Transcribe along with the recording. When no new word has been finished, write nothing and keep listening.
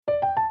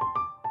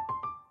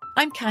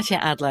I'm Katya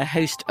Adler,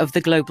 host of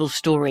The Global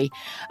Story.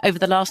 Over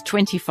the last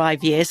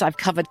 25 years, I've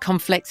covered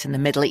conflicts in the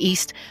Middle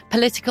East,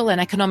 political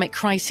and economic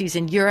crises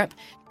in Europe,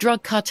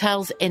 drug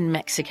cartels in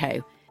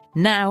Mexico.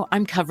 Now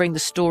I'm covering the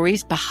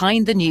stories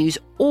behind the news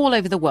all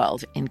over the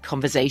world in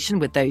conversation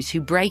with those who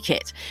break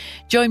it.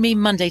 Join me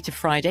Monday to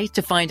Friday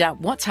to find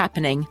out what's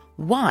happening,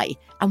 why,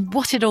 and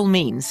what it all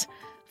means.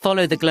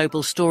 Follow The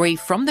Global Story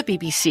from the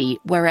BBC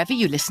wherever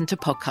you listen to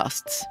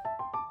podcasts.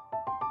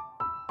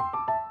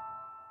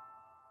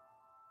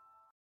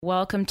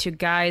 Welcome to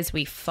Guys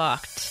We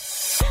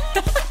Fucked.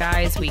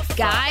 Guys We Fucked.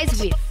 Guys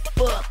We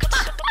Fucked.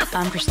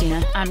 I'm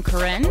Christina. I'm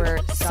Corinne. We're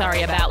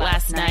sorry about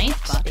last night.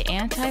 The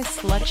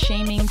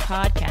anti-slut-shaming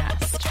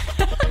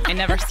podcast. I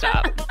never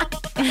stop.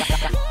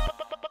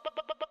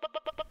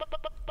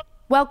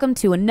 Welcome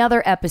to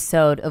another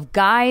episode of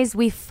Guys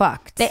We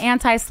Fucked, The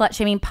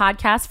anti-slut-shaming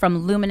podcast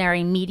from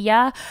Luminary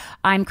Media.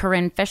 I'm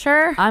Corinne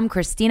Fisher. I'm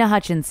Christina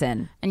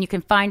Hutchinson. And you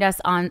can find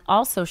us on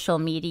all social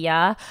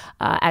media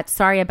at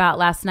Sorry About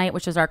Last Night,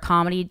 which is our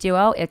comedy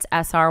duo. It's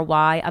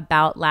SRY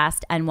About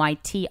Last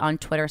NYT on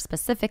Twitter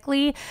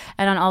specifically.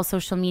 And on all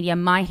social media,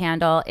 my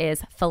handle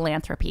is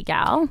Philanthropy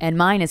Gal. And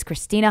mine is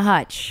Christina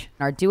Hutch.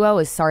 Our duo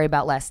is Sorry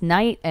About Last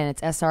Night, and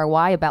it's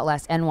SRY About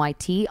Last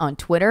NYT on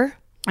Twitter.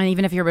 And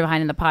even if you're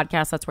behind in the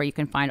podcast, that's where you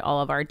can find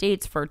all of our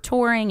dates for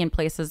touring and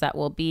places that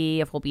we'll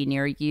be, if we'll be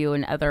near you,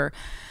 and other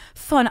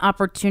fun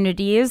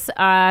opportunities.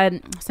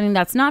 Something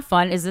that's not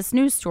fun is this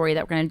news story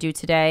that we're going to do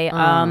today.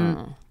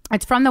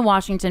 It's from the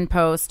Washington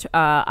Post.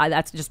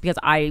 That's just because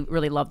I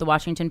really love the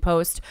Washington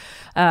Post.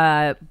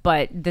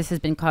 But this has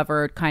been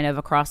covered kind of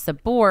across the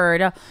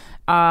board.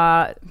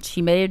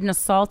 She made an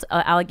assault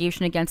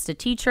allegation against a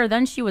teacher.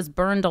 Then she was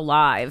burned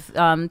alive.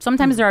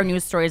 Sometimes there are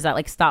news stories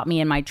that stop me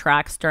in my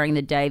tracks during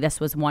the day.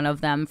 This was one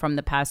of them from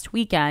the past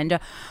weekend.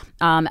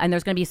 And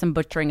there's going to be some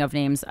butchering of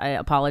names. I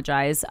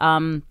apologize.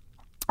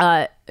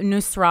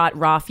 Nusrat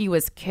Rafi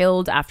was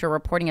killed after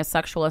reporting a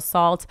sexual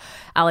assault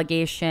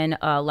allegation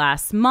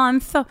last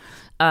month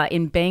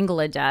in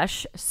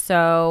Bangladesh.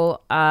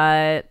 So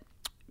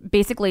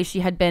basically, she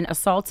had been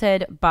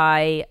assaulted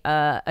by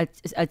a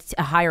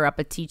higher up,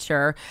 a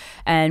teacher.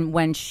 And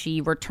when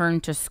she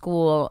returned to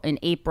school in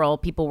April,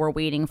 people were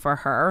waiting for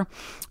her.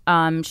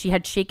 She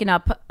had shaken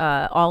up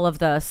all of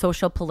the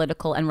social,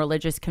 political, and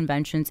religious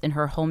conventions in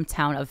her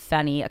hometown of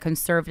Feni, a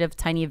conservative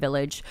tiny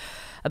village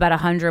about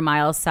 100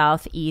 miles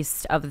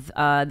southeast of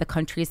the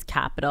country's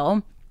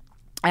capital.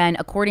 And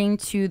according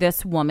to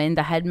this woman,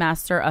 the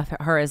headmaster of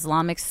her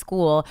Islamic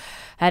school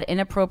had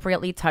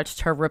inappropriately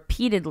touched her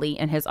repeatedly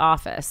in his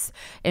office.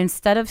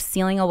 Instead of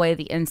sealing away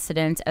the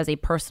incident as a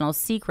personal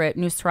secret,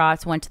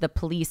 Nusrat went to the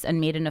police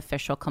and made an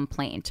official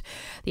complaint.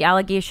 The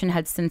allegation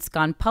had since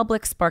gone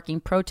public, sparking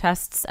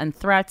protests and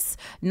threats,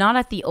 not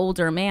at the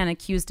older man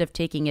accused of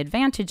taking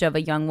advantage of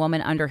a young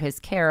woman under his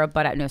care,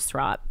 but at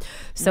Nusrat.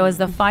 So as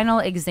the final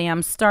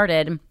exam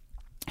started,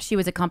 she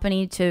was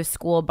accompanied to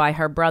school by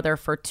her brother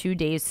for 2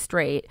 days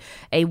straight,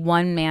 a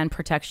one-man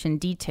protection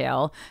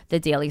detail, the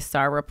Daily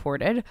Star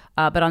reported.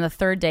 But on the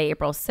third day,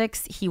 April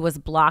 6th, he was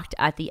blocked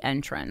at the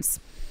entrance.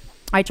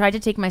 I tried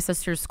to take my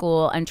sister to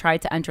school and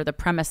tried to enter the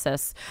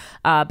premises,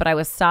 but I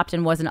was stopped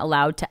and wasn't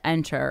allowed to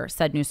enter,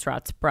 said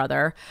Nusrat's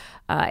brother.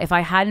 If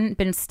I hadn't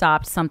been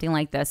stopped, something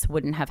like this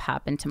wouldn't have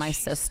happened to my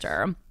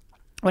sister.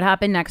 What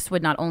happened next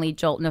would not only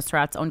jolt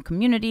Nusrat's own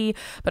community,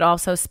 but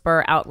also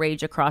spur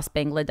outrage across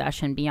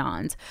Bangladesh and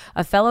beyond.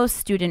 A fellow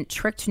student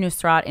tricked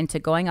Nusrat into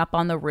going up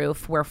on the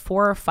roof where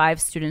 4 or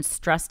 5 students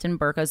dressed in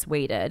burqas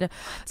waited.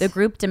 The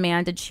group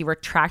demanded she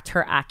retract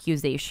her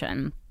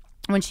accusation.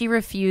 When she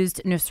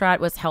refused, Nusrat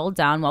was held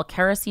down while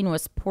kerosene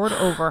was poured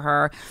over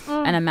her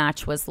and a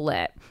match was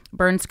lit.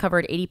 Burns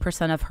covered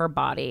 80% of her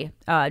body.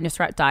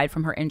 Nusrat died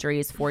from her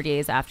injuries 4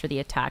 days after the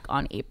attack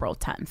on April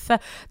 10th.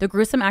 The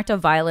gruesome act of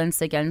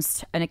violence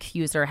against an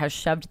accuser has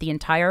shoved the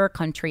entire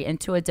country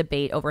into a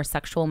debate over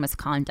sexual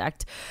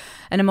misconduct,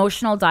 an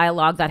emotional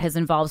dialogue that has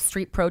involved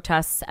street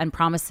protests and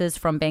promises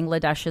from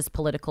Bangladesh's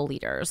political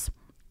leaders.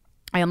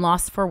 I am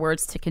lost for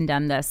words to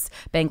condemn this,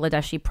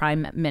 Bangladeshi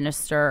Prime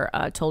Minister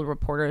told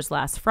reporters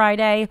last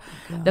Friday.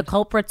 The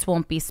culprits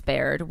won't be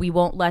spared. We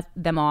won't let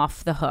them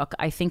off the hook.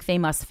 I think they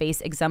must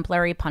face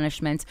exemplary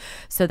punishment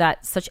so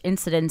that such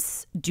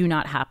incidents do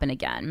not happen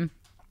again.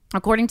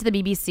 According to the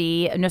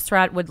BBC,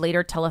 Nusrat would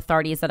later tell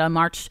authorities that on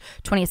March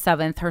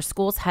 27th, her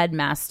school's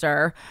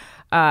headmaster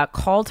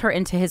called her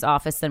into his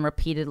office and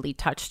repeatedly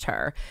touched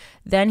her.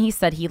 Then he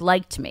said he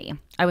liked me.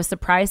 I was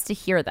surprised to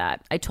hear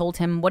that. I told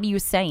him, "What are you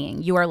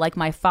saying? You are like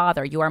my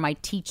father. You are my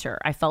teacher."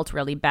 I felt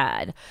really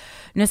bad.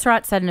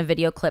 Nusrat said in a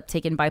video clip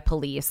taken by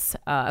police,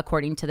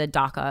 according to the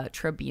Dhaka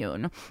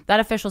Tribune. That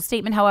official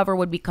statement, however,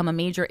 would become a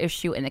major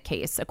issue in the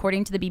case.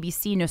 According to the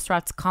BBC,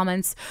 Nusrat's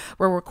comments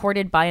were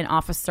recorded by an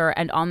officer,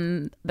 and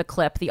on the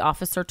clip, the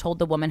officer told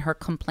the woman her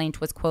complaint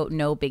was, quote,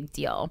 no big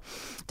deal.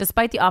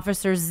 Despite the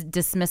officer's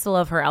dismissal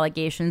of her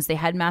allegations, the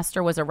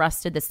headmaster was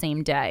arrested the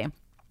same day.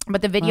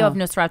 But the video of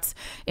Nusrat's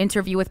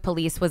interview with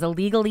police was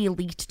illegally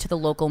leaked to the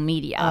local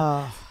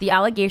media. The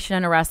allegation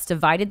and arrest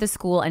divided the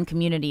school and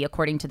community,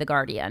 according to The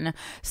Guardian.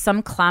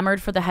 Some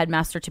clamored for the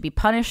headmaster to be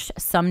punished.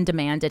 Some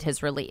demanded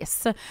his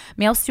release.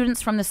 Male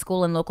students from the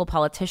school and local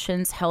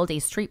politicians held a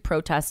street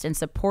protest in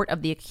support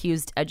of the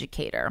accused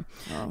educator.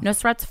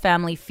 Nusrat's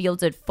family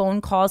fielded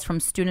phone calls from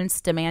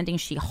students demanding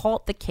she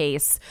halt the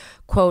case.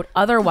 Quote,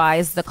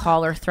 otherwise, the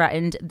caller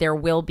threatened, there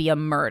will be a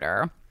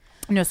murder.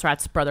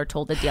 Nusrat's brother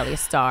told the Daily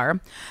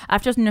Star.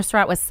 After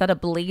Nusrat was set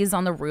ablaze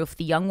on the roof,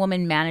 the young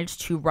woman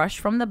managed to rush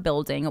from the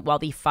building while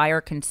the fire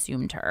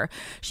consumed her.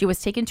 She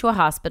was taken to a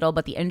hospital,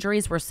 but the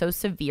injuries were so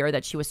severe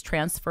that she was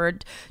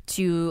transferred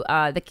to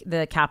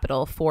the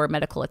capital for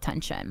medical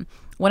attention.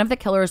 One of the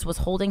killers was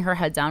holding her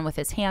head down with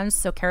his hands,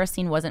 so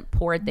kerosene wasn't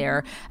poured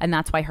there, and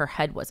that's why her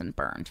head wasn't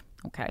burned.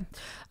 Okay.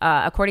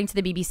 According to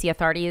the BBC,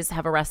 authorities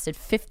have arrested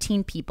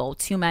 15 people.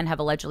 2 men have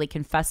allegedly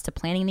confessed to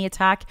planning the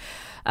attack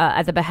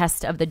at the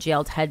behest of the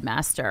jailed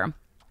headmaster.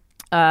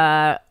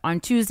 On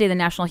Tuesday, the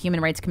National Human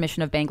Rights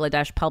Commission of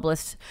Bangladesh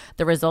published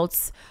the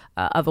results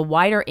of a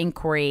wider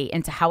inquiry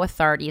into how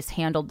authorities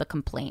handled the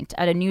complaint.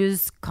 At a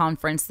news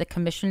conference, the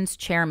commission's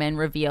chairman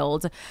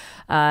revealed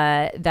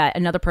that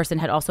another person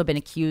had also been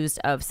accused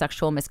of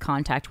sexual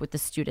misconduct with the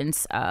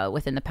students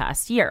within the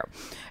past year.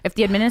 If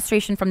the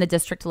administration from the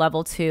district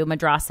level to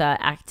madrasa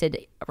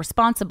acted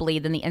responsibly,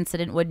 then the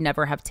incident would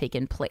never have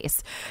taken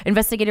place.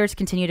 Investigators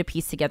continue to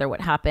piece together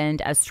what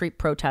happened as street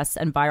protests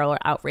and viral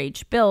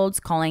outrage builds,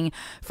 calling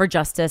for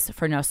justice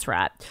for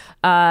Nusrat.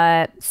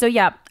 So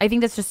yeah, I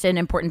think that's just an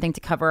important thing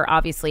to cover.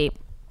 Obviously,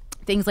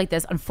 things like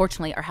this,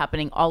 unfortunately, are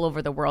happening all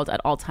over the world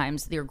at all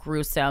times. They're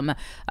gruesome.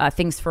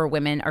 Things for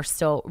women are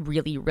still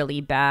really,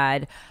 really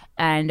bad.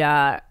 And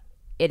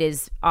it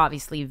is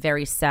obviously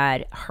very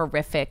sad,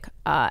 horrific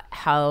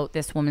how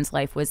this woman's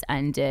life was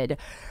ended.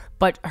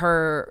 But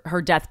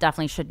her death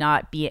definitely should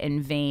not be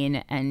in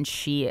vain. And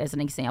she is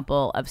an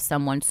example of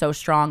someone so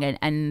strong,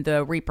 and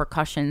the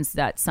repercussions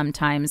that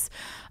sometimes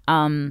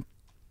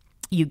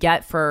you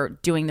get for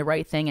doing the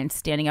right thing and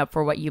standing up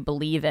for what you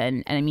believe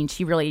in. And I mean,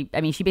 she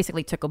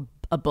basically took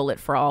a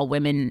bullet for all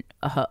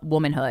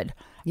womanhood.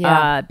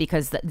 Yeah.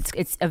 Because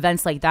it's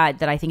events like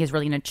that I think is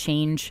really going to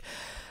change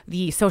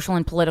the social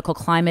and political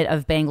climate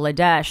of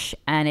Bangladesh.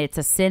 And it's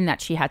a sin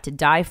that she had to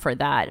die for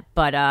that.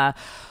 But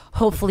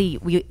hopefully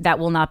that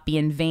will not be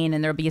in vain,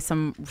 and there'll be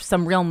some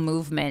real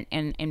movement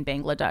in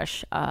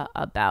Bangladesh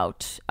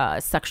about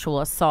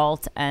sexual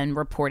assault and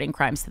reporting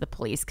crimes to the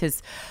police.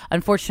 Because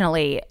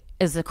unfortunately,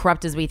 as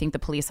corrupt as we think the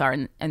police are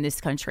in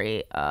this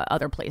country,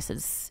 other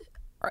places,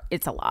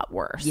 it's a lot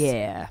worse.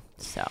 Yeah.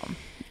 So,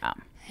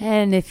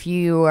 And if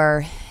you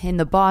are in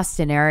the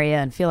Boston area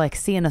and feel like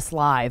seeing us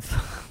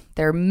live,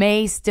 there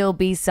may still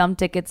be some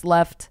tickets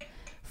left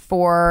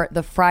for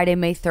the Friday,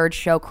 May 3rd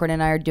show Corinne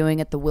and I are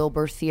doing at the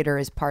Wilbur Theater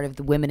as part of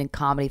the Women in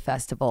Comedy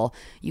Festival.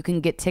 You can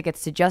get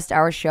tickets to just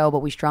our show, but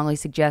we strongly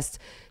suggest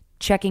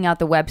checking out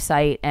the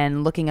website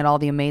and looking at all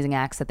the amazing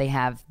acts that they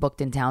have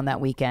booked in town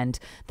that weekend.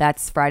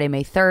 That's Friday,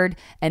 May 3rd.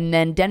 And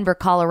then Denver,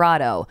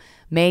 Colorado,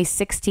 May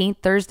 16th,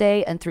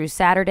 Thursday, and through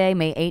Saturday,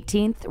 May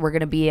 18th. We're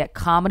going to be at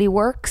Comedy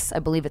Works. I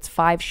believe it's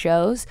 5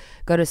 shows.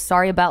 Go to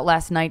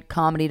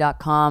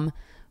sorryboutlastnightcomedy.com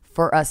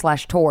for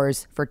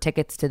 /tours for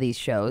tickets to these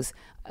shows.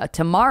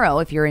 Tomorrow,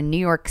 if you're in New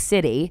York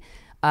City,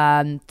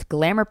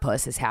 Glamour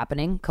Puss is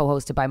happening,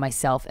 co-hosted by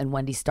myself and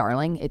Wendy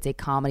Starling. It's a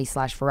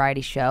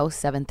comedy/variety show,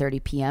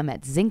 7:30 p.m.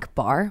 at Zinc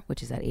Bar,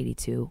 which is at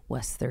 82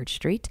 West 3rd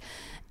Street.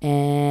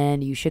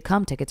 And you should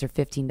come. Tickets are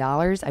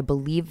 $15. I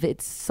believe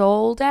it's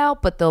sold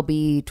out, but there'll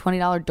be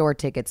 $20 door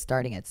tickets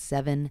starting at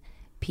 7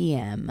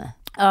 p.m.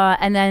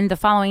 And then the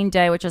following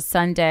day, which is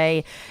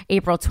Sunday,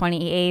 April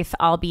 28th,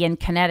 I'll be in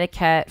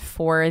Connecticut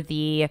for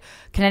the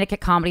Connecticut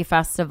Comedy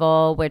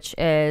Festival, which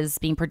is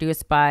being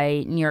produced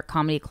by New York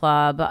Comedy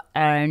Club.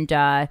 And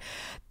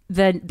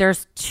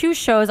there's 2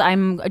 shows.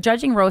 I'm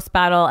judging Roast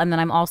Battle, and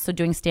then I'm also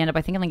doing stand-up,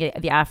 I think in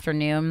the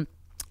afternoon.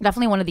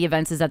 Definitely one of the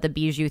events is at the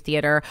Bijou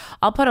Theater.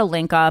 I'll put a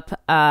link up,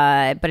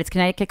 but it's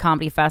Connecticut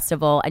Comedy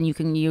Festival, and you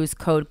can use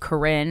code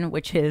Corinne,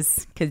 which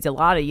is, because a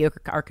lot of you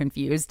are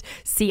confused,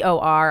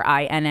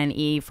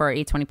 CORINNE for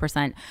a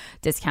 20%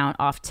 discount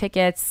off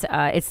tickets.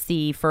 It's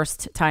the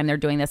first time they're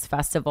doing this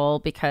festival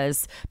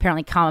because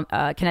apparently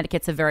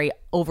Connecticut's a very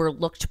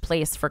overlooked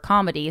place for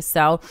comedy.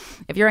 So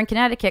if you're in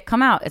Connecticut,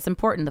 come out. It's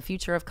important. The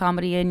future of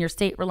comedy in your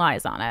state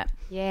relies on it.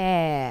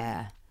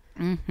 Yeah.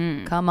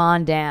 Mm-hmm. Come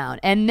on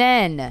down. And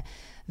then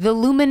the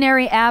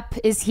Luminary app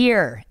is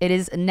here. It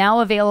is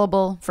now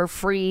available for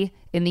free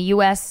in the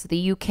US,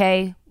 the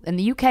UK. In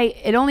the UK,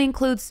 it only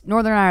includes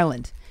Northern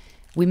Ireland.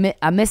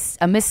 I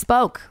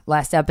misspoke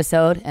last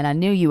episode, and I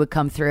knew you would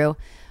come through.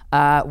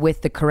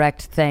 with the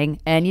correct thing,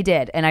 and you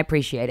did, and I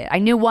appreciate it. I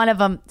knew one of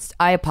them.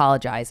 I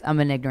apologize. I'm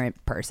an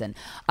ignorant person.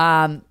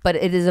 But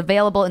it is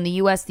available in the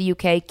US, the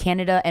UK,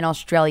 Canada, and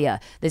Australia.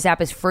 This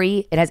app is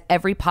free. It has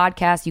every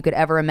podcast you could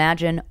ever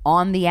imagine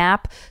on the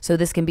app, so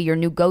this can be your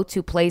new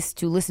go-to place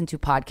to listen to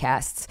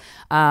podcasts.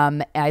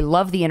 I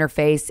love the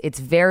interface. It's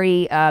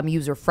very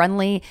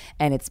user-friendly,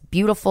 and it's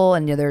beautiful,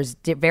 and there's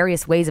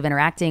various ways of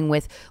interacting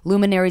with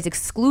Luminary's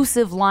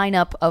exclusive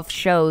lineup of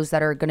shows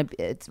that are going to be,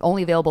 it's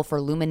only available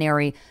for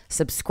Luminary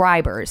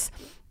subscribers.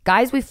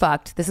 Guys, we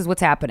fucked. This is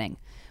what's happening.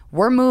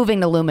 We're moving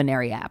the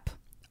Luminary app.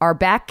 Our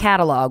back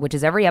catalog, which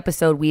is every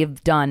episode we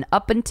have done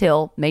up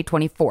until May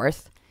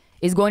 24th,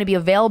 is going to be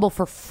available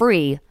for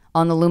free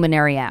on the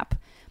Luminary app.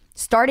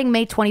 Starting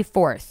May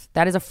 24th,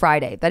 that is a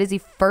Friday. That is the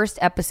first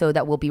episode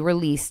that will be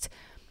released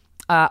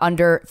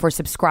for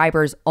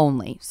subscribers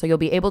only. So you'll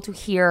be able to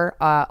hear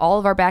all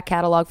of our back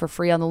catalog for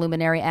free on the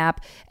Luminary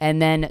app.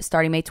 And then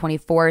starting May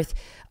 24th,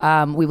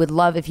 we would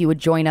love if you would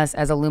join us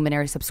as a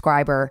Luminary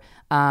subscriber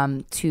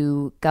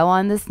to go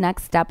on this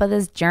next step of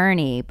this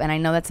journey. And I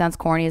know that sounds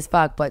corny as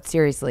fuck, but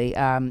seriously,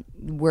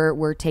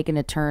 we're taking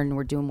a turn.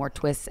 We're doing more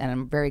twists, and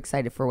I'm very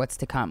excited for what's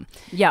to come.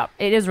 Yeah,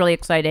 it is really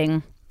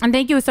exciting. And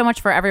thank you so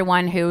much for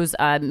everyone who's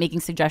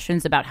making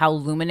suggestions about how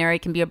Luminary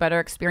can be a better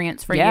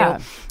experience for you.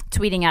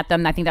 Tweeting at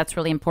them. I think that's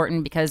really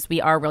important because we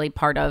are really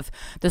part of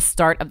the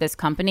start of this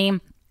company.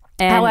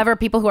 And however,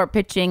 people who are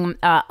pitching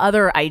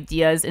other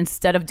ideas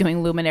instead of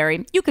doing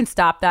Luminary, you can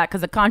stop that because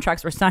the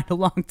contracts were signed a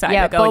long time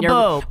ago. And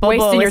you're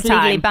wasting your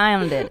time. Legally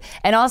bounded.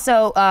 And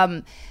also,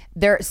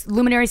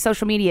 Luminary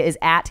social media is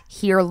at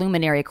Here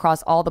Luminary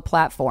across all the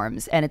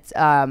platforms, and it's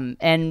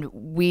and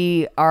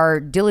we are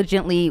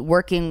diligently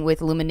working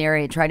with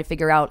Luminary and trying to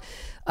figure out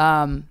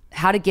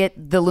how to get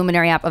the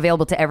Luminary app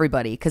available to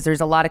everybody, because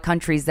there's a lot of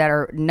countries that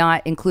are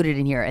not included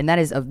in here, and that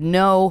is of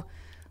no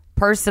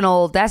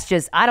personal, that's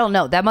just, I don't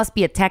know, that must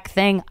be a tech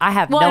thing. I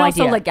have no idea. Well,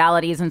 also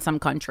legalities in some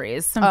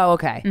countries. Oh,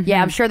 okay. Mm-hmm.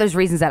 Yeah, I'm sure there's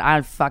reasons that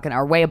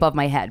are way above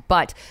my head,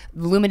 but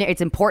Luminary,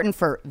 it's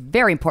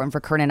very important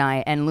for Kern and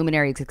I, and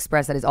Luminary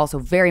Express, that is also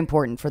very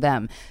important for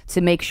them to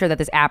make sure that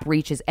this app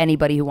reaches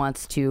anybody who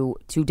wants to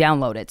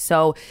download it.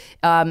 So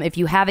if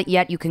you haven't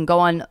yet, you can go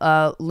on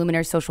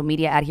Luminary social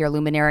media at Here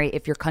Luminary.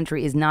 If your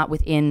country is not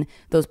within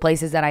those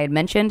places that I had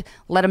mentioned,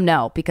 let them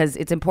know, because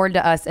it's important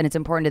to us and it's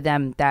important to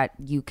them that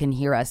you can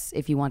hear us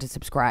if you want to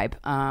subscribe.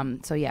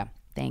 So yeah,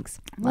 thanks.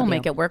 We'll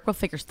make it work. We'll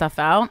figure stuff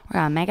out.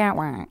 We'll make it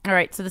work. All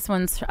right. So this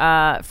one's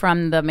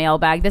from the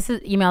mailbag. This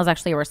email is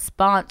actually a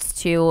response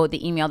to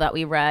the email that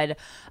we read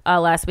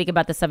last week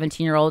about the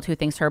 17-year-old who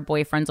thinks her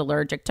boyfriend's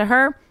allergic to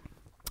her.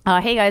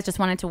 Hey guys, just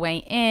wanted to weigh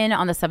in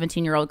on the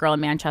 17-year-old girl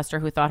in Manchester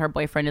who thought her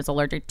boyfriend is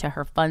allergic to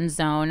her Fun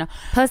Zone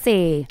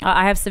pussy.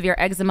 I have severe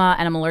eczema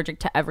and I'm allergic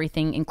to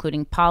everything,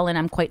 including pollen.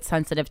 I'm quite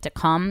sensitive to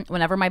cum.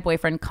 Whenever my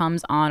boyfriend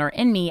comes on or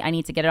in me, I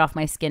need to get it off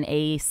my skin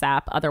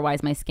ASAP.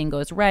 Otherwise, my skin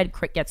goes red,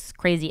 gets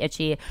crazy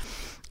itchy,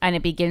 and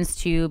it begins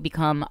to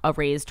become a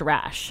raised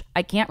rash.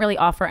 I can't really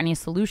offer any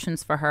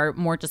solutions for her,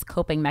 more just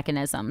coping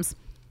mechanisms.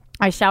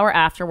 I shower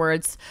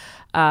afterwards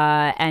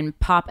and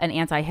pop an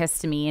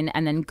antihistamine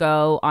and then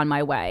go on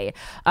my way.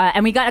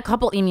 And we got a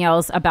couple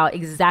emails about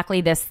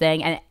exactly this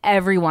thing, and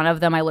every one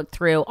of them I looked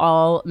through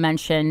all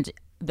mentioned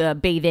the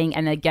bathing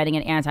and the getting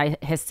an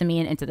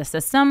antihistamine into the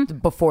system.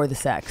 Before the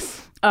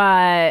sex.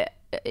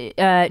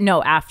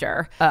 No,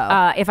 after.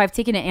 If I've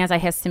taken an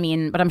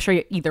antihistamine, but I'm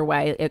sure either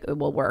way it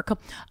will work. If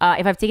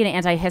I've taken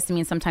an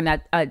antihistamine sometime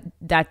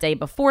that day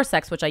before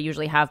sex, which I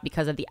usually have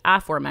because of the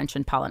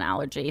aforementioned pollen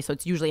allergy, so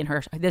it's usually in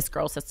this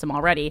girl's system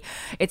already,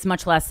 it's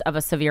much less of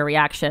a severe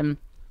reaction.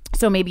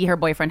 So maybe her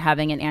boyfriend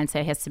having an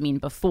antihistamine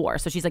before.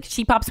 So she's like,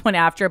 she pops one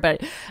after,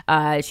 but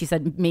she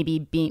said maybe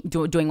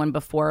doing one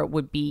before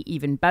would be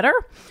even better.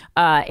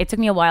 It took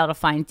me a while to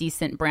find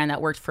decent brand that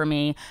worked for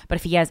me. But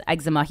if he has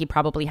eczema, he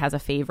probably has a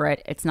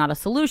favorite. It's not a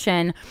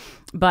solution.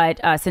 But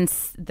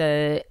since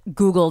the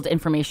Googled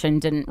information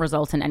didn't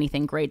result in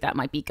anything great, that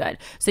might be good.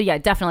 So yeah,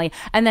 definitely.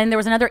 And then there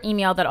was another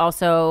email that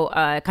also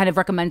kind of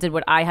recommended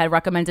what I had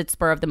recommended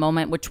spur of the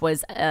moment, which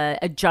was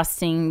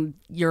adjusting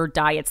your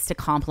diets to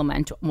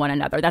complement one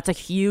another. That's a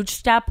huge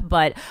step,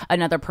 but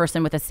another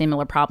person with a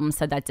similar problem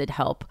said that did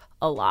help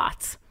a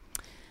lot.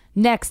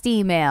 Next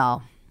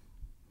email.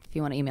 If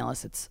you want to email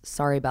us, it's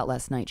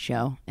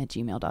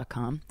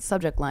sorryaboutlastnightshow@gmail.com.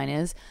 Subject line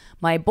is,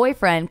 my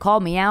boyfriend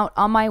called me out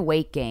on my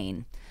weight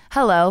gain.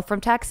 Hello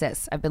from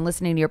Texas. I've been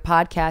listening to your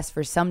podcast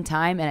for some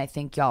time, and I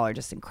think y'all are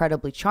just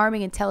incredibly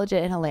charming,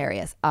 intelligent, and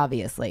hilarious.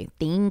 Obviously.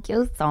 Thank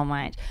you so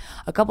much.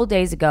 A couple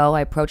days ago,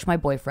 I approached my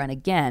boyfriend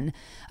again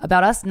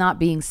about us not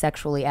being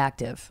sexually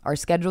active. Our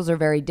schedules are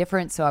very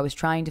different, so I was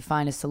trying to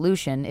find a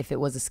solution if it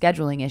was a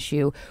scheduling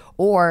issue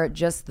or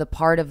just the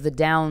part of the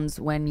downs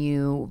when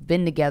you've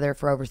been together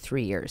for over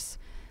 3 years.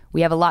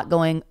 We have a lot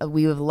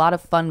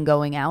of fun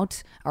going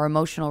out. Our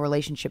emotional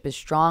relationship is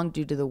strong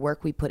due to the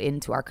work we put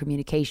into our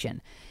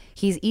communication.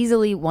 He's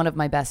easily one of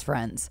my best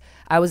friends.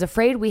 I was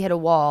afraid we hit a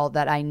wall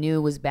that I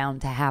knew was bound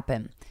to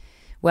happen.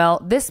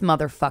 Well, this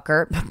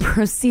motherfucker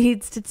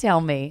proceeds to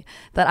tell me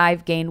that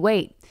I've gained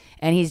weight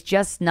and he's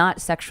just not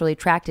sexually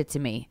attracted to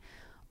me.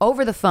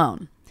 Over the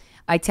phone,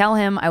 I tell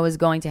him I was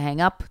going to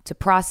hang up to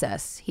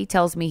process. He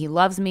tells me he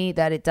loves me,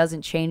 that it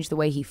doesn't change the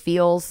way he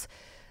feels,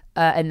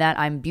 and that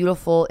I'm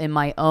beautiful in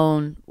my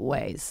own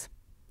ways.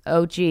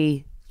 Oh,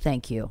 gee,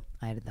 thank you.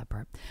 I added that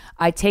part.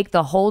 I take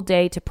the whole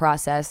day to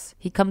process.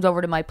 He comes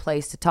over to my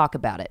place to talk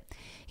about it.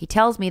 He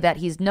tells me that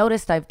he's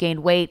noticed I've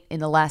gained weight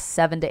in the last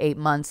 7 to 8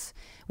 months,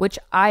 which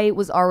I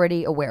was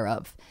already aware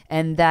of,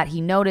 and that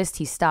he noticed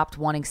he stopped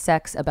wanting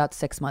sex about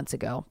 6 months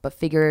ago, but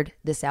figured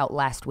this out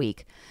last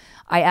week.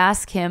 I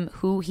ask him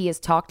who he has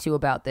talked to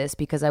about this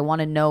because I want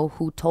to know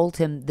who told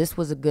him this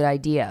was a good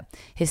idea.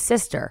 His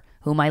sister,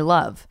 whom I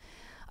love.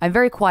 I'm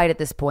very quiet at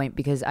this point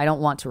because I don't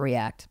want to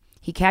react.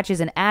 He catches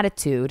an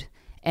attitude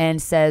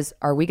and says,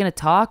 "Are we going to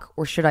talk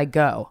or should I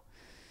go?"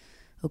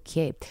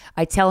 Okay.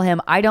 I tell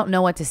him I don't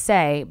know what to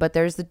say, but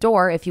there's the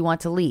door if you want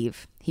to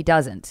leave. He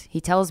doesn't. He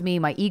tells me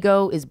my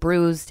ego is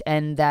bruised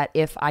and that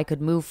if I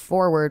could move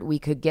forward, we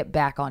could get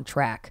back on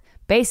track.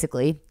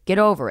 Basically, get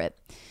over it.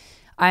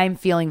 I'm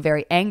feeling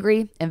very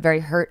angry and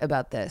very hurt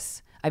about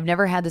this. I've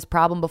never had this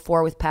problem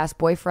before with past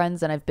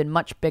boyfriends, and I've been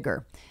much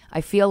bigger.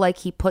 I feel like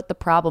he put the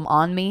problem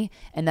on me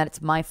and that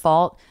it's my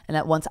fault, and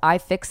that once I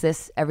fix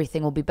this,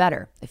 everything will be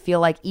better. I feel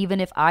like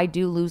even if I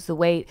do lose the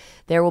weight,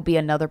 there will be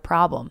another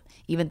problem,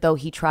 even though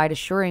he tried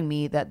assuring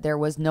me that there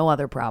was no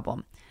other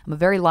problem. I'm a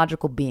very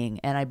logical being,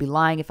 and I'd be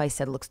lying if I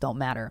said looks don't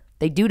matter.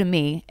 They do to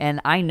me,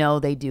 and I know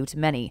they do to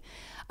many.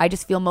 I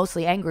just feel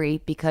mostly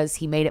angry because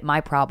he made it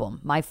my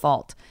problem, my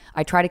fault.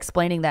 I tried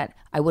explaining that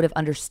I would have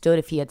understood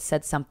if he had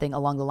said something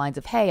along the lines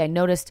of, "Hey, I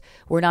noticed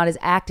we're not as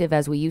active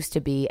as we used to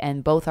be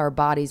and both our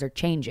bodies are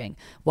changing.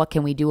 What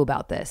can we do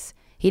about this?"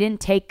 He didn't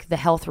take the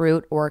health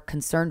route or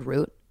concerned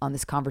route on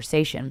this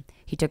conversation.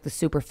 He took the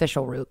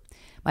superficial route.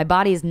 My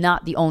body is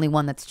not the only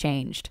one that's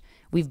changed.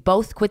 We've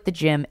both quit the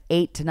gym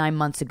 8 to 9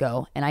 months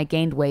ago, and I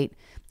gained weight.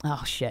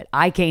 Oh, shit.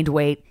 I gained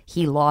weight.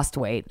 He lost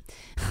weight.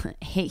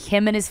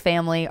 Him and his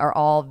family are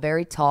all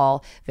very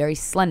tall, very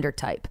slender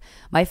type.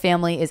 My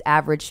family is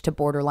average to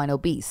borderline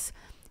obese.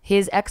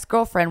 His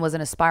ex-girlfriend was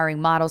an aspiring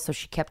model, so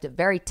she kept it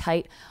very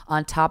tight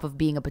on top of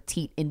being a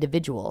petite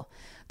individual.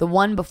 The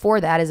one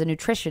before that is a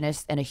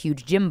nutritionist and a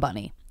huge gym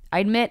bunny. I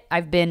admit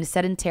I've been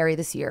sedentary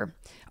this year.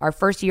 Our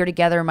first year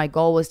together, my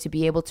goal was to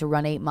be able to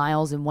run 8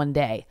 miles in one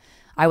day.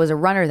 I was a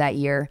runner that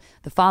year.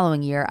 The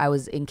following year, I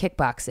was in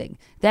kickboxing.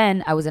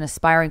 Then I was an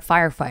aspiring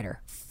firefighter.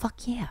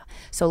 Fuck yeah.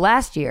 So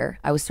last year,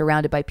 I was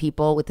surrounded by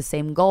people with the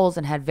same goals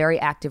and had very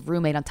active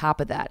roommate on top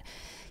of that.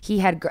 He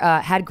had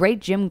great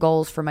gym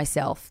goals for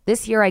myself.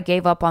 This year, I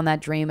gave up on that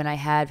dream, and I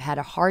have had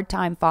a hard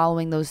time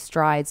following those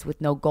strides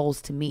with no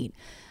goals to meet.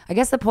 I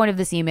guess the point of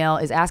this email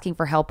is asking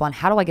for help on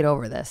how do I get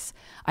over this?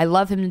 I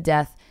love him to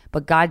death,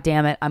 but God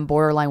damn it, I'm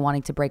borderline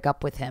wanting to break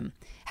up with him.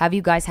 Have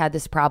you guys had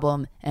this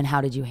problem, and how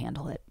did you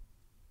handle it?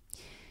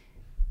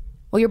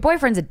 Well, your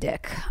boyfriend's a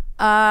dick.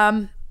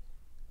 I'm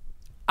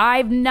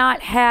a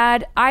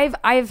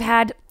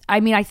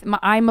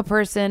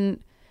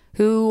person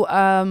who,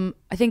 I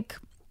think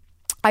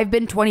I've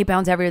been 20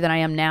 pounds heavier than I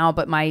am now,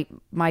 but my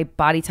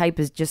body type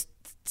is just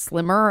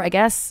slimmer, I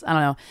guess. I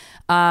don't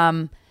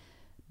know.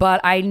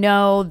 But I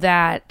know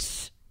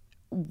that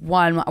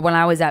when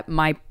I was at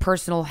my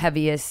personal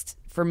heaviest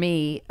for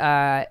me,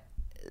 I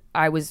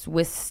was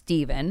with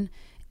Steven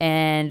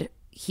and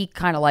he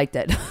kind of liked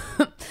it.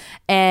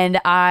 And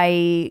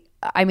I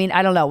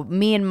don't know.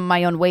 Me and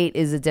my own weight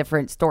is a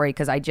different story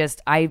because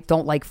I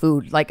don't like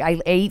food. Like I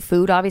eat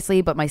food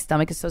obviously, but my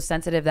stomach is so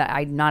sensitive that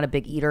I'm not a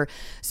big eater.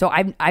 So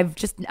I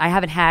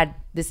haven't had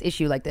this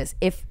issue like this.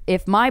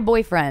 If my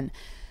boyfriend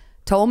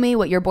told me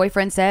what your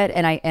boyfriend said,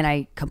 and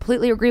I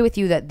completely agree with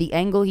you that the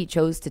angle he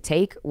chose to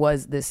take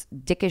was this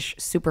dickish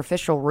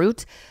superficial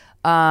route,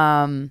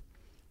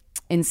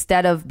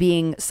 instead of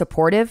being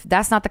supportive,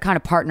 that's not the kind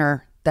of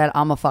partner that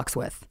I'm a fucks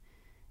with.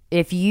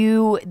 If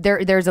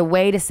there's a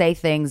way to say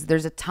things,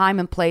 there's a time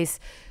and place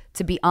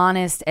to be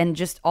honest, and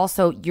just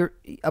also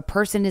a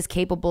person is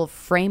capable of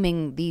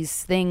framing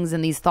these things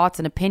and these thoughts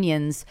and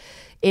opinions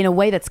in a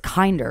way that's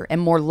kinder and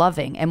more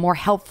loving and more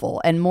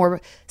helpful and more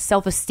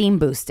self-esteem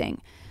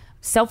boosting.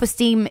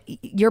 Self-esteem,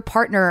 your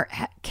partner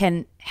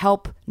can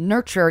help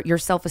nurture your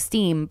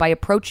self-esteem by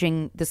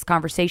approaching this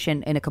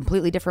conversation in a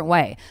completely different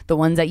way. The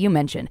ones that you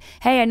mentioned.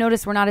 Hey, I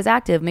noticed we're not as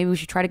active. Maybe we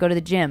should try to go to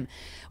the gym.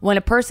 When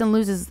a person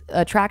loses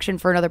attraction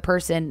for another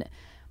person,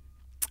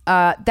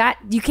 that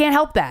you can't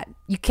help that.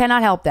 You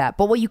cannot help that.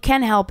 But what you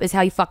can help is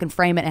how you fucking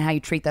frame it and how you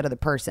treat that other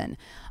person.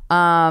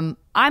 I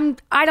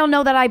don't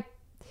know that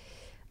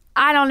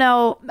I don't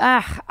know.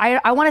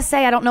 I want to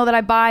say I don't know that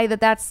I buy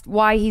that that's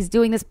why he's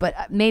doing this,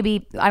 but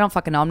maybe I don't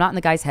fucking know. I'm not in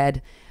the guy's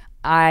head.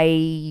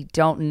 I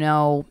don't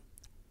know.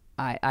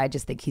 I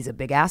just think he's a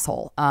big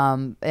asshole.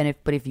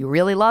 But if you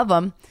really love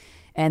him,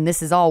 and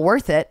this is all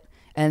worth it,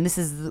 and this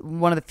is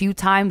one of the few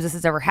times this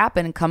has ever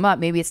happened and come up,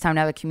 maybe it's time to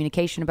have a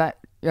communication about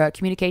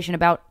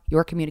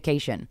your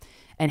communication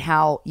and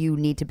how you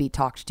need to be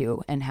talked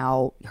to and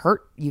how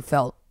hurt you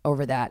felt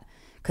over that.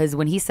 Because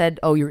when he said,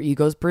 "Oh, your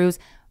ego's bruised,"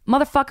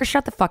 Motherfucker,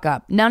 shut the fuck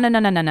up. No.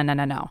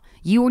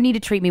 You need to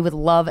treat me with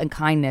love and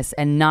kindness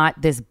and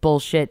not this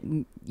bullshit,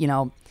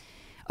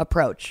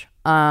 approach.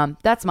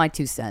 That's my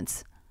 2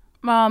 cents.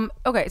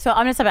 Okay, so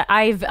I'm gonna say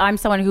I'm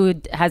someone who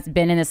has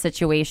been in a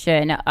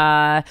situation,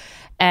 and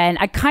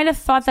I kind of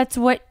thought that's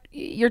what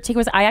your take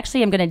was. I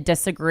actually am gonna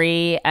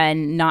disagree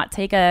and not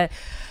take a.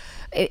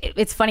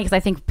 It's funny because I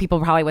think people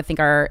probably would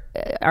think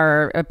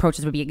our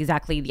approaches would be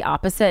exactly the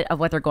opposite of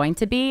what they're going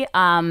to be.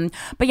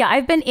 But yeah,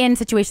 I've been in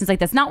situations like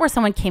this, not where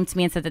someone came to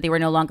me and said that they were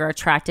no longer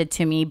attracted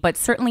to me, but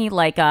certainly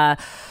like a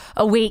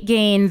weight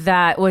gain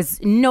that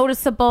was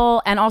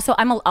noticeable. And also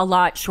I'm a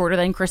lot shorter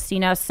than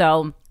Christina,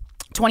 so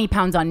 20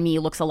 pounds on me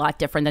looks a lot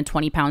different than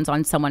 20 pounds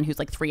on someone who's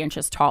like 3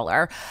 inches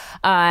taller.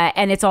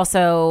 And it's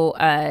also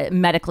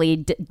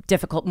medically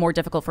more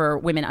difficult for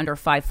women under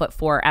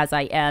 5'4", as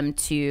I am,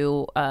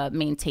 to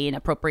maintain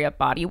appropriate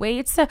body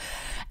weights.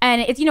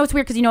 And it's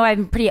weird because,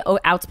 I'm pretty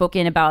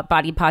outspoken about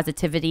body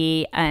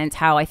positivity and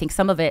how I think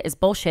some of it is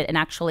bullshit and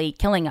actually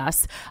killing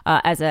us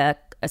as a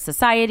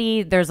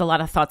society. There's a lot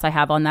of thoughts I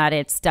have on that.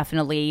 It's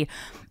definitely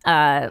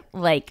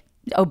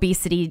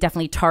obesity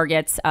definitely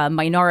targets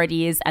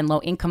minorities and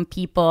low-income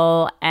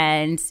people,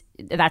 and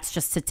that's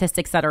just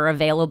statistics that are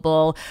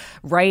available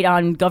right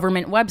on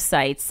government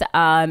websites.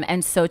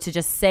 And so to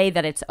just say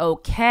that it's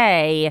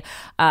okay,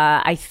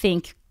 I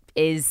think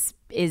is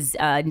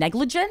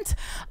negligent.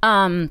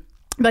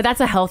 But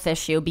that's a health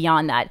issue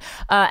beyond that.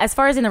 As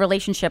far as in the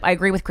relationship, I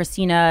agree with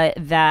Christina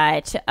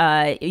that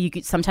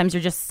sometimes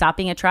you're just stop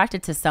being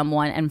attracted to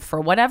someone. And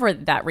for whatever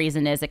that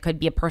reason is, it could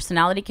be a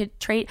personality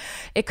trait.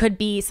 It could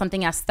be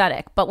something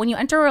aesthetic. But when you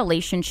enter a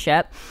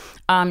relationship,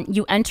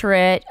 you enter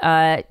it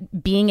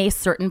being a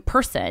certain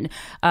person.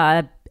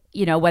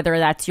 Whether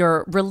that's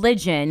your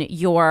religion,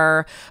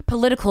 your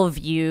political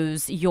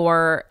views,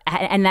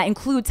 and that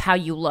includes how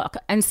you look.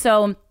 And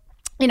so,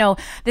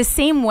 the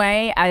same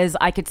way as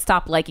I could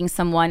stop liking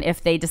someone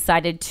if they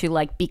decided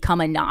to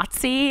become a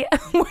Nazi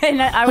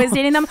when I was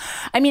dating them.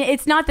 I mean,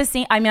 it's not the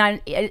same. I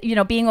mean,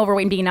 being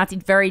overweight and being a Nazi,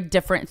 very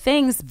different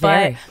things,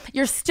 but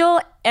you're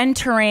still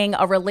entering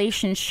a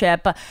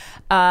relationship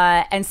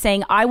and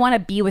saying, I want to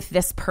be with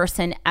this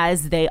person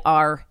as they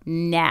are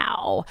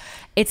now.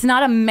 It's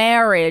not a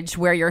marriage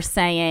where you're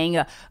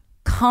saying,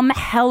 come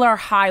hell or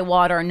high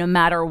water, no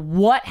matter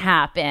what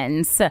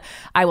happens,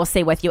 I will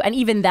stay with you. And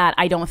even that,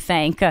 I don't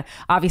think,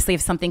 obviously,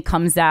 if something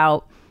comes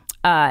out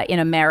in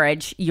a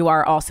marriage, you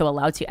are also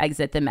allowed to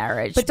exit the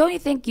marriage. But don't you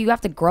think you have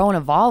to grow and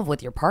evolve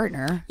with your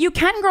partner? You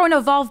can grow and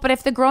evolve, but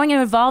if the growing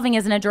and evolving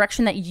is in a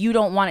direction that you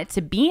don't want it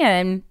to be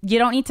in, you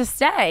don't need to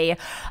stay.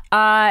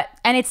 And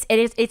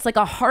it's like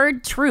a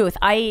hard truth.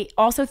 I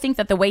also think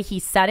that the way he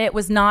said it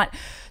was not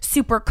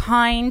super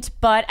kind,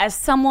 but as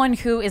someone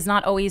who is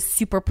not always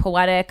super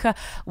poetic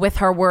with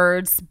her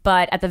words,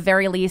 but at the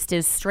very least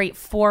is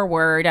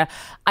straightforward,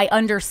 I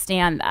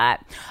understand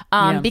that.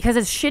 Because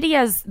as shitty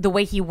as the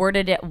way he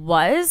worded it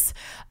was,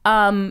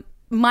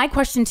 my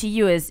question to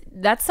you is,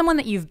 that's someone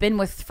that you've been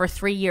with for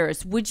 3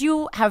 years. Would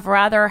you have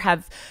rather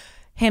have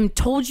him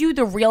told you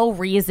the real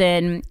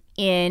reason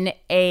in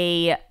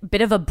a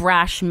bit of a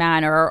brash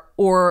manner,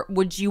 or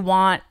would you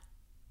want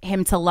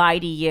him to lie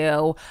to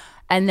you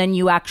and then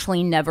you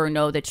actually never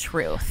know the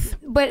truth?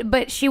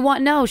 But she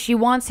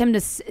wants him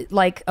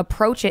to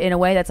approach it in a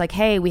way that's like,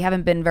 hey, we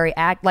haven't been very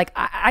I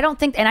don't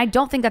think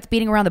that's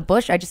beating around the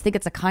bush. I just think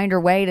it's a kinder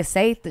way to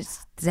say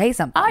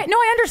something.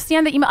 I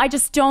understand that. I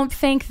just don't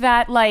think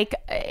that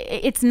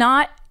it's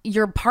not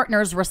your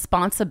partner's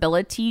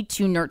responsibility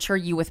to nurture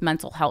you with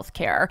mental health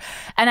care.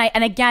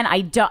 And again,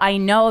 I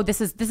know this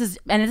is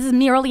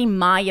merely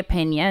my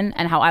opinion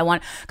and how I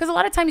want, because a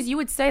lot of times you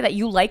would say that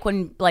you like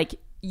when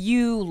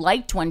you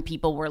liked when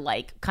people were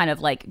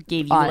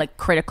gave you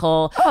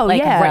critical,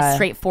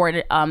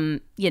 straightforward,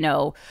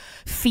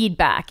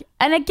 feedback.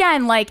 And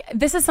again,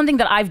 this is something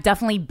that I've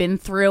definitely been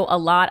through a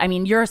lot. I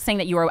mean, you're saying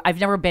that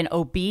I've never been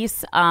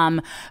obese,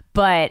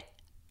 but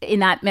in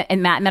that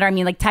matter, I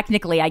mean,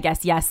 technically, I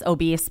guess, yes,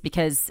 obese,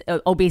 because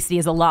obesity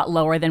is a lot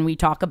lower than we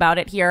talk about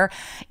it here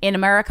in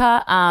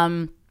America.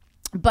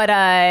 But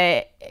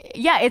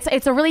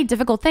it's a really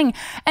difficult thing.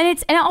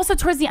 And also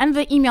towards the end of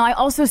the email, I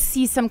also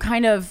see some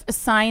kind of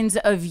signs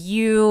of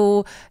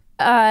you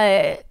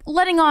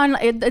letting on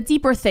a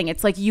deeper thing.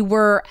 It's like you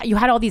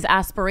had all these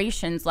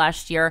aspirations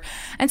last year.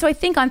 And so I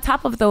think on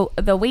top of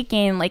the weight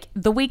gain,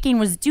 the weight gain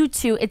was due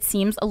to, it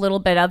seems, a little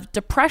bit of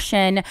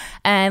depression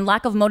and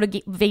lack of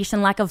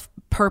motivation, lack of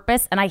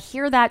purpose. And I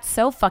hear that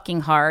so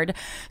fucking hard.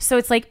 So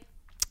it's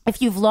if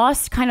you've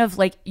lost kind of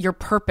your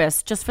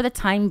purpose just for the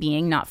time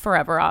being, not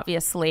forever,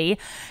 obviously,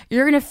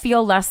 you're going to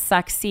feel less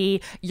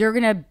sexy. You're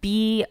going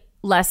to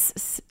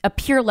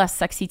appear less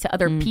sexy to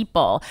other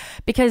people,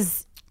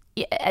 because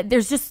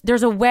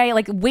there's a way,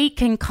 weight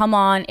can come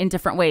on in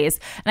different ways.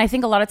 And I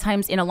think a lot of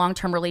times in a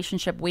long-term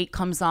relationship, weight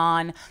comes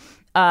on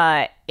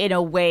in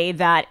a way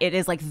that it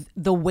is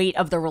the weight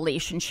of the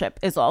relationship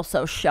is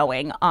also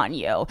showing on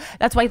you.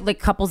 That's why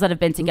couples that have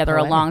been together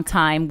a long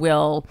time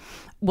will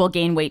will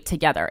gain weight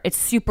together. It's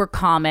super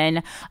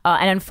common.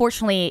 And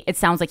unfortunately, it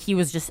sounds like he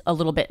was just a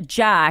little bit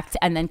jacked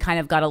and then kind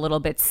of got a little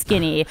bit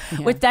skinny,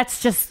 which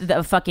that's just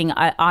the fucking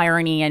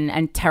irony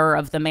and terror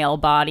of the male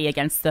body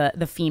against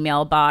the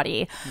female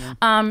body.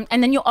 And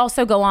then you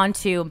also go on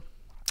to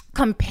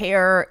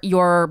compare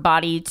your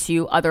body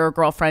to other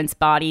girlfriends'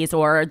 bodies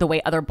or the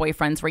way other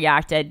boyfriends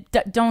reacted.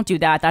 Don't do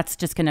that. That's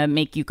just going to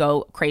make you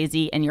go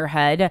crazy in your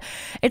head.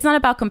 It's not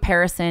about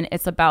comparison.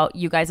 It's about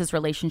you guys'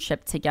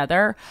 relationship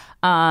together.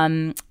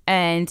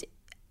 And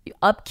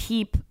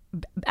upkeep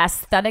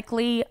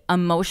aesthetically,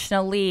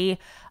 emotionally,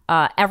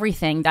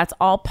 everything. That's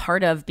all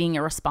part of being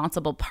a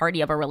responsible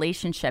party of a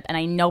relationship. And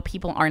I know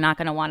people are not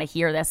going to want to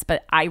hear this,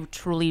 but I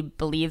truly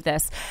believe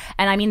this.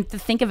 And I mean, to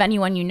think of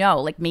anyone you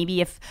know, like maybe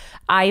if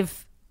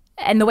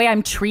and the way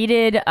I'm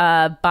treated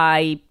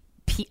by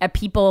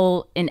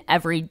people in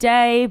every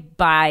day,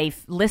 by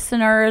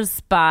listeners,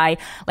 by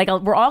like,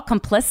 we're all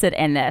complicit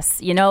in this.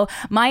 You know,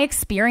 my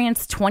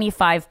experience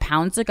 25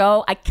 pounds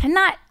ago, I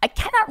cannot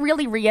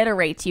really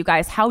reiterate to you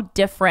guys how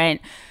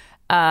different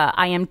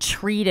I am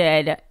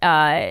treated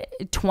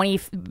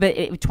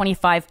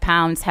 25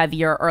 pounds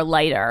heavier or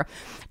lighter.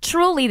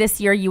 Truly, this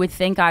year, you would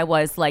think I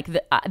was like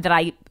that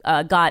I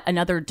got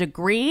another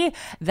degree,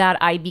 that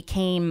I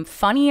became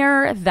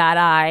funnier, that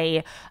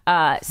I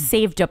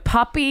saved a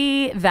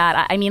puppy,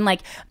 that I mean,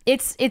 like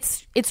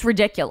it's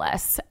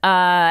ridiculous.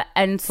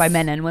 And by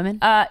men and women,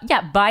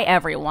 yeah, by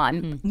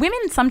everyone.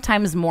 Women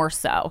sometimes more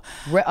so.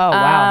 Oh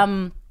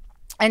wow.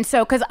 And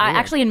so, because I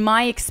actually, in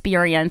my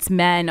experience,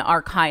 men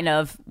are kind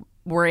of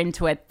were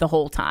into it the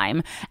whole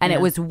time, and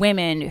it was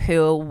women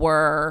who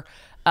were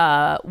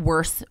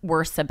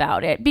worse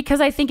about it, because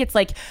I think it's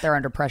like they're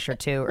under pressure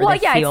too. Or well,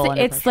 yeah,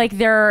 it's like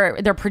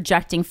they're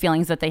projecting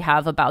feelings that they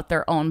have about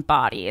their own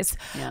bodies,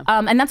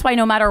 and that's why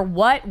no matter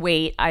what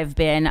weight I've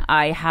been,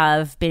 I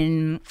have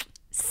been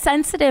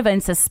sensitive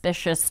and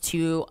suspicious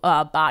to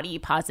body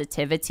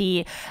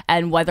positivity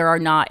and whether or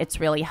not it's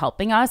really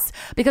helping us.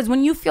 Because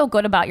when you feel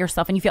good about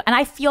yourself and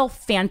I feel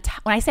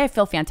fantastic. When I say I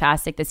feel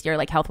fantastic this year,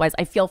 like health wise,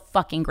 I feel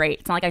fucking great.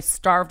 It's not like I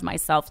starved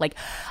myself. Like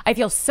I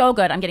feel so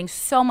good. I'm getting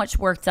so much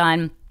work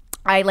done.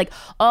 I like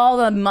all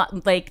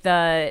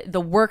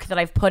the work that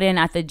I've put in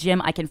at the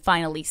gym, I can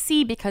finally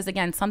see, because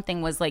again,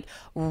 something was like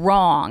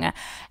wrong.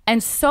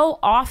 And so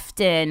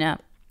often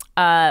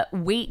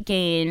weight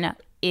gain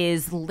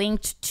is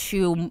linked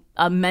to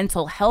a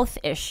mental health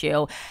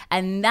issue.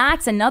 And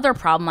that's another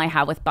problem I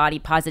have with body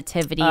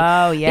positivity.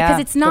 Oh, yeah. Because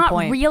it's not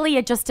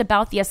really just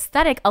about the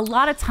aesthetic. A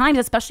lot of times,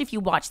 especially if you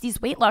watch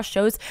these weight loss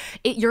shows,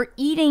 you're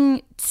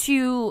eating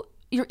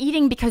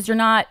because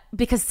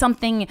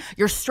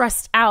you're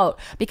stressed out,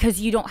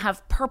 because you don't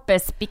have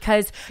purpose,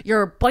 because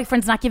your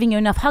boyfriend's not giving you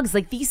enough hugs.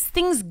 Like these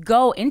things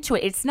go into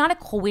it. It's not a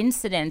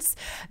coincidence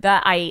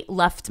that I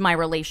left my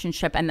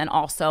relationship and then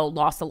also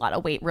lost a lot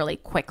of weight really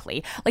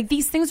quickly. Like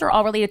these things are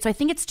all related. So I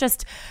think it's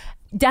just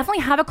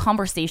definitely have a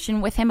conversation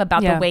with him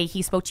about the way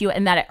he spoke to you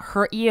and that it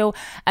hurt you,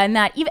 and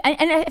that even,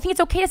 and I think it's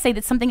okay to say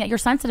that's something that you're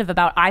sensitive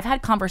about. I've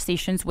had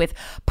conversations with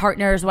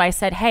partners where I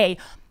said, hey,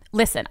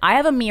 listen, I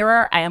have a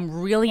mirror. I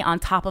am really on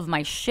top of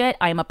my shit.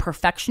 I am a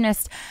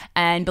perfectionist.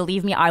 And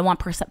believe me, I want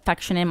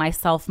perfection in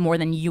myself more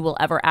than you will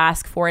ever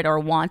ask for it or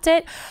want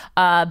it.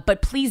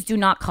 But please do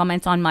not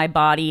comment on my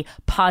body,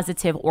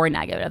 positive or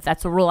negative.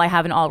 That's a rule I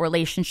have in all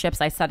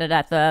relationships. I said it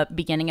at the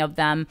beginning of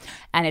them.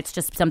 And it's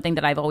just something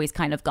that I've always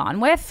kind of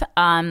gone with.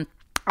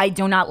 I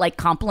do not like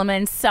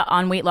compliments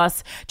on weight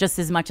loss just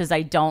as much as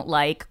I don't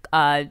like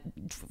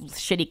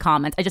shitty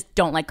comments. I just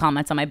don't like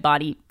comments on my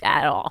body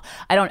at all.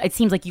 It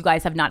seems like you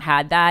guys have not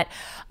had that.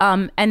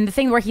 And the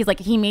thing where he's like,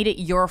 he made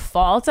it your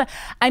fault.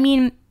 I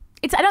mean,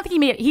 I don't think he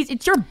made it.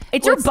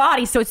 It's your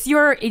body, so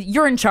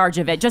you're in charge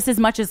of it just as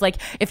much as like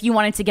if you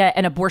wanted to get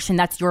an abortion,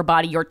 that's your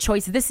body, your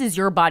choice. This is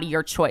your body,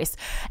 your choice.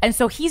 And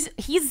so he's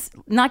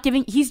not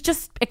giving. He's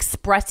just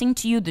expressing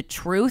to you the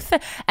truth.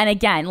 And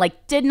again,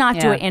 like did not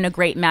do it in a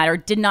great manner.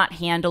 Did not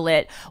handle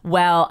it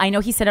well. I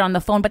know he said it on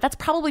the phone, but that's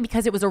probably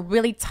because it was a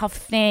really tough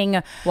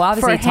thing. Well,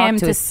 obviously, for him talked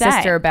to his say.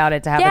 Sister about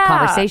it to have the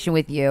conversation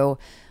with you.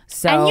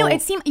 So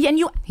obviously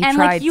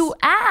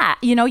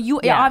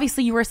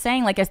you were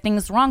saying like a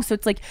thing's wrong. So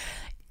it's like,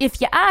 if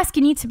you ask,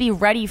 you need to be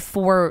ready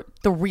for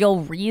the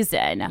real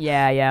reason.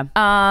 Yeah.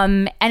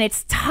 And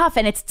it's tough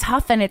and it's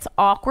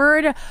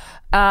awkward.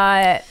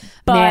 But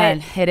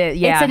man, it is.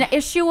 Yeah. It's an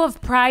issue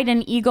of pride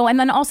and ego. And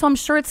then also I'm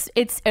sure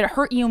it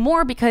hurt you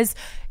more because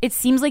it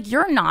seems like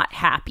you're not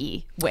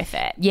happy with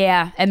it.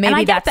 Yeah. And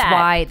maybe that's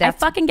why I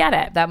fucking get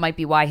it. That might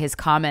be why his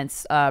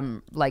comments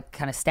like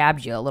kind of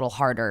stabbed you a little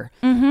harder.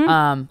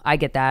 Mm-hmm. I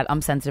get that.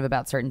 I'm sensitive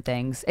about certain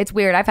things. It's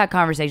weird. I've had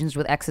conversations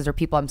with exes or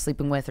people I'm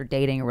sleeping with or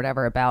dating or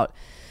whatever about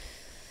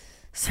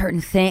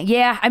certain thing.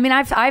 Yeah. I mean,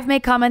 I've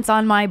made comments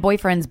on my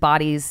boyfriend's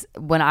bodies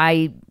when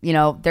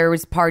there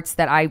was parts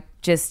that I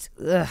just,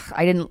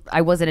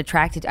 I wasn't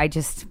attracted. I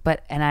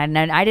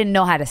didn't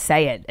know how to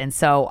say it. And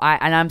so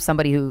I'm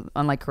somebody who,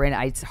 unlike Corinne,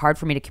 it's hard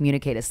for me to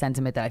communicate a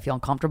sentiment that I feel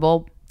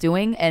uncomfortable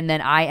doing. And then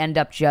I end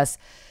up just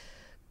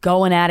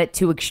going at it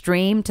too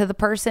extreme to the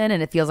person,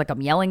 and it feels like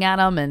I'm yelling at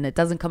them, and it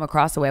doesn't come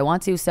across the way I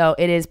want to. So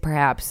it is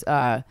perhaps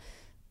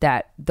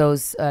that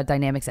those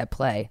dynamics at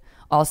play.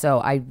 Also,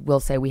 I will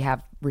say we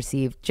have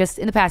received, just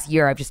in the past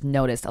year, I've just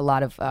noticed a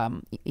lot of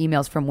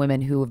emails from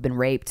women who have been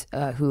raped,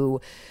 who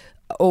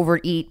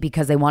overeat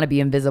because they want to be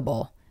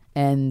invisible.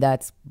 And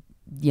that's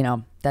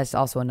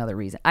also another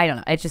reason. I don't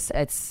know. There's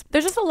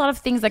just a lot of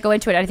things that go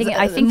into it. I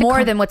think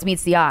more than what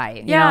meets the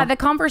eye. Yeah, the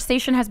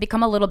conversation has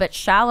become a little bit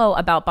shallow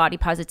about body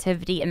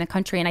positivity in the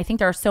country, and I think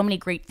there are so many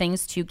great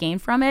things to gain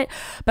from it.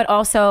 But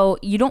also,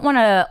 you don't want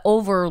to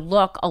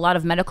overlook a lot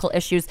of medical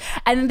issues.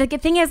 And the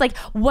thing is, like,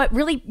 what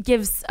really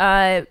gives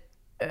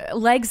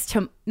legs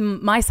to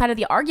my side of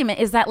the argument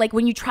is that, like,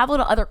 when you travel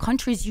to other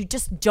countries, you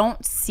just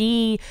don't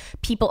see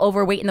people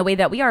overweight in the way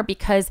that we are,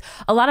 because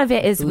a lot of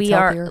it is we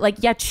are like,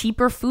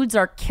 cheaper foods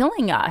are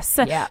killing us.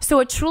 Yeah. So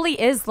it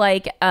truly is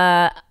like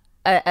a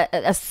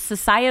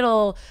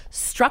societal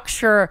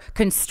structure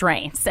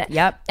constraints.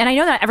 Yep. And I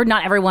know that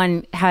not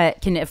everyone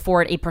can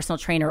afford a personal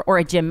trainer or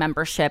a gym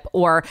membership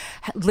or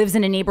lives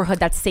in a neighborhood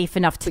that's safe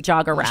enough to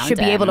jog around. Should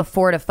be able to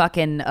afford a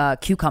fucking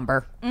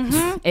cucumber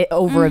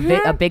over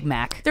a Big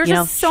Mac. There's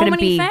just so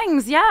many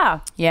things.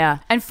 Yeah. Yeah.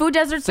 And food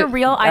deserts are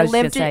real. I've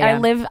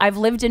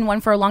lived in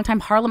one for a long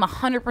time. Harlem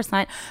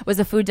 100% was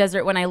a food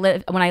desert when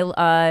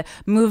I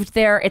moved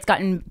there. It's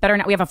gotten better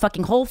now. We have a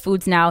fucking Whole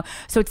Foods now,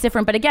 so it's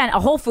different. But again, a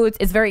Whole Foods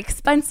is very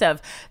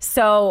expensive.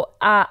 So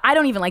I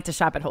don't even like to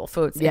shop at Whole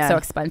Foods. It's so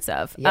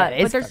expensive.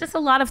 But there's just a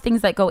lot of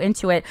things that go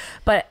into it.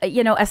 But,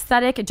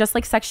 aesthetic, just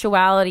like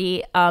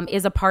sexuality,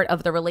 is a part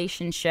of the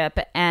relationship.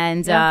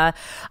 And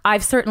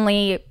I've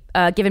certainly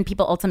given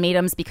people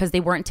ultimatums because they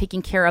weren't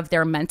taking care of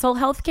their mental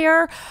health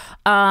care.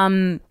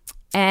 And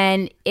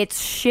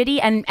it's shitty.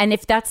 And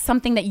if that's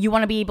something that you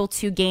want to be able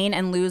to gain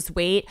and lose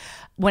weight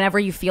whenever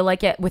you feel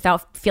like it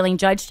without feeling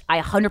judged,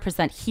 I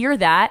 100% hear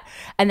that.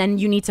 And then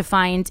you need to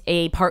find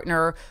a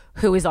partner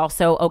who is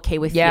also okay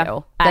with you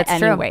at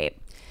any weight.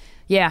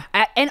 Yeah.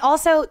 And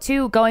also,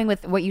 too, going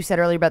with what you said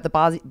earlier about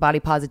the body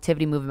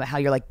positivity movement, how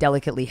you're like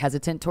delicately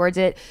hesitant towards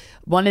it.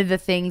 One of the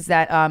things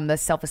that the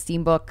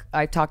self-esteem book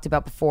I talked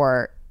about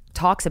before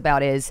talks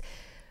about is,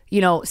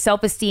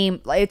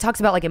 self-esteem. It talks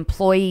about like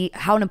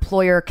how an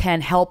employer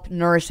can help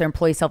nourish their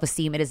employee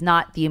self-esteem. It is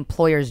not the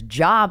employer's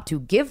job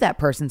to give that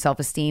person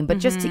self-esteem, but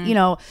just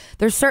to,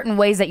 there's certain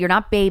ways that you're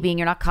not babying,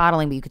 you're not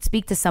coddling, but you could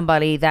speak to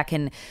somebody that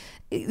can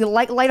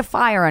light a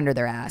fire under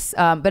their ass.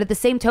 But at the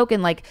same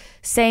token, like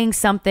saying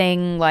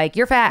something like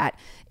you're fat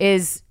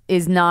is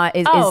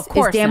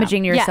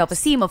damaging your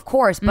self-esteem, of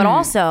course. But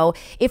also,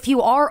 if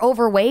you are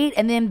overweight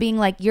and then being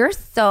like, you're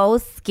so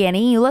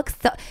skinny, you look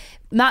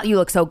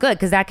so good,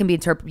 because that can be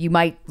interpreted, you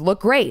might look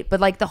great, but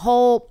like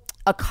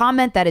a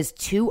comment that is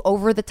too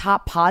over the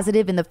top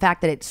positive in the fact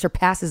that it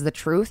surpasses the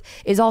truth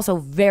is also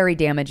very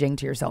damaging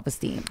to your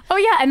self-esteem. Oh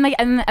yeah.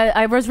 And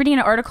I was reading an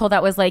article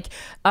that was like,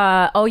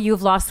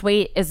 you've lost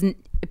weight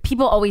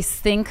people always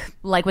think,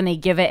 like, when they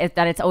give it,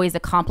 that it's always a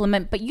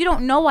compliment, but you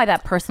don't know why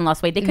that person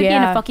lost weight. They could be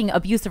in a fucking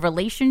abusive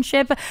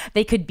relationship.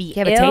 They could be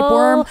ill. A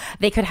tapeworm.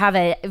 They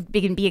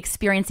could be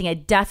experiencing a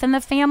death in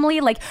the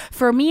family. Like,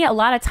 for me, a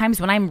lot of times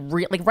when I'm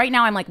like right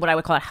now, I'm like what I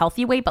would call a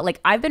healthy weight, but like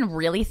I've been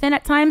really thin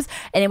at times,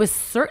 and it was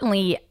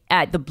certainly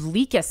at the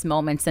bleakest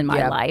moments in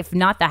my life,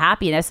 not the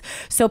happiness.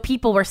 So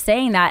people were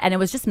saying that, and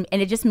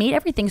it just made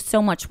everything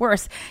so much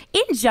worse.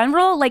 In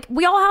general, like,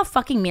 we all have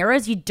fucking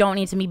mirrors. You don't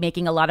need to be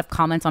making a lot of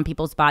comments on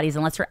people's bodies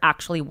unless you're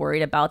actually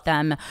worried about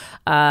them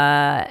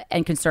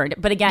and concerned.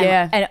 But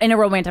again, in a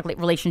romantic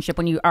relationship,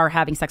 when you are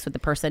having sex with the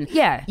person,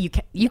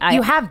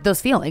 you have those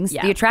feelings.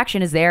 The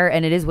attraction is there,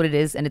 and it is what it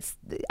is, and it's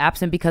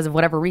absent because of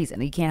whatever reason.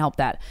 You can't help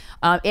that.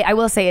 I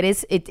will say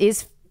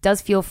it does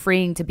feel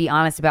freeing to be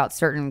honest about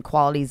certain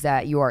qualities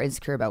that you are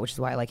insecure about, which is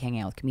why I like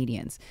hanging out with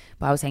comedians.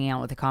 But I was hanging out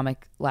with a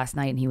comic last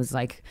night, and he was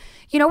like,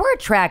 we're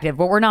attractive,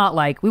 but we're not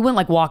like, we wouldn't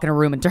like walk in a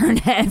room and turn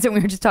heads. And we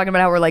were just talking about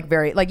how we're like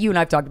very, like you and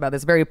I've talked about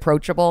this, very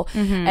approachable.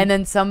 And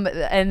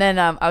then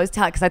I was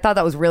telling, because I thought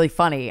that was really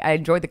funny. I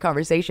enjoyed the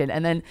conversation.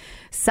 And then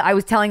I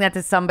was telling that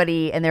to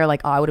somebody, and they're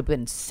like, I would have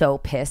been so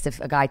pissed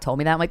if a guy told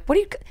me that. I'm like,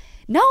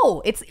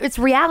 no, it's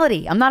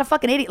reality. I'm not a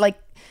fucking idiot. Like,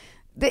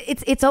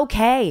 it's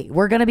okay.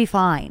 We're going to be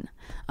fine.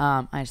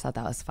 I just thought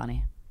that was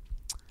funny.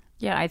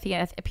 Yeah, I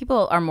think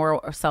people are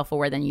more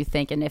self-aware than you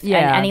think. And and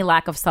any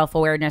lack of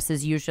self-awareness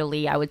is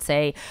usually, I would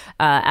say,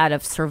 out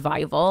of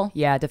survival.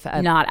 Yeah.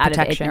 Not out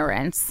of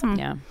ignorance.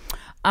 Yeah.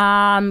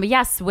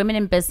 Yes, women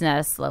in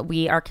business.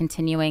 We are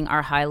continuing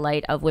our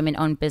highlight of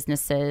women-owned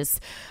businesses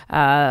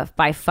by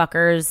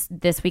fuckers.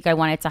 This week, I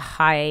wanted to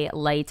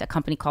highlight a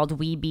company called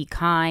We Be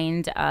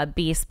Kind,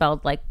 B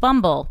spelled like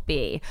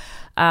Bumblebee.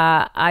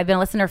 I've been a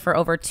listener for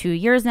over 2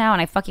 years now,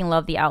 and I fucking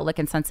love the outlook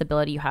and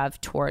sensibility you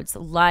have towards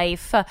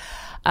life.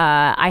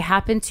 I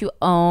happen to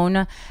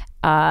own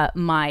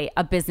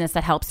a business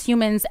that helps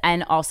humans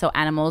and also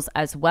animals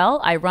as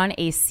well. I run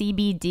a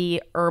CBD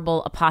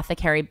herbal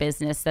apothecary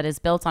business that is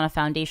built on a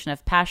foundation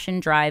of passion,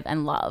 drive,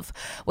 and love.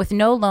 With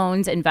no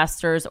loans,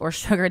 investors, or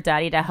sugar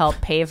daddy to help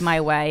pave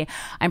my way,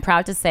 I'm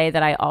proud to say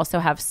that I also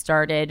have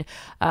started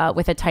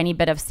with a tiny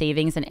bit of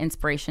savings and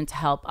inspiration to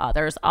help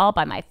others, all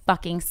by my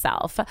fucking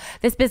self.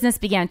 This business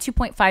began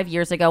 2.5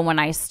 years ago when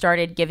I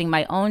started giving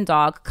my own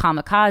dog,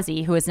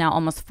 Kamikaze, who is now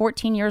almost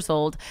 14 years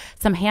old,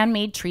 some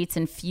handmade treats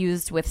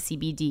infused with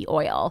CBD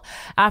oil.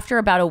 After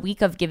about a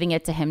week of giving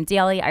it to him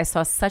daily, I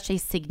saw such a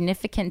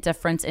significant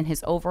difference in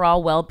his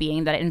overall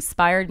well-being that it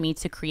inspired me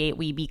to create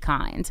We Be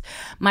Kind.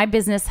 My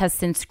business has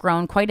since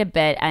grown quite a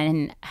bit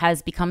and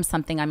has become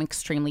something I'm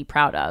extremely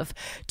proud of.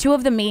 Two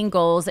of the main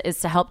goals is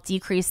to help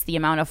decrease the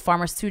amount of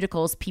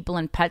pharmaceuticals people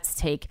and pets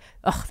take.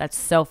 Ugh, that's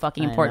so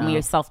fucking important.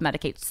 We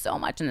self-medicate so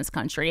much in this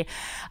country.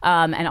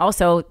 And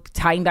also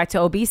tying back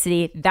to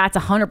obesity, that's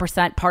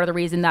 100% part of the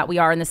reason that we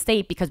are in the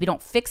state, because we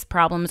don't fix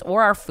problems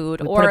or our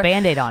food or put a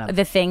Band-Aid on them.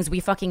 The things we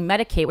fucking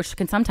medicate, which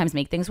can sometimes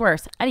make things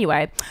worse.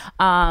 Anyway,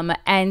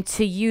 and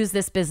to use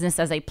this business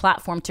as a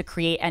platform to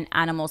create an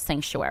animal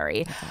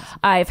sanctuary. Awesome.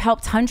 I've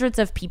helped hundreds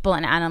of people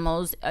and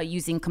animals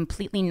using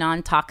completely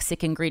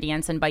non-toxic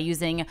ingredients and by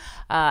using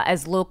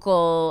as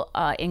local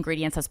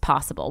ingredients as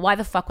possible. Why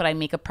the fuck would I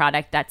make a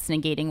product that's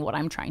negating what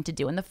I'm trying to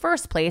do in the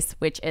first place,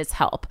 which is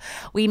help?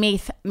 We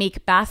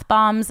make bath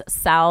bombs,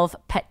 salve,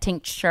 pet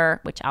tincture,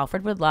 which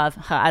Alfred would love.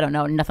 I don't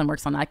know, nothing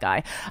works on that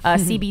guy.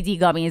 CBD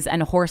gummies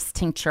and horse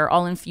tincture,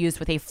 all infused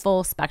with a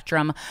full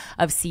spectrum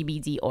of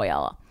CBD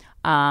oil.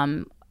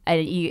 And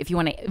if you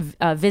want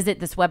to visit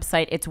this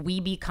website, it's We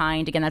Be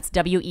Kind. Again, that's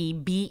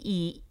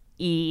WEBEE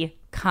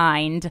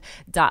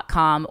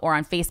kind.com, or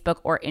on Facebook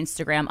or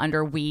Instagram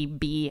under We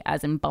Be,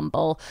 as in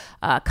Bumble,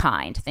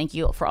 Kind. Thank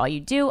you for all you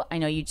do. I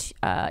know you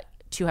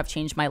two have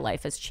changed my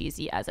life, as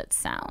cheesy as it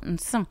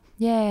sounds.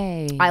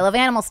 Yay. I love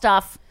animal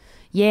stuff.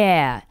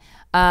 Yeah.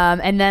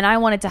 And then I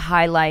wanted to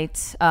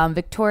highlight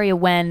Victoria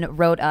Wen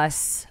wrote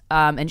us,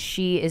 and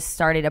she is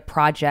started a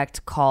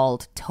project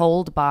called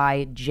Told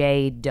by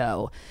J.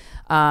 Doe.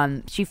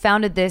 She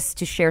founded this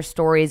to share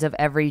stories of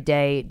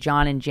everyday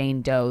John and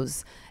Jane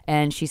Does.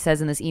 And she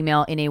says in this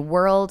email, in a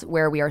world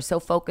where we are so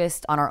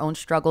focused on our own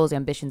struggles,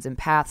 ambitions, and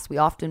paths, we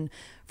often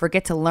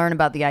forget to learn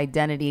about the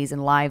identities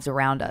and lives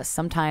around us.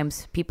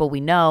 Sometimes people we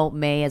know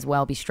may as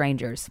well be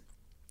strangers.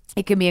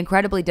 It can be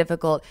incredibly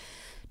difficult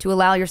to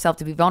allow yourself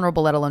to be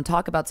vulnerable, let alone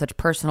talk about such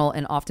personal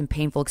and often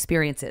painful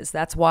experiences.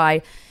 That's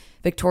why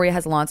Victoria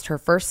has launched her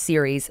first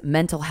series,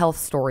 Mental Health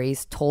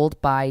Stories,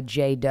 Told by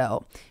J.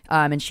 Doe.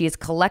 And she is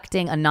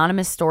collecting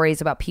anonymous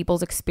stories about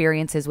people's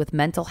experiences with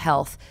mental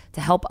health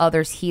to help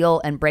others heal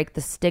and break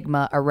the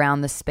stigma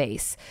around the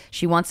space.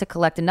 She wants to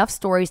collect enough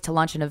stories to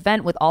launch an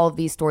event with all of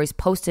these stories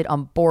posted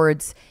on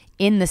boards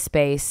in the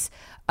space.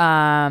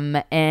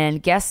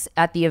 And guests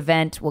at the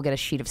event will get a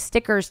sheet of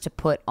stickers to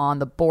put on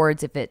the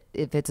boards if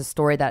it's a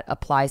story that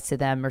applies to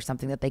them or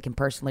something that they can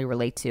personally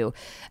relate to.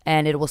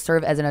 And it will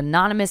serve as an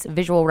anonymous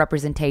visual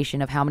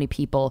representation of how many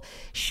people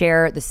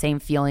share the same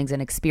feelings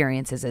and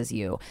experiences as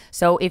you.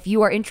 So if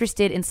you are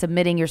interested in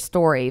submitting your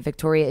story,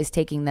 Victoria is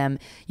taking them.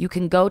 You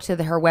can go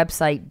to her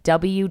website,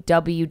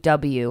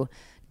 www.toldbyj,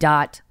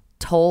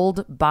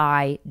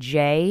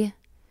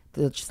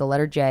 just the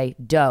letter J,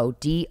 Doe,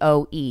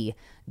 DOE.com.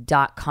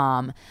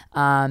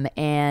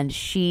 And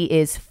she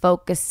is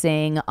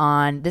focusing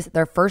on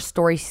their first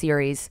story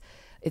series.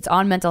 It's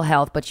on mental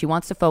health, but she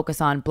wants to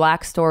focus on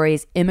Black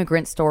stories,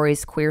 immigrant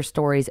stories, queer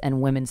stories, and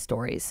women's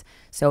stories.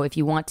 So if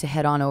you want to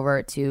head on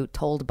over to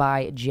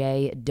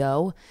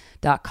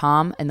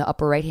toldbyjdoe.com, in the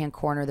upper right-hand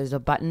corner, there's a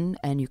button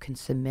and you can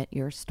submit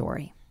your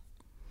story.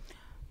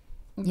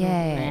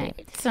 Yay.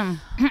 Right.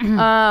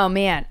 Oh,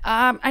 man.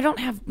 I don't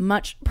have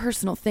much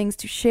personal things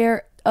to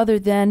share other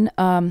than...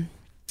 I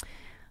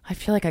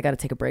feel like I got to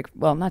take a break.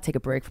 Well, not take a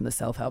break from the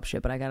self-help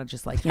shit, but I got to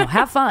just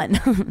have fun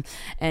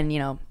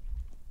and,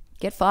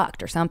 get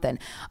fucked or something.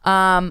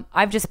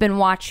 I've just been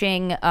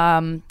watching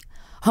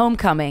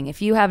Homecoming.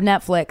 If you have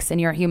Netflix and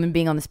you're a human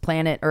being on this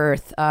planet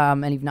Earth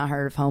and you've not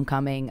heard of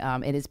Homecoming,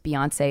 it is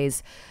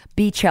Beyonce's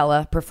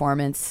Beachella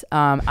performance.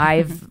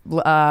 I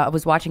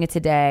was watching it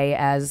today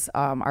as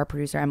our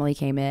producer Emily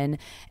came in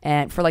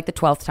and for the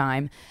 12th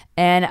time.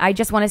 And I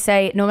just want to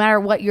say, no matter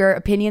what your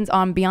opinions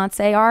on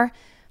Beyonce are,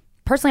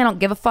 personally, I don't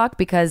give a fuck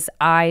because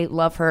I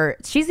love her.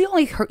 She's the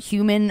only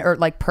human or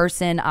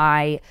person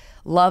I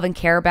love and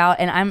care about,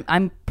 and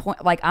I'm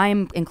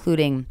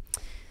including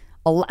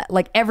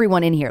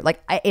everyone in here.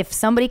 If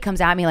somebody comes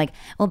at me well,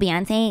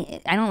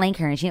 Beyonce, I don't like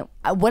her, and she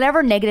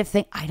whatever negative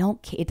thing, I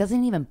don't care. It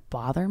doesn't even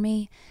bother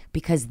me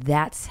because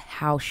that's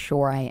how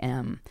sure I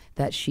am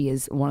that she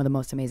is one of the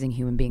most amazing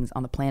human beings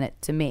on the planet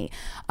to me.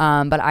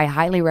 But I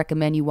highly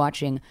recommend you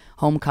watching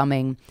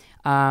Homecoming.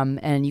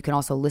 And you can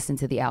also listen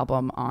to the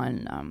album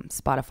on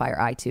Spotify or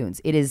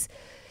iTunes. It is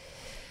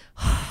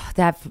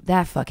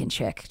that fucking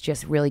chick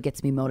just really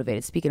gets me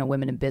motivated. Speaking of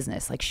women in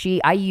business, like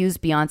I use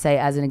Beyonce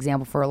as an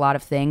example for a lot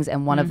of things,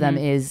 and one of them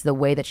is the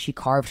way that she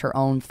carved her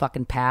own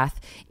fucking path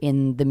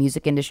in the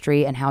music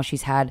industry, and how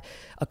she's had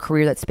a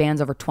career that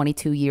spans over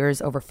 22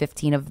 years, over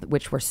 15 of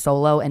which were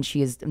solo, and she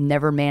has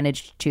never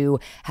managed to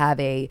have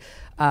a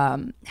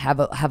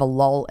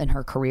lull in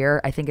her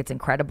career. I think it's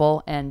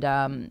incredible,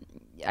 and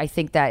I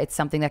think that it's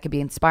something that could be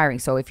inspiring.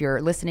 So if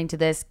you're listening to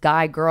this,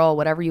 guy, girl,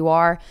 whatever you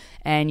are,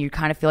 and you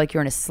kind of feel like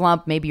you're in a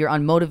slump, maybe you're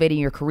unmotivated in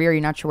your career,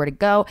 you're not sure where to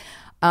go,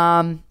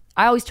 I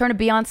always turn to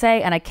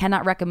Beyonce, and I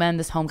cannot recommend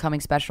this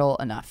homecoming special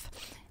enough.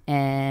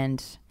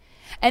 And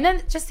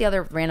then just the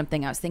other random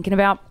thing I was thinking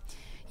about,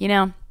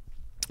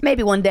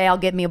 maybe one day I'll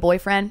get me a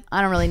boyfriend.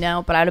 I don't really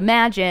know, but I'd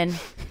imagine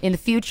in the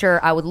future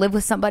I would live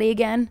with somebody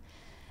again.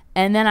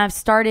 And then I've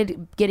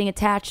started getting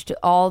attached to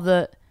all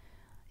the...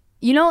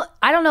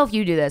 I don't know if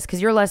you do this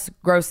because you're less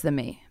gross than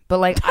me, but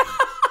like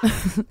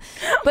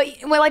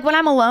when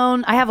I'm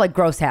alone, I have like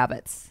gross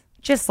habits.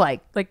 Just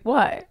like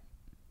what?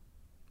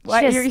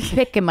 Just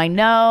picking my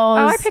nose.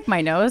 Oh, I pick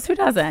my nose. Who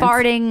doesn't?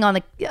 Farting on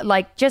the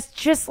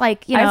just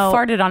like I've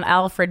farted on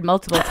Alfred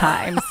multiple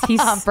times.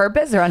 He's on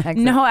purpose or on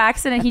accident? No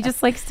accident. He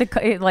just likes to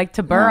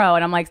burrow,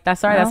 and I'm like,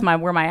 that's sorry. No.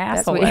 That's where my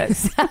asshole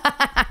is.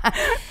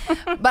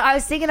 But I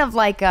was thinking of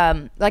like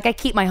I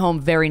keep my home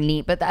very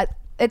neat, but that.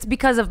 It's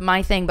because of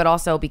my thing, but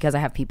also because I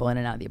have people in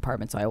and out of the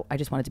apartment. So I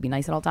just want it to be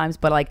nice at all times.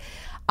 But like,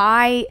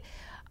 I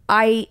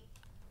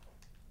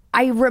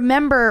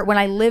remember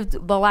when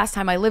the last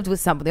time I lived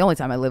with somebody, the only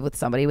time I lived with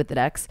somebody with an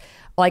ex,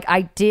 like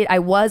I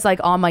was like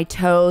on my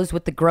toes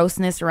with the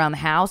grossness around the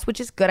house,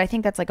 which is good. I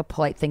think that's like a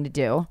polite thing to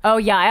do. Oh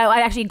yeah.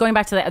 I actually, going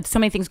back to so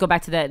many things go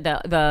back to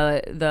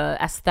the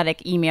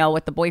aesthetic email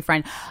with the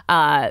boyfriend,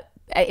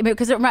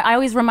 because I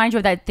always remind you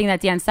of that thing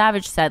that Dan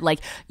Savage said, like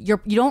your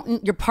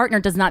partner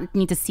does not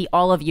need to see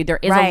all of you. There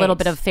is a little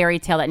bit of fairy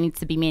tale that needs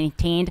to be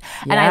maintained.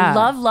 Yeah. And I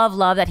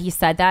love that he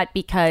said that,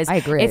 because I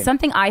agree. It's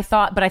something I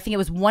thought, but I think it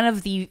was one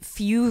of the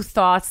few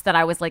thoughts that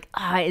I was like,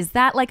 is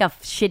that like a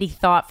shitty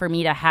thought for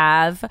me to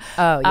have?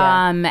 Oh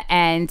yeah.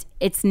 And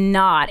it's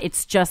not.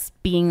 It's just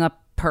being a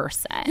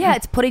person. Yeah,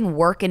 it's putting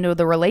work into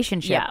the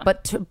relationship. Yeah.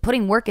 But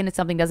putting work into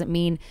something doesn't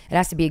mean it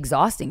has to be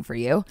exhausting for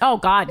you. Oh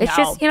God, it's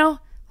just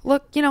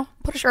look,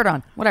 put a shirt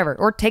on, whatever,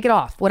 or take it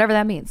off, whatever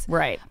that means.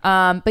 Right.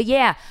 But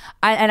yeah,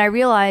 I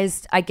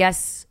realized, I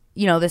guess,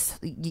 this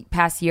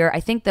past year, I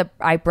think that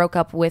I broke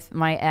up with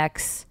my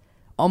ex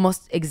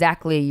almost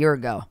exactly a year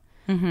ago.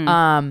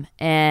 Mm-hmm.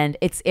 And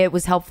it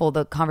was helpful,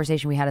 the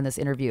conversation we had in this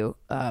interview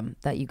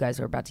that you guys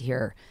are about to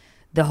hear.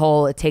 The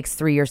whole, it takes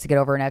 3 years to get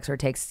over an ex, or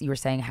it takes, you were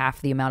saying, half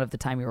the amount of the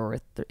time you were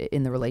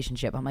in the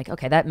relationship. I'm like,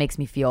 okay, that makes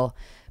me feel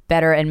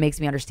better and makes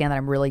me understand that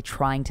I'm really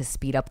trying to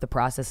speed up the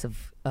process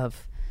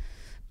of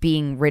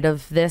being rid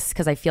of this,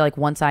 because I feel like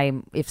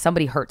if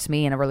somebody hurts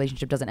me and a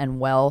relationship doesn't end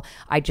well,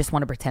 I just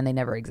want to pretend they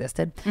never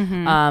existed.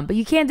 Mm-hmm. But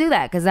you can't do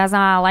that, because that's not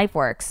how life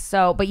works.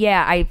 So, but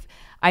yeah,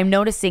 I'm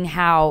noticing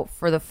how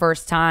for the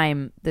first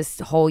time this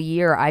whole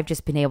year, I've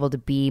just been able to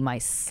be my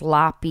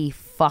sloppy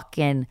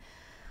fucking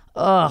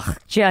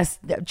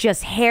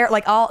just hair,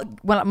 like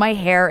when my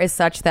hair is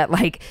such that,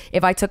 like,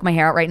 if I took my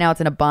hair out right now,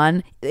 it's in a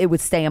bun, it would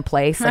stay in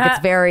place. Like, it's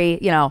very,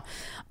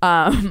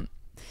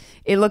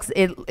 it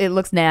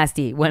looks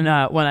nasty when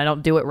I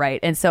don't do it right.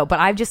 And so, but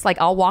I've just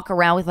like, I'll walk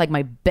around with like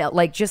my belt,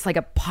 like just like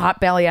a pot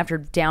belly after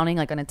downing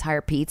like an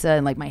entire pizza,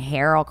 and like my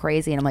hair all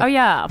crazy. And I'm like, oh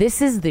yeah,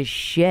 this is the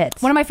shit.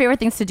 One of my favorite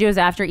things to do is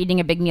after eating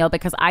a big meal,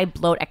 because I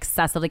bloat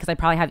excessively, because I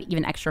probably have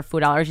even extra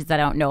food allergies that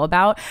I don't know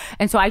about.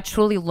 And so I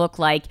truly look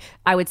like,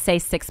 I would say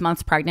 6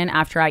 months pregnant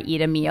after I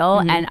eat a meal.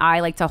 Mm-hmm. And I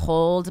like to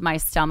hold my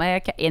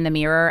stomach in the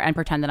mirror and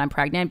pretend that I'm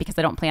pregnant, because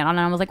I don't plan on it.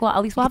 And I was like, well,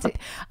 at least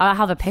I'll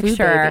have a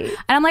picture. And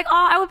I'm like,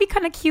 oh, I would be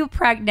kind of cute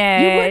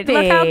pregnant. You would be.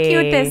 Look how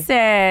cute this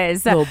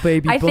is. Little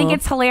baby I think bump.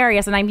 it's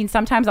hilarious. And I mean,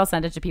 sometimes I'll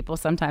send it to people,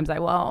 sometimes I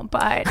won't.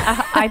 But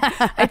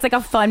it's like a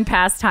fun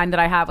pastime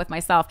that I have with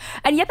myself.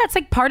 And yet that's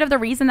like part of the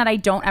reason that I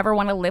don't ever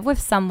want to live with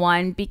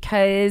someone,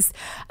 because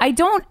I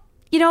don't,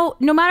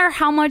 no matter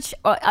how much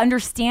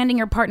understanding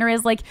your partner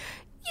is, like,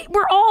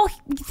 we're all,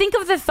 think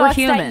of the thoughts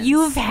that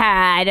you've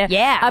had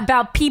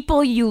about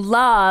people you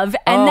love,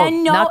 and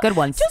then not good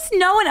ones. Just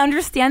know and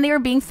understand they are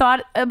being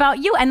thought about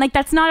you, and like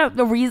that's not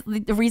the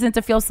reason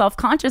to feel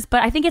self-conscious.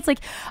 But I think it's like,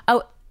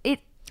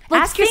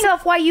 ask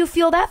yourself why you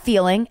feel that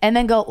feeling, and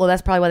then go, well,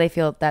 that's probably why they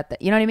feel that.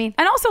 You know what I mean?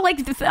 And also, like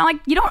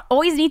you don't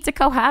always need to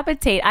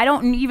cohabitate. I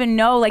don't even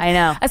know. Like, I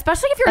know,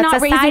 especially if you're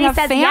not raising a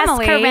family.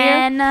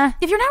 Yes,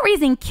 if you're not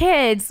raising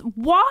kids,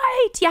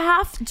 why do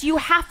you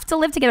have to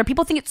live together?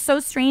 People think it's so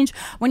strange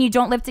when you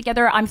don't live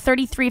together. I'm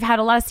 33. I've had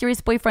a lot of serious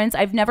boyfriends.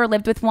 I've never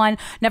lived with one.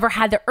 Never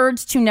had the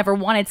urge to. Never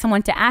wanted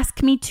someone to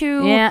ask me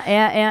to.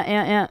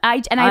 Yeah.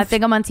 I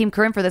think I'm on Team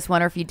Corinne for this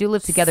one. Or if you do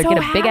live together, get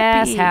a big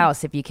ass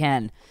house if you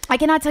can. I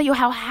cannot tell you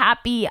how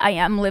happy I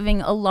am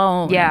living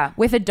alone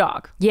with a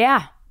dog.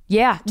 Yeah.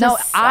 Yeah,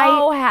 Just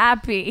so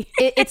happy.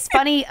 It's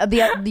funny.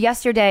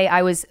 Yesterday,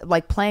 I was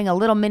like playing a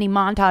little mini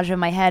montage in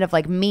my head of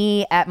like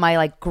me at my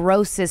like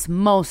grossest,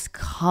 most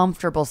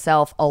comfortable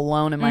self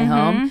alone in my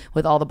home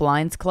with all the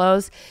blinds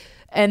closed,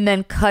 and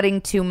then cutting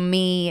to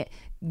me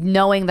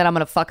knowing that I'm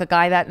gonna fuck a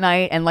guy that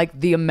night and like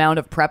the amount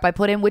of prep I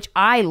put in, which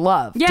I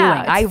love doing.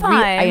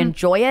 I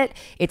enjoy it.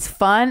 It's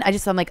fun.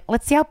 I'm like,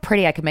 let's see how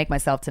pretty I can make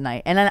myself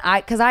tonight. And then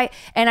I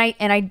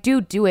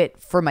do it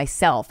for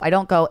myself. I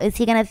don't go, is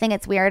he gonna think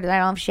it's weird that I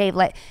don't have shave?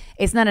 Like,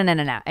 it's no.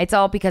 It's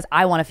all because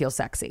I want to feel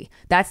sexy.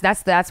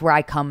 That's where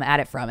I come at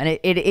it from, and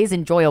it is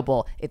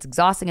enjoyable. It's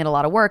exhausting and a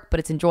lot of work,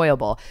 but it's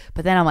enjoyable.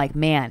 But then I'm like,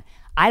 man,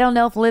 I don't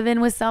know if living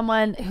with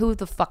someone, who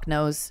the fuck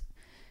knows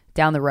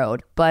down the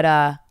road,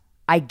 but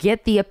I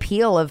get the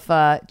appeal of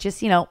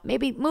just,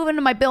 maybe moving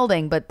to my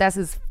building, but that's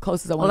as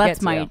close as I want to get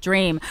to. Well, that's my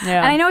dream.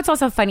 Yeah. And I know it's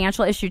also a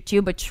financial issue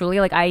too, but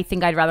truly, like, I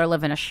think I'd rather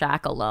live in a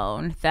shack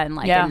alone than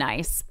like a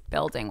nice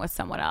building with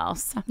someone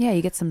else. Yeah,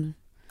 you get some...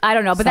 I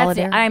don't know, but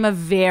solidarity. that's it. I'm a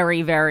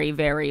very, very,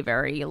 very,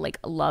 very like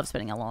love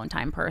spending alone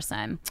time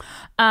person.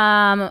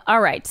 All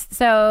right.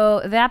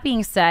 So that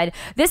being said,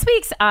 this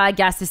week's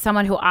guest is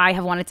someone who I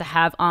have wanted to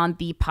have on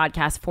the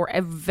podcast for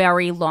a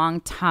very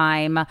long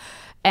time.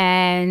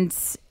 And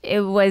it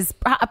was,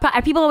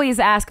 people always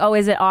ask, oh,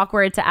 is it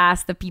awkward to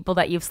ask the people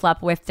that you've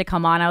slept with to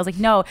come on? I was like,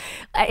 no,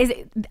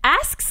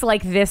 asks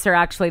like this are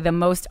actually the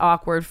most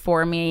awkward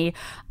for me.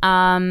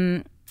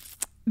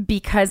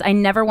 Because I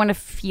never want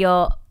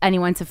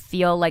anyone to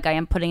feel like I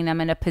am putting them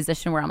in a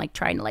position where I'm like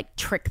trying to like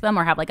trick them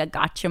or have like a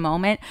gotcha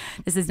moment.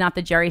 This is not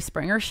the Jerry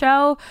Springer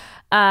show.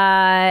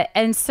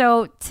 And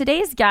so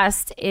today's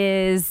guest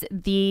is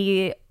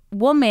the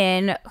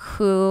woman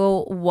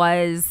who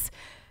was,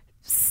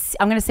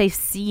 I'm going to say,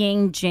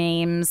 seeing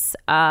James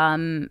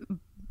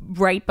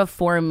right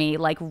before me,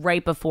 like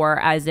right before,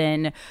 as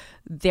in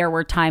there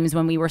were times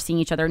when we were seeing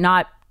each other,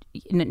 not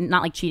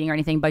like cheating or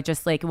anything, but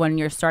just like when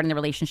you're starting the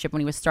relationship,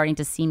 when he was starting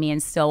to see me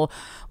and still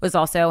was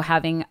also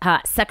having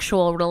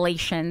sexual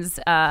relations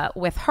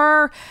with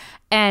her.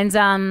 And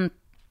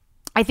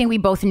I think we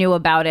both knew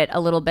about it a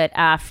little bit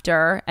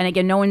after. And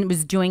again, no one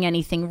was doing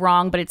anything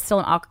wrong, but it's still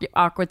an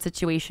awkward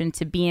situation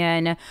to be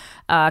in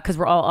because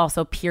we're all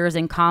also peers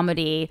in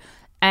comedy.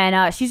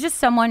 And she's just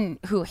someone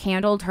who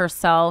handled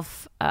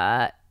herself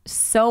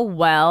so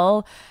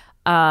well.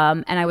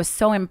 And I was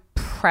so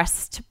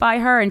impressed by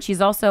her. And she's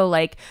also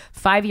like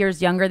 5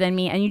 years younger than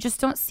me. And you just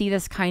don't see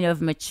this kind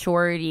of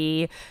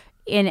maturity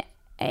in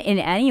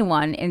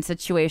anyone in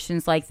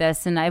situations like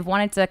this. And I've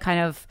wanted to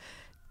kind of,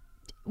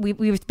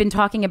 we've been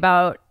talking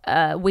about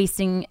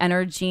wasting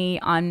energy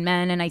on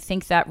men. And I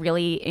think that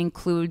really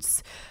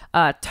includes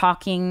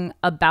talking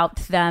about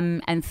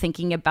them and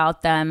thinking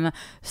about them.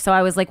 So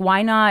I was like,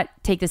 why not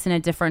take this in a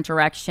different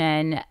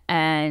direction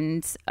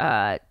and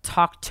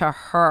talk to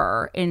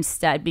her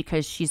instead,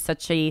 because she's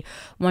such a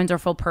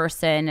wonderful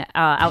person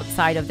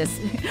outside of this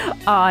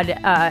odd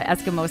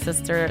Eskimo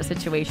sister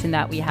situation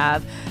that we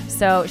have.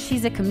 So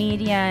she's a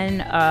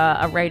comedian,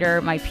 a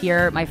writer, my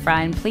peer, my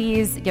friend.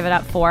 Please give it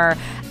up for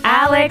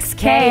Alex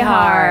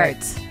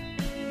Kehart.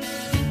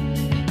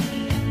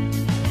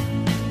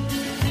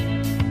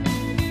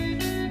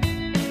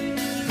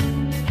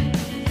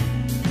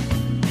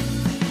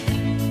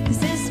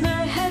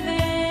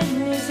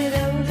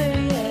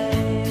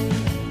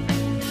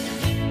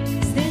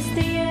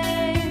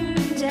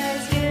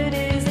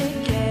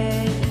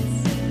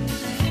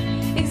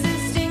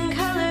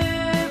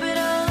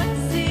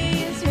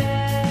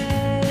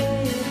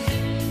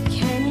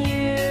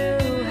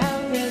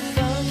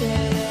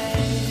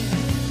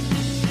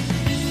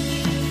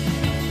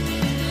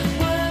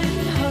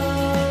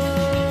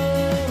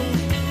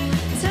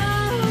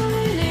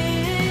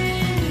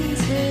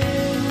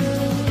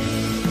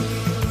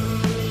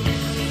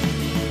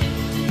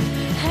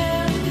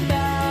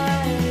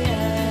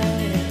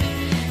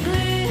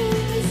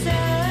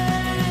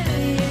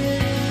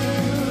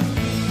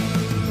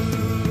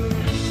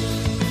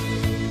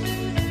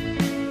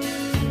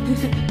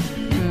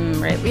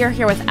 We are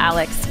here with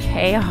Alex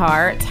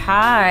Kehart.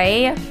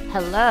 Hi.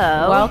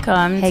 Hello.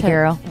 Welcome. Hey,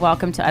 girl.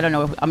 Welcome to, I don't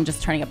know, I'm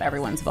just turning up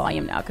everyone's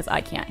volume now because I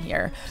can't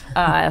hear.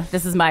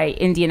 This is my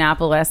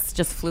Indianapolis,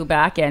 just flew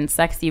back in,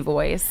 sexy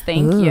voice.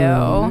 Thank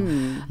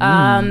you.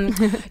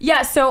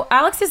 Yeah, so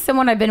Alex is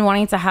someone I've been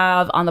wanting to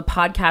have on the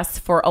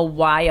podcast for a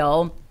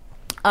while.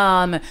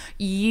 Because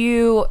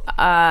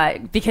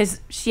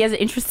she has an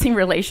interesting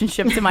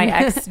relationship to my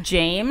ex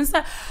James.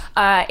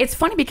 It's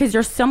funny because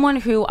you're someone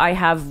who I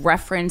have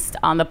referenced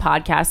on the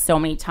podcast so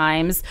many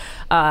times,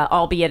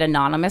 albeit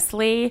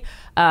anonymously,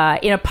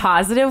 in a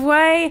positive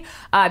way,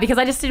 because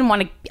I just didn't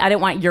want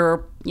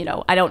your,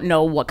 I don't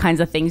know what kinds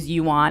of things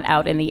you want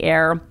out in the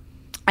air.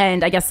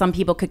 And I guess some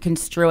people could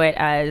construe it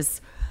as,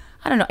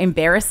 I don't know,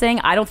 embarrassing.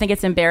 I don't think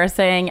it's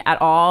embarrassing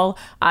at all.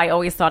 I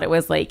always thought it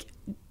was like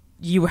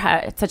you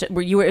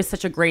were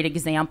such a great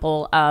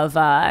example of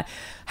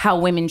how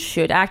women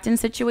should act in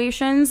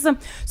situations.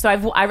 So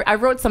I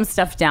wrote some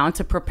stuff down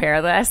to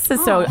prepare this.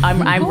 So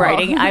I'm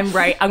writing. I'm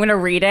going to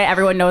read it.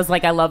 Everyone knows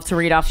like I love to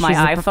read off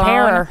my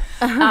iPhone.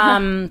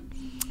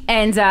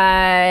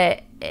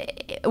 And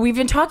we've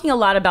been talking a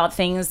lot about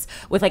things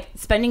with like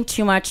spending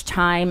too much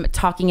time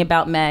talking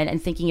about men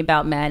and thinking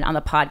about men on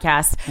the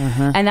podcast.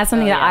 And that's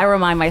something that I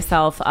remind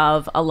myself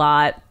of a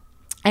lot.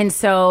 And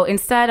so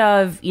instead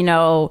of,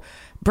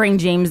 bring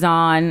James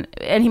on,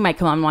 and he might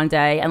come on one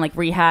day and like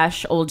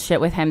rehash old shit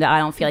with him that I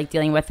don't feel like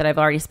dealing with, that I've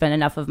already spent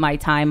enough of my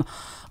time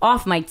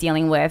off mic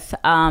dealing with.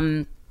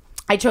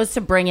 I chose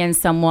to bring in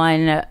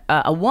someone,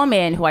 a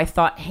woman who I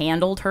thought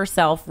handled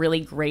herself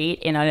really great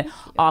in an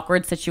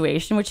awkward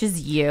situation, which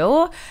is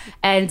you.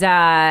 And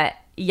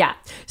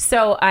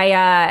so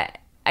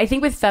I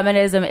think with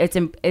feminism,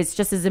 it's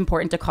just as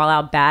important to call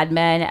out bad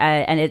men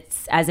and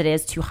it's as it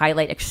is to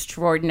highlight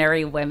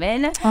extraordinary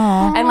women.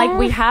 Aww. And like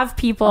we have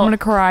people. I'm gonna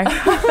cry.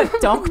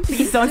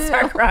 Please don't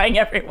start crying,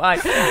 everyone.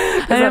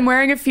 And I'm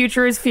wearing a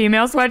Future is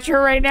Female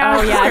sweatshirt right now.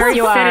 Oh yeah, very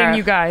you fitting, are.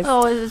 you guys.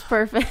 Oh, this is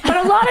perfect. But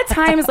a lot of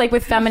times, like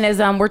with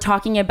feminism, we're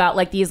talking about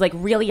like these like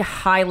really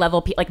high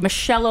level people, like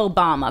Michelle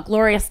Obama,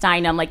 Gloria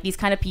Steinem, like these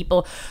kind of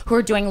people who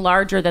are doing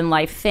larger than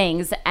life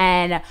things,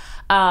 and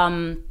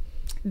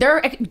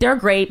they're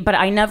great, but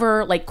I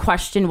never like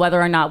question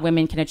whether or not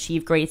women can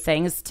achieve great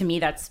things. To me,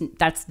 that's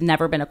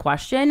never been a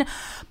question.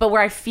 But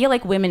where I feel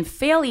like women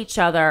fail each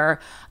other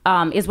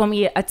is when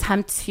we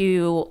attempt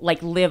to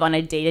like live on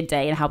a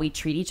day-to-day and how we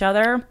treat each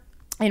other.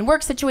 In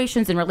work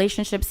situations, in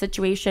relationship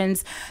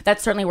situations,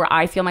 that's certainly where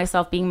I feel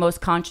myself being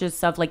most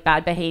conscious of like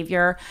bad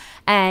behavior.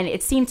 And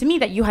it seemed to me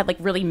that you had like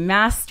really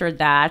mastered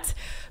that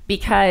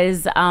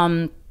because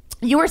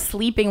you were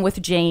sleeping with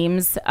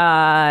James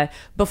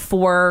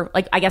before,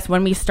 like, I guess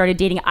when we started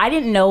dating. I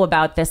didn't know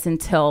about this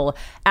until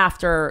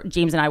after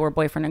James and I were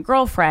boyfriend and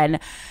girlfriend.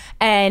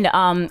 And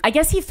I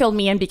guess he filled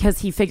me in because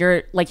he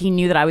figured, like, he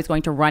knew that I was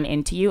going to run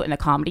into you in the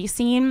comedy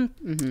scene.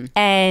 Mm-hmm.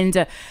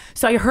 And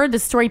so I heard the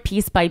story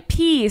piece by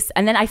piece.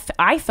 And then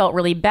I felt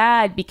really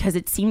bad because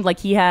it seemed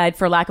like he had,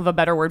 for lack of a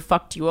better word,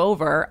 fucked you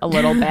over a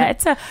little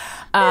bit.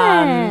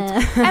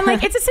 And,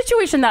 like, it's a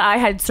situation that I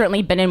had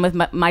certainly been in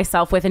with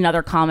myself with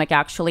another comic,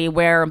 actually,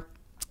 where,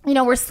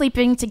 we're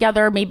sleeping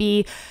together.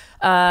 Maybe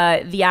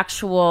the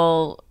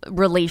actual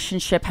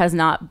relationship has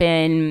not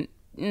been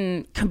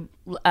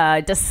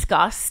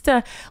discussed,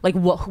 like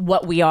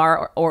what we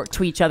are or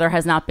to each other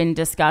has not been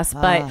discussed,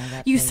 but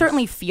you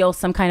certainly feel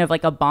some kind of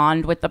like a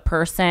bond with the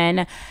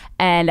person.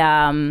 And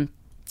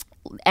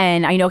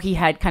I know he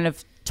had kind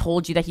of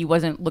told you that he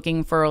wasn't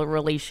looking for a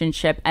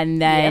relationship,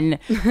 and then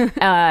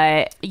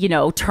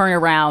turn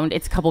around,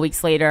 it's a couple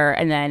weeks later,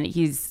 and then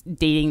he's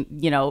dating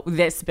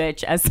this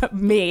bitch, as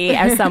me,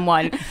 as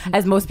someone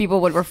as most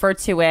people would refer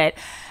to it.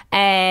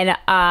 And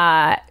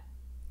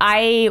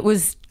I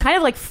was kind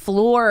of like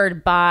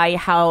floored by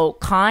how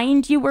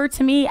kind you were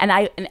to me. And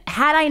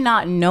had I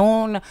not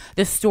known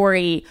the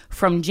story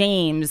from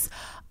James,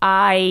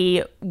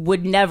 I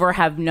would never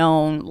have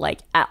known,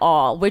 like, at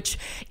all, which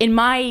in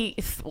my,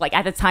 like,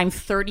 at the time,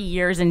 30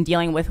 years in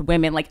dealing with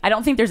women, like, I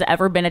don't think there's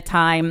ever been a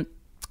time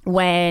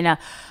when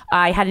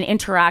I had an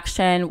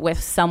interaction with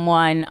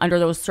someone under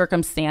those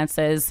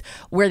circumstances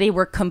where they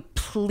were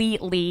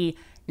completely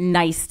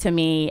nice to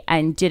me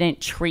and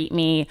didn't treat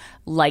me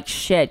like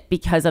shit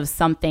because of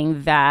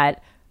something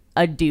that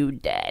a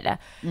dude did.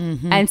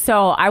 Mm-hmm. And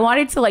so I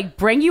wanted to like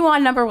bring you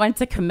on, number one,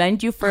 to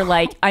commend you for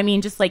like, I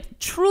mean, just like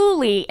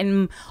truly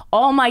in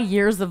all my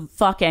years of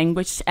fucking,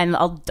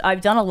 I've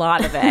done a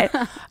lot of it,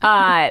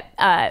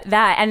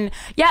 that. And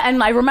yeah.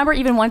 And I remember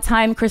even one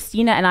time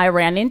Christina and I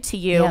ran into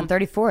you. Yeah, on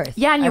 34th.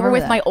 Yeah. And you were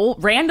with my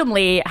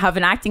randomly have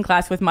an acting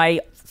class with my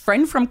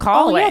friend from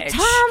college. Oh yeah,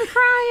 Tom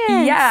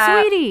Cryan.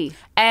 Yeah. Sweetie.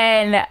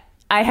 And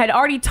I had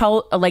already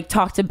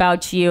talked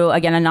about you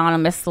again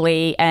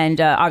anonymously,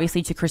 and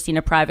obviously to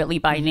Christina privately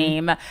by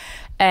name.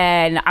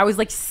 And I was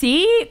like,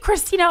 see,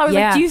 Christina, I was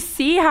like, do you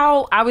see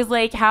how I was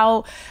like,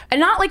 how, and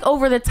not like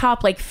over the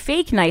top, like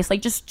fake nice,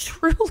 like just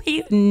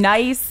truly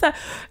nice,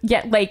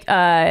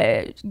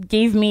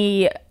 gave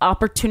me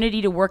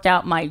opportunity to work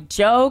out my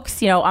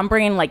jokes. I'm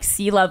bringing like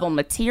C-level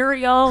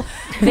material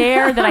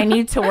there that I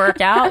need to work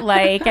out.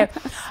 Like,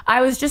 I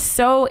was just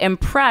so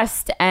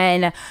impressed.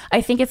 And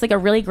I think it's like a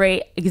really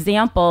great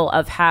example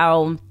of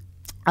how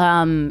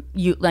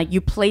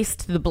you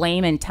placed the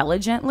blame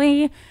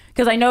intelligently.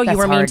 Because I know you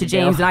were mean to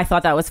James, and I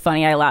thought that was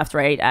funny. I laughed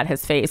right at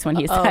his face when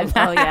he said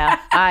that. Oh yeah,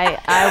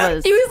 I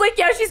was. He was like,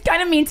 "Yeah, she's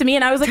kind of mean to me,"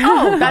 and I was like,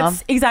 "Oh,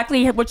 that's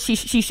exactly what she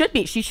should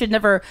be. She should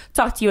never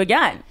talk to you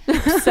again."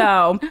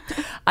 So,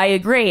 I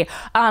agree.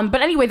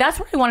 But anyway, that's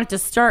where I wanted to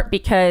start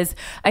because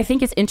I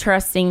think it's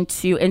interesting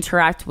to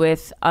interact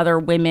with other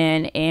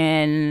women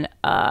in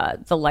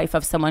the life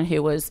of someone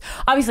who was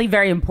obviously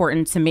very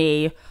important to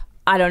me.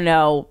 I don't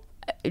know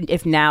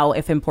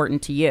if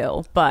important to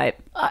you, but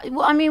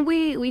well, I mean,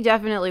 we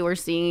definitely were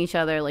seeing each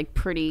other like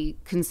pretty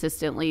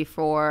consistently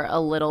for a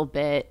little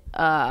bit,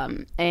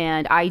 and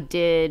I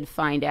did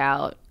find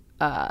out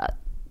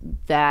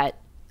that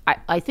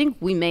I think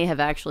we may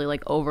have actually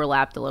like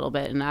overlapped a little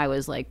bit, and I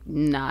was like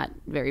not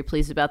very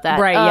pleased about that.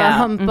 Right,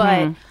 yeah.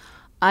 But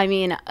I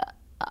mean,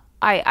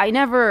 I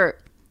never,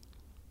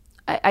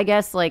 I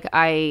guess like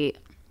I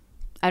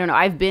don't know.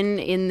 I've been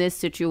in this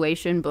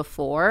situation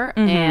before,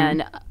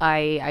 and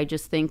I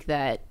just think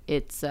that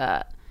it's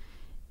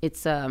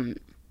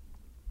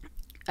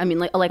I mean,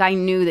 like I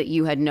knew that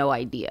you had no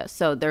idea,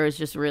 so there was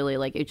just really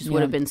like it just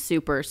would have been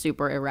super,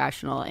 super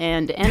irrational,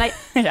 and I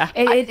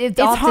It's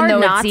often hard though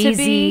not it's to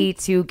easy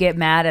to get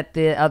mad at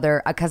the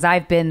other because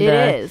I've been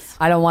is.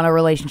 I don't want a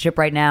relationship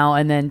right now,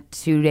 and then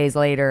 2 days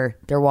later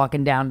they're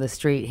walking down the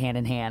street hand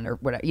in hand or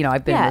whatever. You know,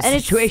 I've been in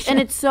this situation, and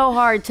it's so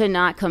hard to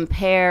not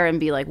compare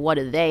and be like, what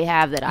do they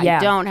have that I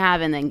don't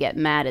have, and then get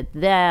mad at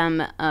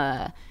them,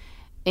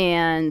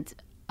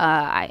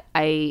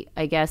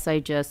 I guess I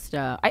just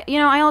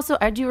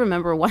I do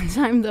remember one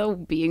time though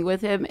being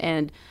with him,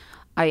 and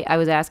I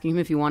was asking him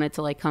if he wanted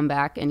to like come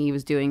back, and he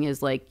was doing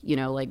his like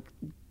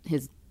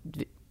his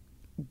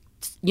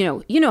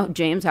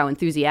James, how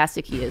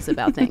enthusiastic he is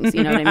about things,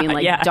 you know what I mean,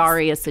 like Yes.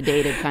 Daria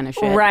sedated kind of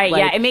shit, Right, like,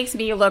 yeah. It makes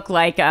me look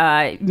like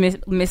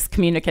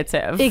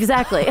miscommunicative.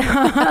 exactly.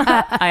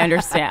 I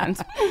understand.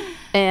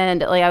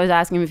 And like I was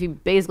asking him if he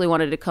basically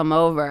wanted to come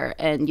over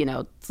and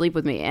sleep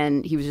with me,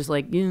 and he was just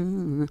like,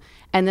 yeah.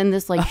 And then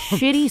this like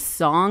shitty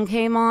song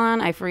came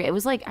on. I forget. It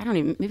was like, I don't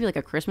even, maybe like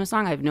a Christmas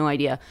song. I have no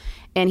idea.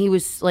 And he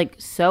was like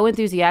so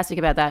enthusiastic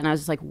about that, and I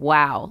was just like,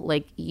 wow,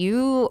 like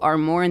you are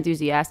more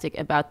enthusiastic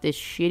about this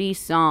shitty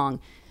song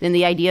than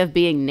the idea of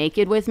being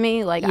naked with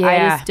me. Like I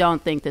just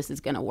don't think this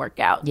is gonna work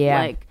out. Yeah.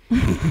 Like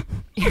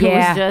it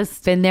was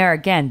just been there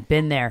again,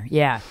 been there.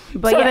 Yeah.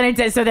 But Then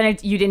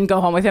you didn't go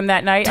home with him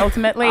that night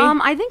ultimately.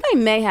 I think I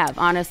may have,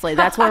 honestly.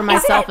 That's where my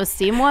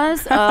self-esteem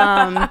was.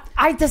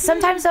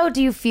 Sometimes though,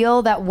 do you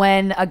feel that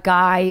when a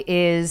guy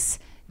is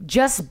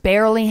just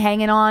barely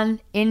hanging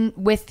on in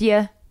with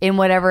you in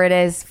whatever it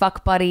is,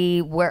 fuck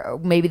buddy, where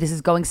maybe this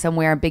is going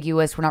somewhere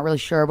ambiguous, we're not really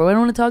sure, but we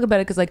don't want to talk about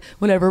it because like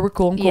whatever, we're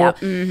cool and cool. Yeah,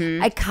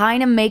 It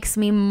kind of makes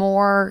me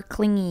more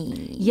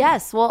clingy.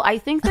 Yes, well, I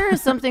think there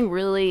is something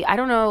really, I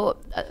don't know,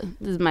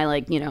 this is my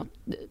like,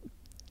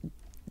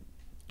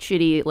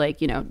 shitty like,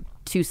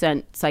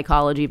 2-cent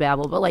psychology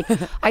babble, but like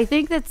I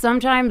think that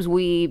sometimes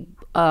we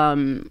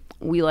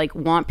like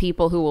want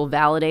people who will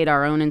validate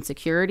our own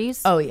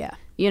insecurities. Oh yeah.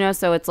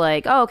 So it's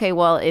like, oh, okay,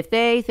 well, if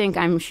they think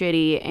I'm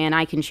shitty and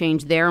I can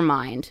change their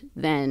mind,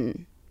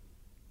 then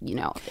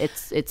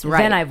it's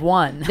right. Then I've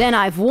won. Then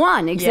I've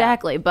won,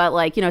 exactly. Yeah. But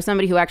like,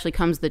 somebody who actually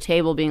comes to the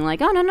table being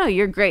like, oh, no,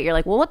 you're great. You're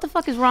like, well, what the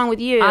fuck is wrong with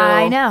you?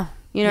 I know.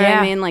 You know what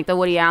I mean? Like the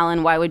Woody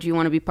Allen, why would you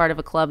want to be part of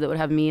a club that would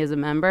have me as a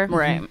member?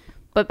 Right.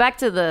 But back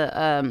to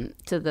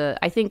the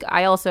I think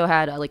I also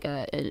had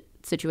a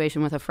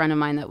situation with a friend of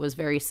mine that was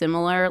very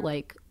similar.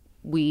 Like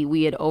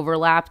we had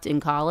overlapped in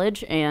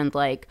college, and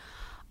like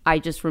I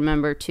just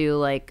remember too,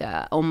 like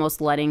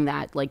almost letting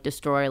that like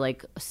destroy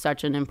like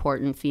such an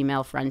important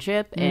female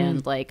friendship,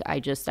 and like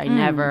I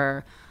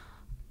never,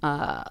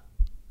 I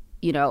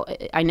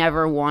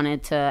never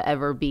wanted to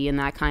ever be in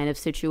that kind of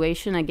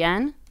situation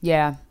again.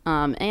 Yeah.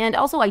 And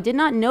also, I did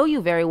not know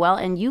you very well,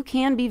 and you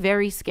can be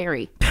very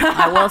scary.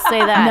 I will say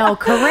that. No,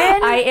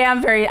 Corinne.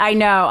 I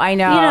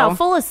know.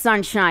 Full of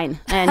sunshine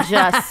and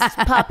just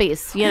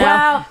puppies,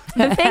 Well,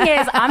 the thing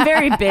is, I'm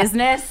very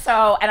business,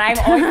 and I'm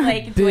always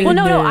like doing well,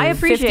 no, I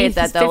appreciate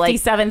that though.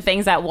 57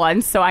 things at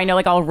once, so I know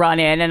like I'll run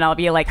in and I'll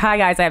be like, hi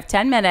guys, I have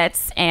 10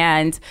 minutes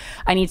and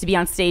I need to be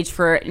on stage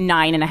for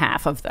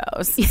 9.5 of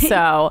those.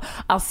 So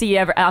I'll see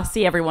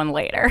everyone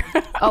later.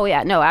 Oh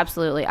yeah, no,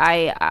 absolutely.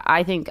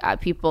 I think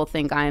people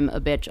think I'm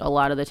a bitch a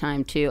lot of the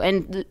time too,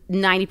 and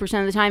 90%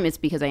 of the time it's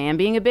because I am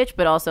being a bitch,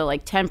 but also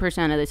like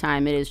 10% of the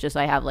time it is just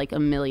I have like a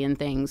million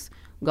things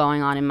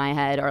going on in my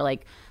head, or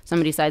like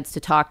somebody decides to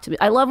talk to me.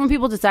 I love when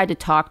people decide to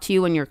talk to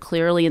you when you're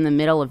clearly in the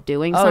middle of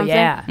doing something. Oh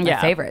yeah,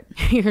 my favorite.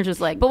 You're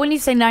just like, but when you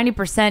say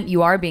 90%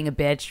 you are being a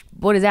bitch,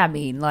 what does that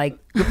mean? Like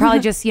you're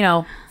probably just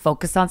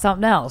focused on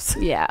something else.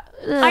 Yeah.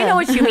 I know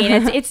what you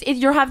mean. It's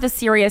you have the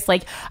serious,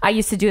 like I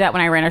used to do that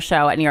when I ran a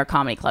show at New York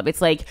Comedy Club.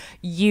 It's like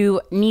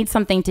you need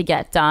something to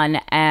get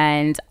done,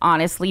 and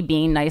honestly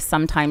being nice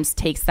sometimes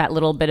takes that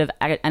little bit of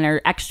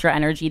extra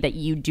energy that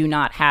you do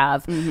not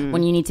have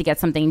when you need to get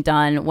something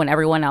done when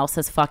everyone else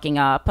is fucking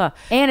up.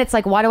 And it's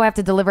like, why do I have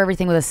to deliver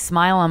everything with a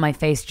smile on my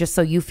face just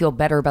so you feel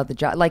better about the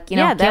job? Like,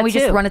 can't we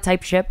just run a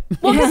tight ship?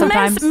 Well, because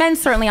sometimes men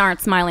certainly aren't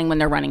smiling when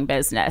they're running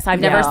business. I've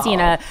never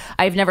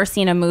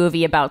seen a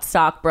movie about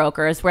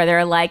stockbrokers where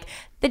they're like,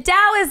 the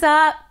Dow is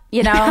up.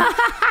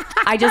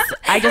 I just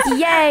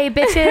yay,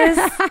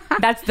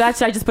 bitches.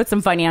 That's I just put some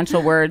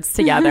financial words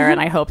together, and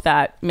I hope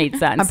that made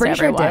sense. I'm pretty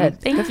to everyone. sure it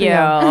did. Thank you.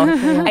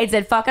 I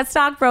did fuck a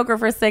stockbroker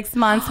for 6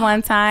 months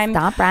one time.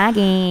 Stop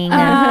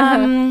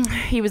bragging.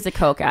 He was a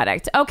coke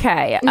addict.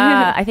 Okay,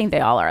 I think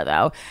they all are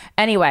though.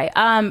 Anyway,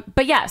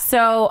 but yeah,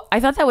 so I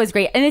thought that was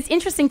great, and it's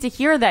interesting to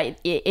hear that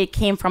it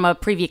came from a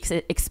previous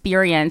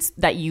experience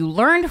that you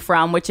learned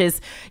from, which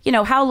is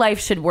how life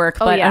should work.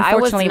 But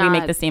unfortunately, we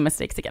make the same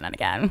mistakes again and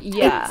again.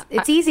 Yeah.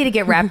 It's easy to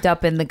get wrapped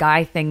up in the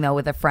guy thing though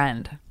with a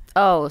friend.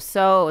 Oh,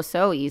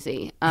 so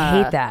easy.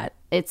 I hate that.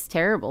 It's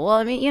terrible. Well,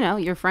 I mean,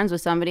 you're friends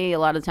with somebody a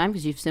lot of the time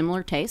because you have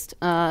similar taste.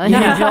 You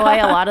enjoy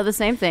a lot of the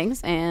same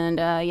things, and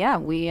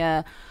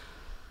we've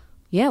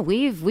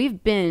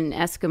been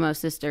Eskimo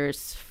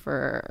sisters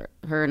for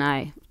her and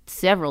I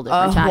several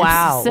different times.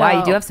 Wow, So, wow,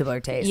 you do have similar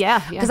taste.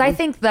 Yeah. Because I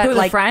think that Who's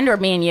a friend or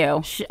me and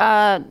you?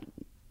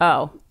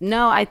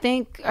 No, I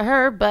think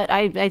her, but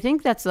I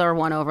think that's our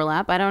one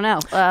overlap. I don't know.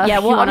 Yeah,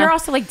 well, we're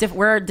also like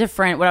we're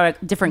different. What are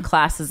different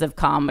classes of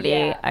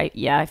comedy?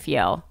 Yeah. I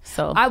feel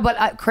so.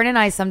 But Corinne and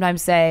I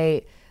sometimes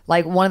say,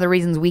 like, one of the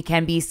reasons we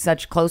can be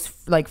such close,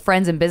 like,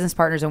 friends and business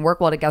partners and work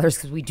well together is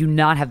because we do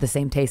not have the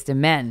same taste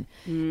in men.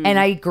 And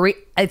I agree.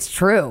 It's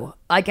true.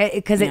 Like,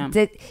 because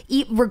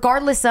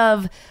regardless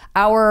of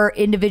our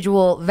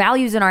individual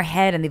values in our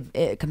head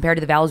and compared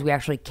to the values we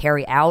actually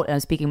carry out, and I'm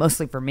speaking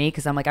mostly for me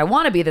because I'm like, I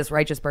want to be this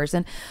righteous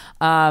person.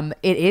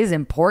 It is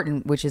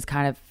important, which is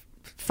kind of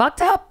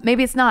fucked up.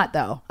 Maybe it's not,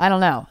 though. I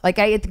don't know. Like,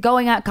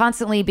 going out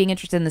constantly being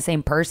interested in the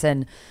same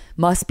person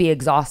must be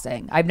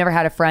exhausting. I've never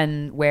had a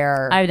friend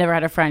where I've never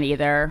had a friend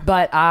either,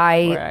 but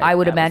I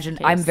would that was imagine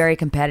the I'm case. very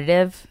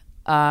competitive,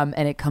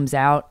 and it comes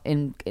out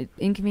in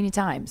inconvenient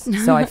times.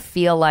 So I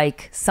feel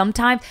like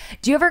sometimes,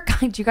 do you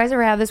guys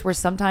ever have this where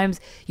sometimes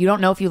you don't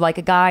know if you like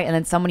a guy and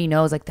then somebody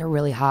knows like they're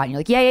really hot and you're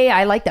like, yeah,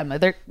 I like them.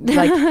 They're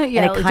like, and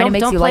it kind of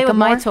makes don't you play like with them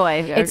my more.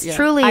 toy. It's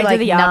truly I like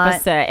do the not,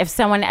 opposite. If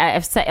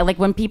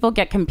when people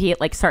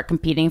start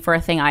competing for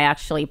a thing, I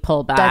actually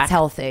pull back. That's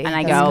healthy. And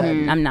I That's go,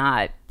 good. I'm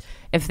not.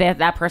 If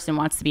that person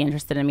wants to be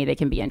interested in me, they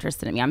can be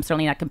interested in me. I'm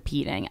certainly not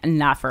competing, and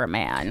not for a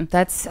man.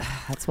 That's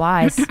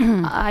wise.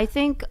 I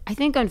think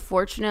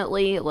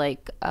unfortunately,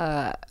 like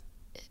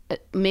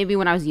maybe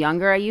when I was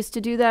younger, I used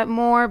to do that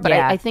more. But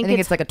Yeah, I think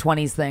it's like a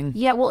 20s thing.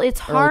 yeah. Well, it's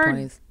Early hard.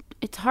 20s.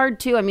 It's hard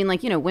too. I mean,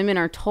 like, women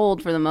are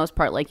told for the most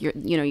part, like,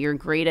 your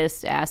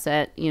greatest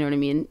asset, you know what I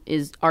mean,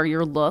 are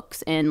your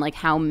looks and like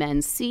how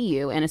men see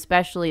you. And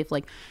especially if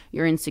like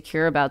you're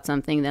insecure about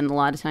something, then a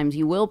lot of times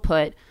you will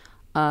put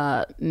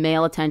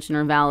male attention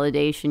or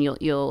validation.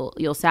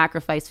 You'll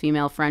sacrifice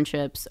female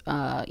friendships,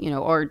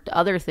 or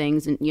other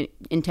things, and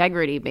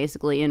integrity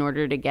basically, in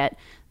order to get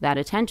that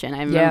attention. I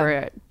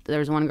remember there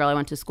was one girl I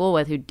went to school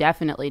with who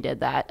definitely did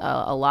that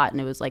a lot,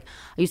 and it was like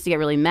I used to get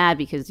really mad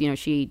because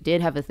she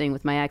did have a thing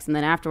with my ex, and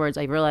then afterwards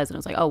I realized, and I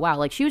was like, oh wow,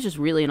 like she was just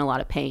really in a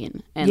lot of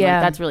pain, and like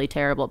that's really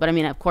terrible. But I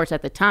mean, of course,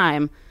 at the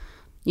time,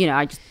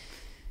 I just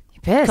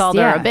Pissed, called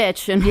her a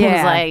bitch and was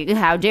Yeah. like,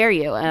 how dare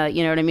you?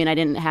 You know what I mean? I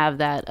didn't have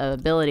that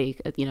ability,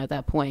 at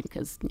that point,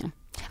 because,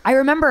 I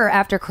remember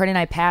after Corinne and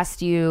I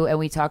passed you and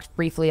we talked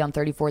briefly on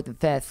 34th and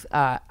 5th,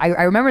 I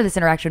remember this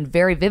interaction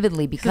very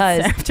vividly because...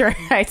 After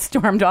I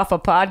stormed off a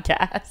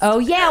podcast. Oh,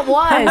 yeah, it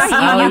was.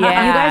 you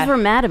guys were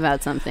mad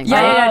about something.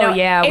 Yeah. right?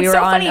 yeah, we It's were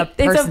so on funny. a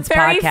person's It's a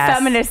very podcast.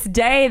 feminist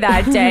day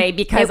that day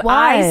because It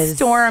I was.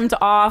 stormed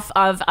off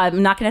of,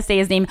 I'm not going to say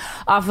his name,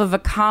 off of a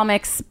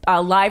comics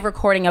live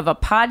recording of a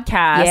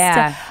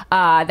podcast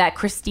that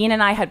Christine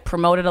and I had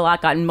promoted a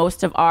lot, gotten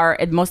most of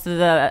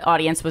the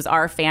audience was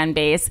our fan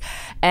base.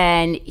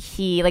 And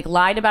he like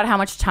lied about how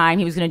much time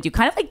he was going to do,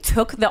 kind of like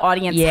took the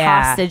audience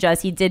hostage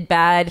as he did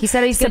bad He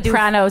said he's going to do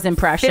Sopranos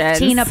impressions.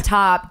 15 up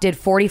top, did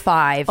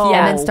 45, and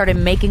then started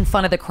making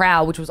fun of the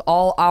crowd, which was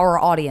all our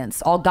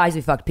audience, all guys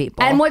who fucked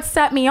people. And what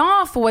set me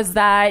off was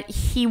that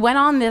he went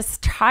on this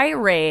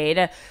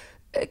tirade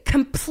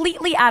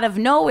completely out of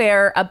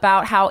nowhere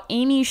about how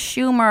Amy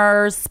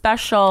Schumer's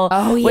special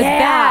was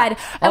bad.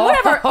 And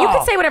whatever, you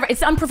could say whatever.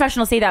 It's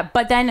unprofessional to say that.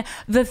 But then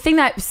the thing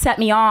that set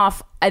me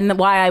off and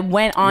why I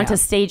went onto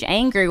stage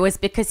angry was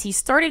because he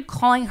started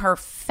calling her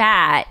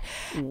fat.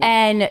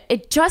 And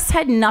it just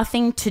had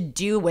nothing to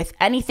do with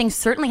anything,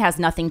 certainly has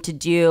nothing to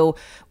do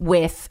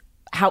with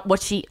how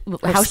she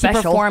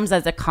performs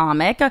as a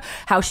comic,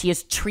 how she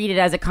is treated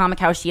as a comic,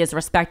 how she is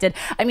respected.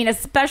 I mean,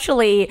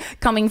 especially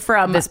coming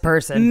from this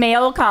person,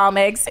 male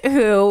comics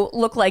who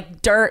look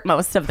like dirt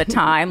most of the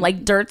time,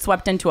 like dirt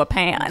swept into a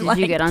pan. Did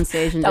you get on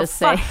stage and just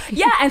say?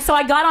 Yeah, and so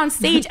I got on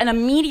stage and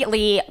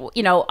immediately,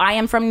 I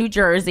am from New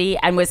Jersey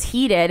and was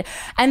heated.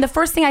 And the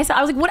first thing I said,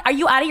 I was like, "What? Are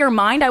you out of your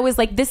mind?" I was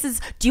like,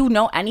 "Do you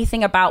know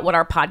anything about what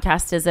our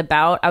podcast is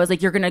about?" I was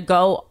like, "You're gonna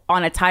go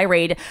on a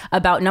tirade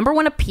about number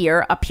one, a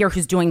peer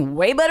who's doing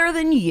way better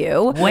than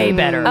you, way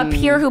better, a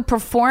peer who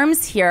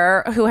performs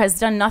here, who has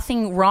done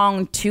nothing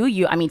wrong to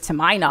you. I mean, to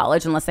my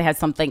knowledge, unless they had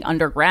something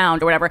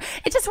underground or whatever.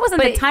 It just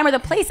wasn't the time or the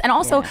place. And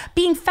also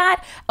being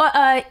fat,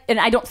 and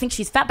I don't think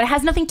she's fat, but it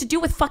has nothing to do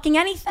with fucking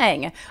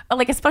anything.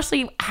 Like,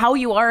 especially how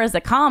you are as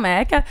a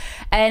comic.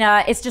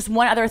 And it's just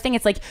one other thing.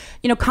 It's like,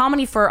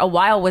 comedy for a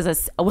while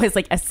was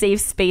like a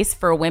safe space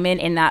for women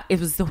in that it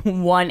was the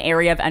one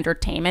area of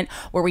entertainment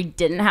where we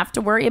didn't have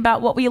to worry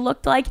about what we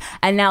looked like,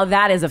 and now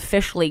that is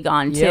officially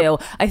gone too.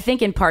 I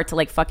think in part to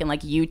like fucking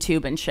like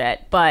YouTube and shit.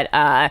 But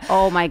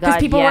oh my god,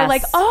 because people were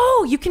like,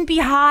 "Oh, you can be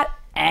hot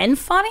and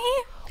funny."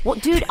 Well,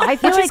 dude, I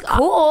feel Which like is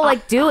cool.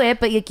 Like, do it,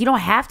 but you don't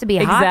have to be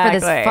hot for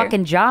this Exactly.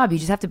 fucking job. You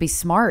just have to be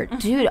smart.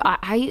 Dude,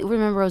 I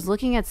remember I was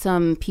looking at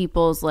some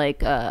people's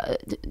like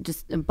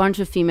just a bunch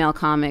of female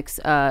comics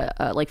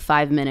like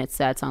 5-minute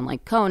sets on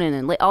like Conan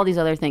and all these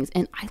other things,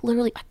 and I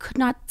could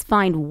not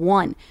find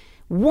one,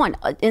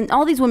 and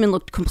all these women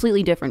looked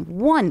completely different.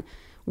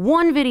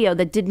 One video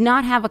that did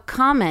not have a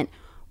comment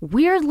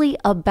weirdly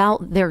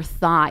about their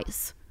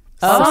thighs.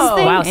 Oh,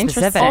 Something wow, interesting.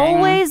 specific.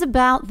 always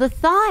about the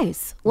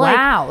thighs.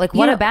 Wow, like you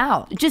what know,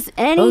 about? just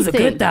anything? Those are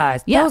good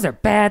thighs. Yeah. Those are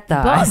bad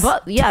thighs.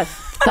 But yeah,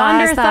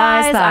 thunder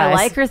thighs. I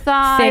like her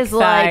thighs. Thick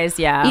like, thighs,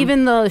 yeah.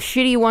 Even the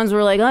shitty ones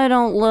were like, I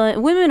don't like.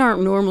 Women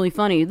aren't normally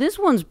funny. This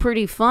one's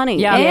pretty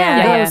funny. Yeah, and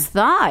yeah, those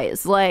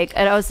thighs. Like,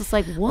 and I was just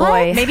like, what?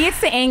 Boy. Maybe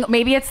it's the angle.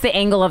 Maybe it's the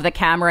angle of the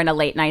camera in a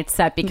late night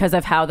set because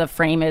of how the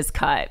frame is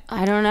cut.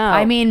 I don't know.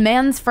 I mean,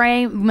 men's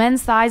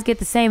thighs get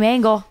the same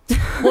angle.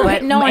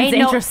 But no one's ain't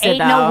interested, Ain't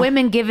though. no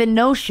women giving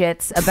no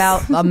shits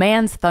about a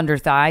man's thunder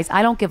thighs.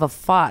 I don't give a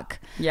fuck.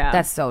 Yeah.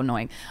 That's so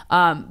annoying.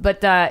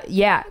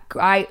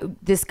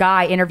 This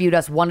guy interviewed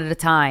us one at a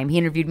time. He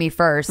interviewed me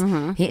first.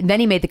 Then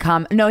he made the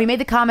comment. No, he made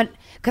the comment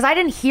because I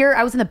didn't hear.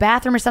 I was in the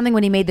bathroom or something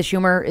when he made the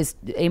Schumer is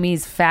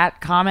Amy's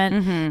fat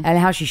comment and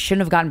how she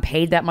shouldn't have gotten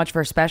paid that much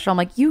for a special. I'm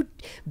like, you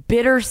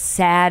bitter,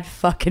 sad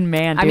fucking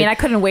man. I dude. mean, I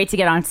couldn't wait to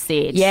get on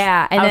stage.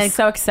 Yeah, and I then was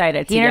so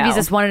excited. He to interviews go.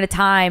 us one at a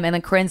time, and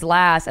then Corinne's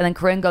last, and then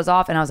Corinne goes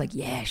off, and I was like,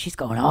 "Yeah, she's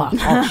going off.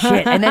 Oh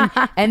shit!"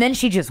 And then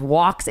she just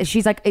walks, and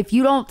she's like, "If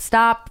you don't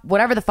stop,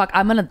 whatever the fuck,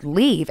 I'm gonna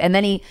leave." And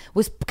then he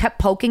kept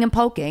poking and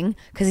poking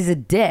because he's a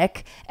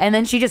dick, and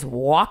then she just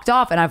walked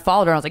off, and I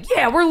followed her. And I was like,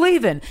 "Yeah, we're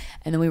leaving,"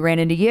 and then we ran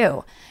into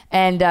you,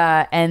 and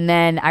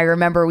then I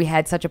remember we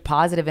had such a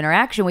positive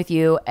interaction with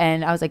you,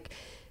 and I was like,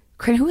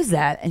 "Corinne, who is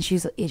that?" And she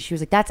was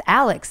like, "That's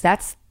Alex.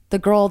 That's the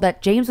girl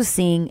that James was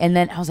seeing." And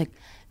then I was like,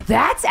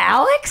 "That's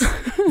Alex?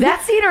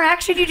 That's the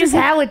interaction you just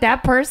had with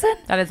that person?"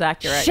 That is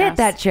accurate. Shit, yes.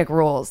 that chick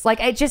rules. Like,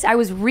 I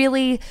was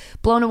really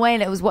blown away.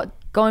 And it was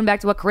going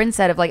back to what Corinne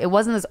said of like, it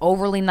wasn't this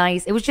overly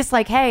nice. It was just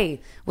like, hey,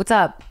 what's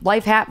up?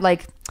 Life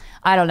like,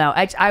 I don't know.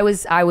 I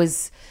was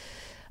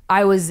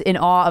in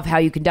awe of how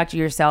you conducted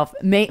yourself.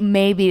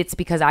 Maybe it's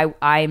because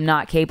I'm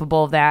not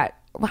capable of that.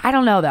 I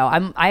don't know though.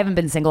 I haven't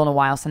been single in a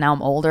while, so now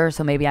I'm older.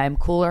 So maybe I'm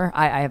cooler.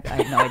 I have no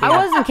idea.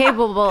 I wasn't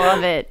capable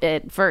of it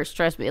at first.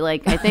 Trust me.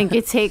 Like, I think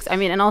it takes. I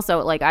mean, and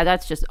also like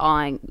that's just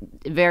awing,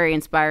 very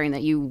inspiring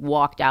that you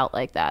walked out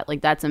like that. Like,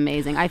 that's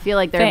amazing. I feel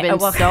like there have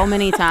been so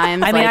many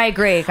times. I mean, I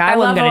agree. I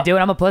wasn't gonna do it.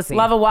 I'm a pussy.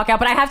 Love a walkout,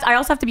 but I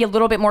also have to be a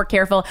little bit more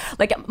careful.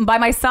 Like by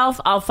myself,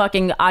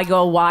 I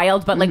go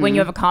wild. But like when you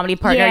have a comedy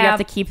partner, you Yeah. have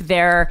to keep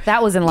them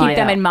line.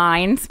 in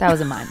mind. That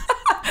was in mine.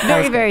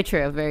 Very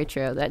true. Very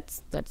true.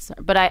 That's.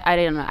 But I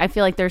don't know. I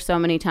feel like there's so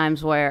many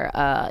times where,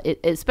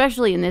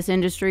 especially in this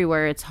industry,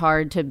 where it's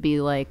hard to be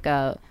like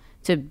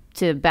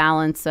to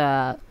balance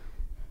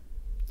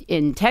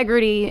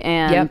integrity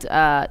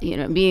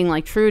and being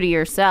like true to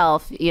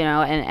yourself,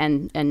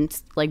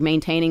 and like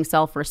maintaining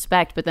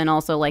self-respect, but then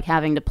also like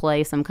having to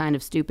play some kind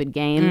of stupid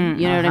game.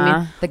 You know what I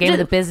mean? The game of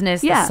the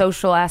business, the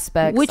social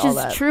aspects, which all is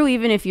that. true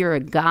even if you're a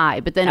guy,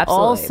 but then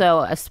Absolutely. also,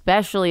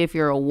 especially if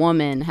you're a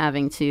woman,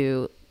 having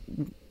to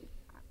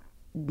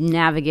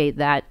navigate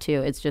that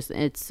too. It's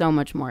so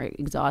much more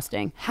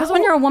exhausting. Because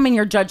when you're a woman,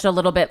 you're judged a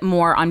little bit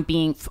more on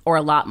being, or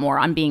a lot more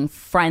on being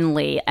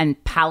friendly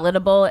and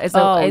palatable is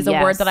a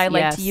word that I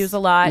like to use a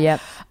lot. Yep.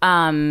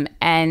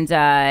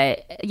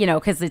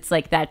 Because it's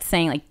like that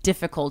saying, like,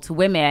 difficult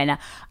women.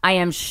 I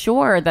am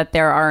sure that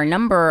there are a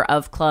number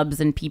of clubs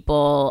and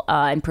people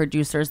and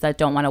producers that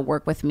don't want to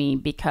work with me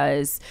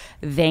because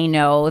they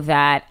know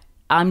that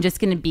I'm just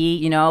going to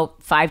be,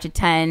 5 to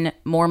 10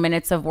 more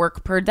minutes of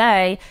work per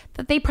day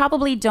that they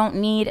probably don't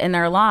need in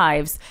their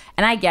lives.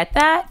 And I get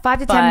that. 5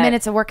 to 10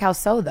 minutes of work. How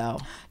so, though?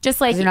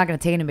 Just like, you're not going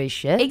to take anybody's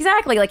shit.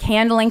 Exactly. Like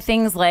handling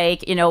things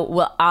like,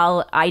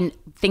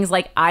 things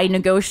like I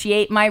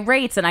negotiate my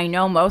rates, and I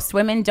know most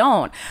women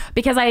don't,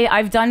 because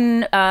I've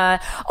done, I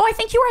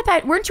think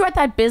weren't you at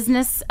that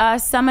business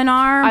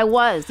seminar? I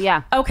was,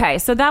 yeah. Okay.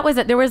 So that was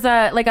it. There was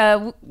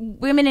a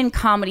women in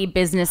comedy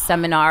business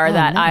seminar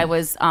that I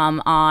was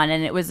on,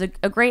 and it was a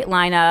great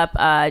lineup.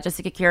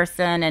 Jessica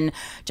Kirsten and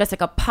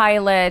Jessica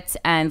Pilot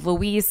and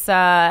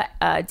Luisa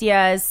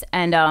Diaz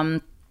and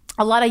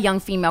a lot of young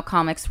female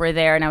comics were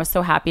there, and I was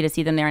so happy to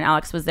see them there, and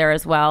Alex was there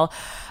as well.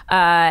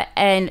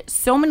 And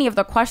so many of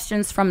the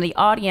questions from the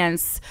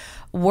audience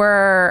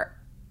were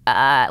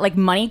like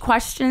money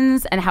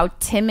questions and how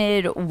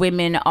timid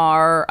women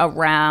are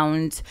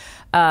around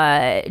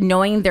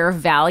knowing their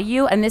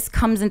value. And this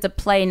comes into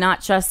play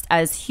not just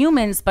as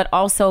humans, but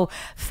also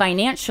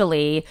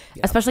financially,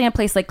 especially in a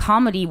place like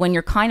comedy when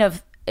you're kind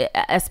of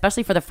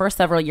especially for the first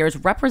several years,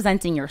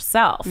 representing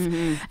yourself.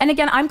 And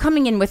again, I'm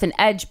coming in with an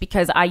edge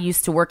because I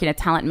used to work in a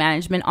talent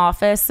management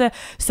office.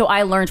 So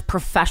I learned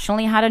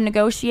professionally how to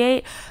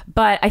negotiate.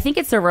 But I think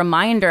it's a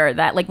reminder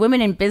that like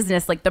women in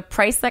business, like the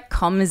price that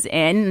comes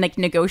in, like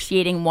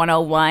negotiating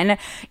 101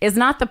 is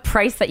not the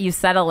price that you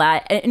settle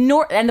at,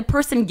 and the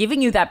person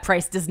giving you that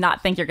price does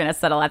not think you're going to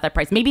settle at that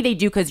price. Maybe they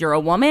do because you're a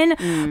woman,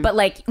 but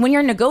like when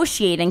you're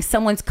negotiating,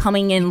 someone's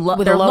coming in,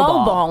 they're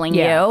lowballing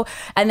you,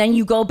 and then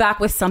you go back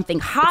with something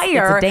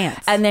higher, it's a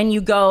dance. and then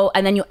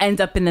you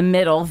end up in the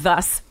middle,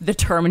 thus the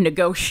term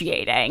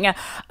negotiating.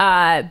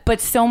 But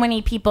so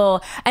many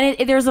people, and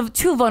there's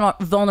two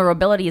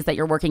vulnerabilities that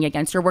you're working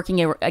against. You're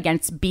working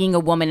against being a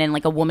woman and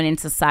like a woman in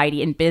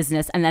society in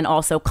business, and then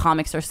also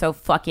comics are so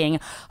fucking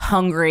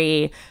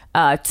hungry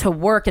to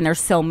work, and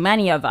there's so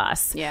many of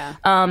us.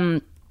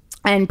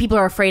 And people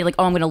are afraid, like,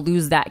 oh, I'm going to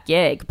lose that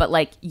gig. But,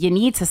 like, you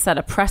need to set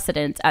a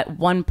precedent at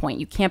one point.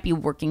 You can't be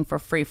working for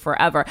free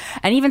forever.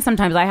 And even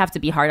sometimes I have to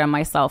be hard on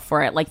myself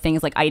for it. Like,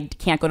 things like I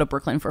can't go to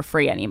Brooklyn for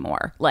free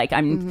anymore. Like,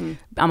 I'm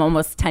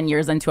almost 10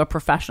 years into a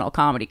professional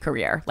comedy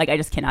career. Like, I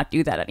just cannot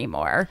do that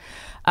anymore.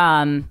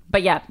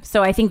 But, yeah,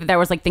 so I think that there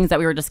was, like, things that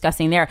we were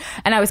discussing there.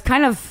 And I was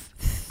kind of,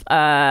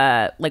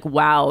 like,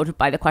 wowed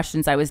by the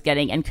questions I was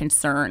getting and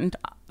concerned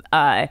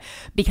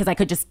because I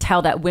could just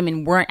tell that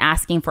women weren't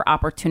asking for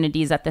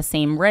opportunities at the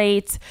same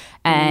rate,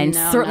 and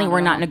certainly we're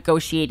not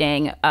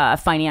negotiating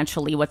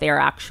financially what they are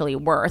actually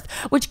worth,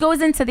 which goes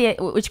into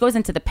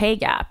the pay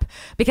gap.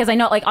 Because I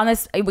know, like, on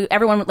this,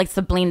 everyone likes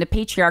to blame the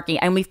patriarchy,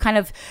 and we've kind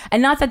of,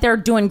 and not that they're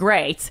doing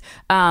great,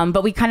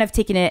 but we kind of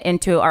taken it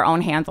into our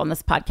own hands on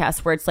this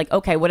podcast, where it's like,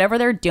 okay, whatever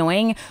they're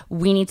doing,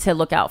 we need to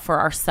look out for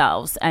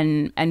ourselves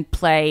and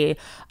play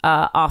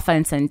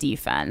offense and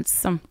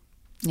defense.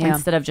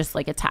 Instead of just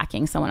like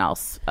attacking someone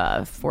else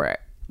for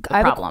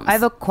problems. I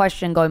have a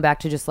question going back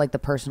to just like the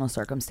personal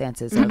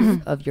circumstances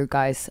of your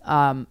guys.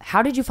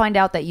 How did you find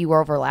out that you were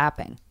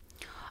overlapping?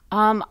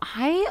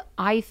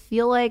 I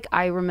feel like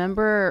I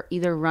remember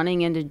either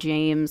running into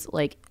James,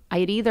 like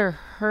I had either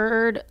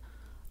heard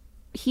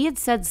he had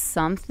said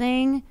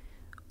something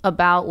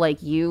about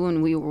like you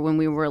when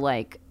we were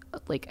like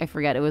I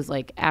forget, it was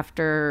like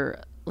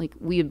after like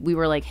we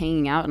were like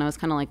hanging out, and I was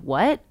kind of like,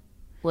 what?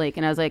 Like,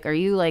 and I was like, are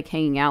you like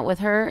hanging out with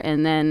her?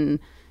 And then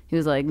he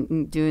was like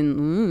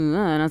doing, and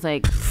I was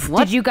like,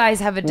 what? Did you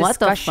guys have a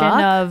discussion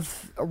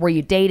of, were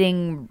you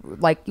dating?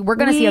 Like, we're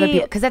going to see other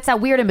people. Because that's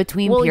that weird in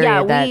between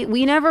period. Yeah,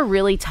 we never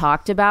really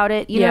talked about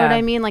it. You know what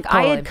I mean? Like,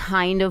 totally. I had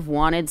kind of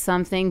wanted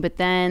something, but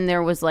then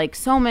there was like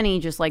so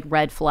many just like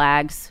red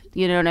flags.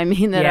 You know what I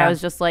mean? That I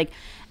was just like,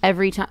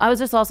 every time, I was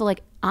just also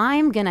like,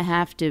 I'm going to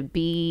have to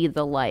be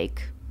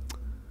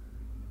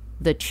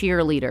the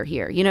cheerleader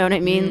here, you know what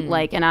I mean?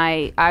 Like, and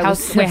I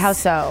was how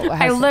so?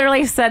 I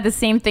literally said the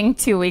same thing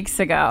 2 weeks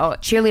ago.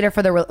 Cheerleader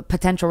for the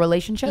potential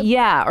relationship?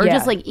 Yeah, or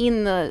just like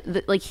in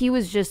the like he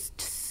was just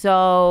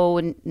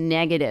so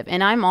negative,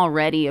 and I'm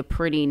already a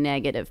pretty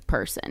negative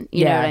person.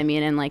 You know what I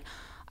mean? And like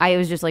I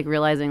was just like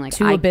realizing like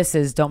two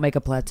abysses don't make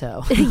a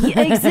plateau.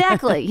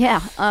 Exactly. Yeah.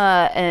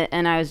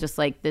 And I was just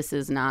like, this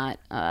is not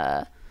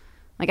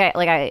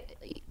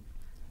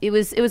it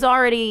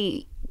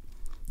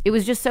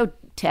was just so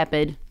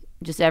tepid.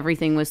 Just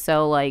everything was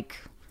so like...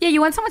 Yeah, you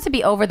want someone to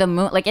be over the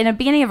moon. Like in the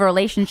beginning of a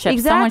relationship,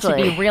 someone should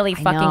be really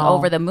fucking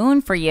over the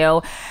moon for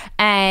you.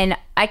 And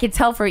I could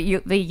tell for you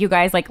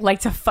guys like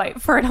to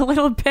fight for it a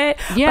little bit.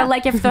 Yeah. But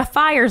like if the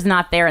fire's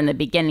not there in the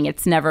beginning,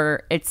 it's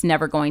never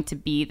going to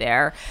be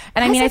there.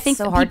 And I mean, I think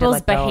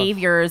people's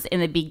behaviors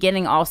in the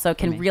beginning also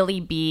can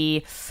really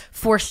be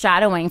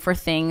foreshadowing for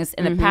things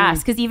in the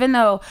past. Because even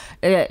though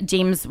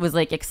James was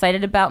like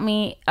excited about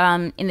me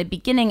in the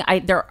beginning,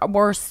 there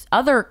were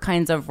other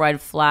kinds of red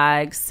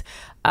flags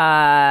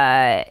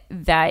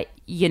that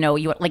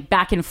you like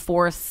back and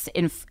forth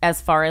in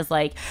as far as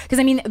like, because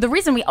I mean the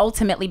reason we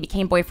ultimately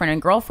became boyfriend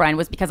and girlfriend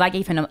was because I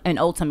gave him an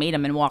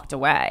ultimatum and walked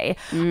away.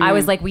 I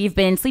was like, we've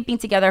been sleeping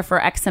together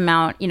for X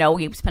amount,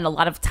 we spend a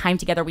lot of time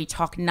together, we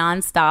talk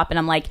nonstop, and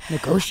I'm like,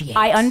 negotiate.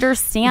 I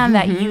understand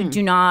that you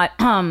do not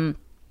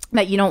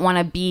that you don't want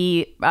to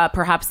be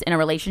perhaps in a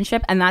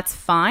relationship, and that's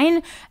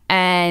fine.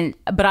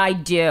 But I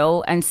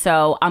do, and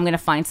so I'm gonna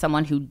find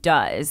someone who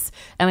does.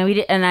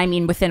 I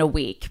mean, within a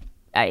week,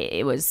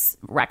 it was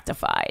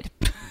rectified.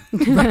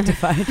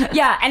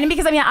 Yeah. And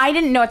because I mean, I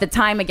didn't know at the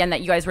time, again,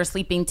 that you guys were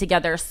sleeping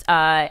together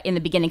in the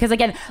beginning. Because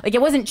again, like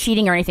it wasn't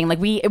cheating or anything. Like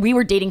we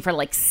were dating for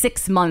like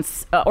 6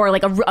 months or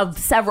like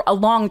a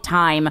long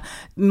time,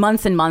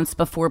 months and months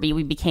before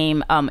we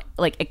became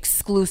like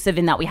exclusive,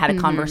 in that we had a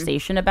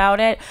conversation about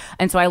it.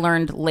 And so I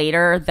learned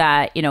later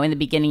that, in the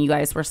beginning you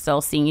guys were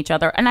still seeing each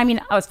other. And I mean,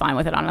 I was fine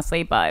with it,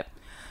 honestly, but...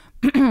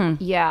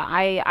 Yeah,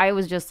 I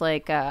was just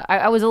like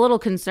I was a little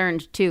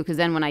concerned too, because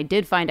then when I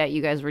did find out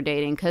you guys were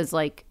dating, because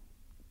like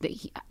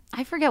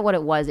I forget what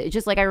it was, it's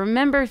just like I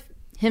remember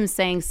him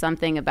saying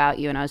something about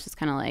you, and I was just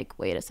kind of like,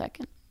 wait a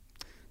second,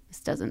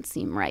 this doesn't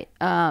seem right.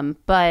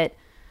 But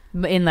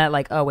in that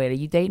like, oh wait, are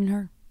you dating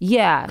her?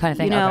 Yeah, kind of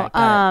thing.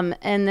 Okay,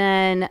 and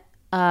then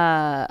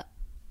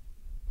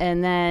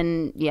and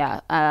then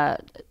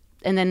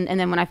and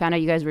then when I found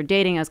out you guys were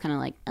dating, I was kind of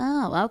like,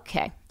 oh,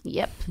 okay,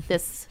 yep,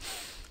 this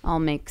all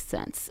makes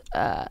sense.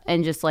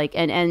 And just like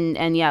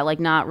and yeah, like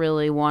not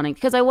really wanting,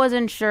 because I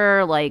wasn't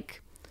sure,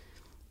 like,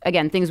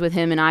 again, things with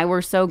him and I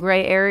were so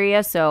gray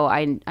area, so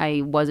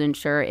I wasn't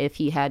sure if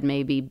he had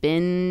maybe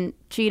been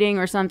cheating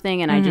or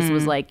something, and I just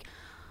was like,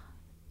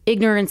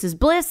 ignorance is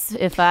bliss.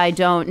 If I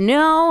don't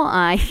know,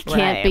 I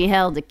can't be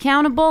held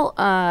accountable.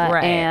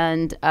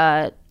 And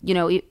you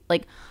know,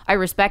 like, I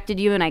respected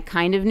you and I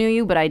kind of knew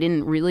you, but I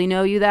didn't really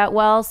know you that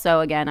well.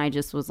 So again, I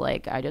just was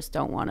like, I just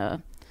don't want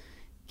to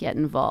get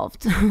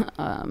involved.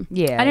 And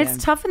it's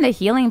tough in the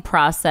healing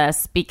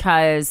process,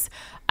 because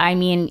I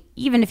mean,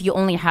 even if you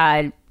only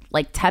had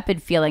like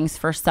tepid feelings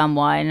for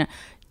someone,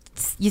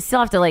 you still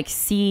have to like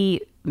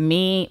see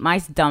me, my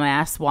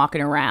dumbass,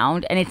 walking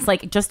around, and it's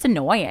like just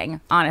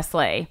annoying,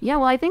 honestly. Yeah,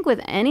 well, I think with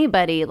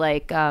anybody,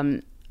 like,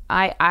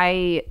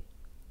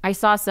 I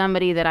saw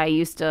somebody that I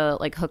used to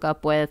like hook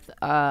up with,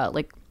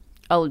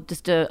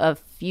 just a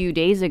few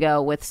days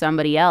ago with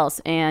somebody else,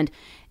 and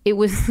it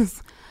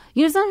was,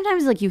 you know,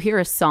 sometimes like you hear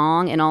a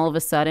song and all of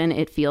a sudden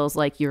it feels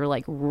like you're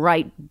like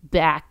right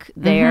back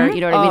there.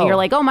 You know what I mean? You're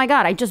like, oh my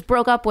God, I just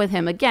broke up with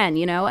him again,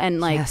 you know, and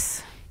like.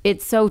 Yes.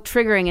 It's so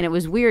triggering, and it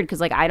was weird because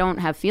like I don't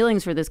have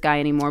feelings for this guy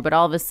anymore, but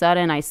all of a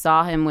sudden I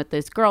saw him with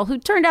this girl who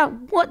turned out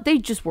they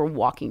just were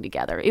walking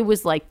together. It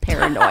was like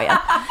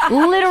paranoia.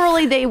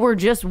 Literally, they were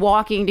just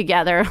walking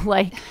together,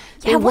 like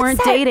they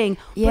weren't dating.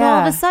 Yeah. But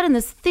all of a sudden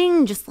this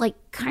thing just like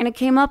kind of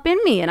came up in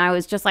me, and I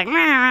was just like, rah,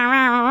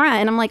 rah, rah,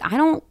 and I'm like, I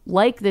don't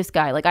like this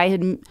guy. Like I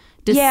had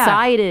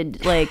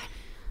decided, like,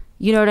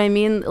 you know what I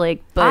mean?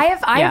 Like, but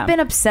I've been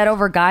upset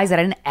over guys that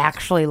I didn't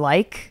actually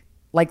like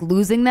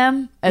losing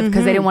them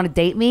because they didn't want to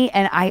date me.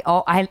 And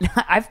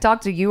I've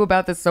talked to you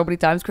about this so many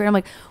times, Corinne. I'm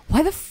like,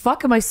 why the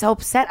fuck am I so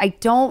upset?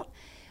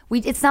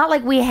 It's not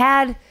like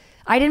I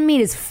didn't meet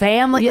his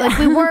family.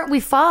 Like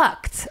we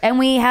fucked and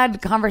we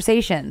had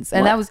conversations,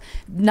 and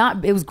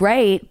it was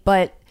great,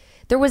 but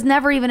there was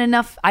never even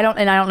enough. I don't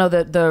know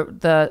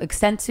the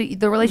extent to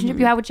the relationship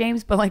you have with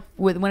James, but like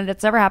when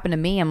it's ever happened to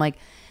me, I'm like,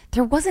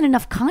 there wasn't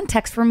enough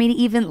context for me to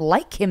even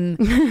like him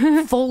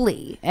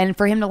fully, and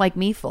for him to like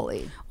me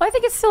fully. Well, I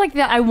think it's still like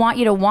that I want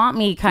you to want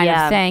me kind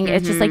of thing.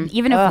 It's just like,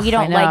 even if we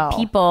don't like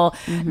people,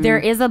 there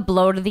is a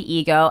blow to the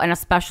ego, and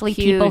especially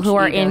people who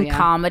are in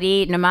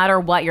comedy, no matter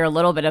what, you're a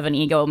little bit of an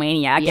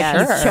egomaniac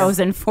if you've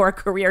chosen for a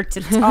career to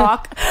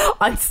talk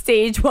on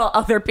stage while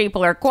other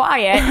people are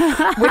quiet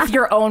with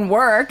your own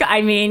work.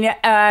 I mean,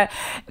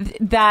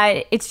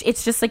 that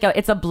it's just like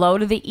it's a blow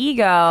to the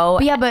ego.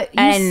 But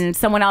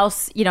someone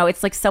else, you know,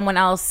 it's like someone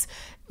else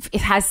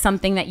it has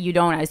something that you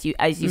don't, as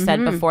you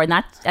said before, and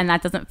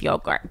that doesn't feel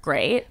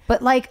great.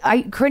 But like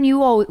Corinne, you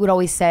would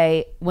always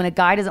say, when a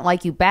guy doesn't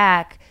like you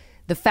back,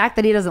 the fact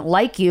that he doesn't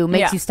like you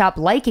makes you stop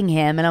liking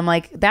him. And I'm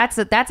like, that's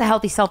a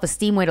healthy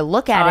self-esteem way to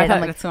look at it.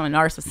 I'm like, that's on a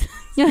narcissist.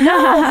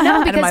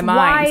 No, because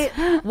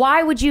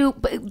why would you?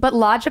 But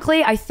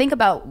logically, I think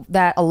about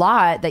that a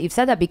lot, that you've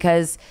said that,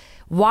 because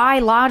why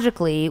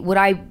logically would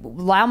I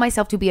allow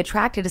myself to be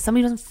attracted to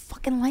somebody who doesn't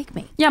fucking like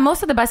me? Yeah,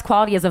 most of the best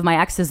qualities of my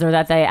exes are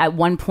that they at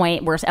one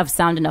point were of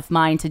sound enough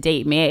mind to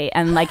date me,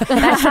 and like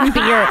that shouldn't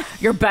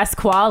be your best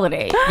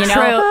quality. You know,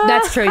 true.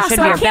 That's true. It should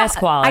be your best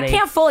quality. I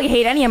can't fully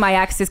hate any of my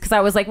exes because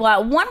I was like,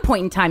 well, at one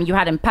point in time, you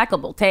had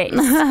impeccable taste. You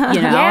know,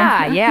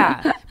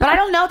 yeah. But I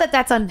don't know that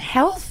that's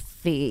unhealthy.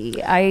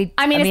 I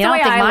mean,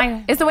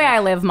 it's the way I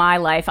live my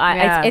life.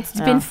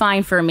 It's been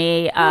fine for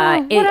me.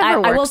 I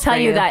will tell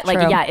you that,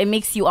 like, it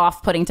makes you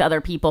off-putting to other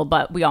people,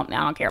 but I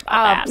don't care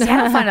about that. I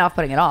don't find it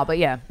off-putting at all, but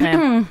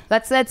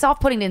that's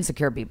off-putting to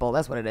insecure people.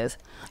 That's what it is.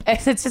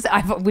 It's just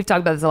we've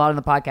talked about this a lot on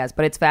the podcast,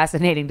 but it's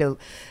fascinating to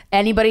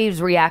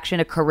anybody's reaction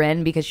to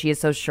Corinne, because she is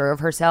so sure of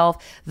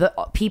herself. The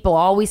people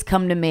always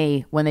come to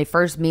me when they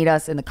first meet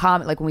us in the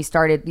comment, like when we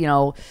started, you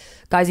know,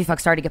 Guys We Fuck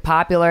started to get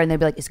popular, and they'd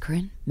be like, is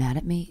Corinne mad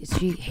at me? Does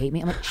she hate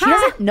me? I'm like, she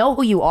doesn't know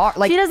who you are.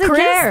 Like, she doesn't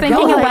care.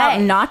 Thinking about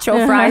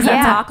nacho fries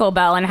at Taco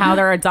Bell and how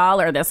they're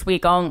 $1 this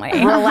week only.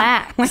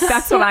 Relax. Like,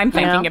 that's what I'm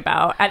thinking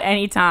about at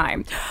any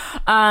time.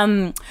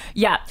 And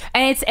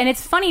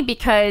it's funny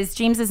because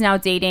James is now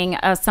dating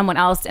someone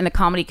else in the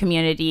comedy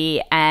community,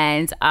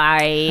 and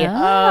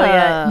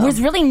I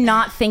was really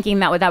not thinking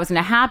that was going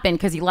to happen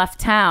because he left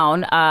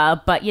town.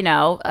 But you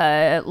know,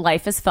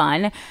 life is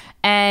fun.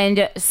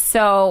 And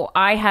so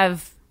I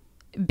have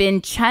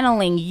been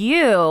channeling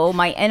you,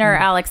 my inner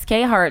Alex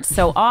Khart,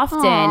 so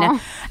often.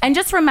 And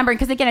just remembering,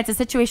 because again, it's a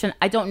situation,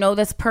 I don't know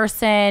this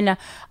person.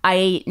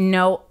 I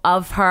know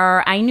of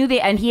her. I knew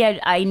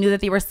that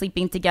they were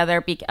sleeping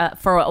together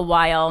for a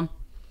while.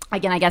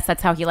 Again, I guess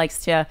that's how he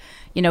likes to,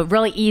 you know,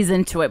 really ease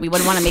into it. We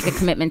wouldn't want to make a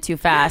commitment too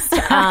fast.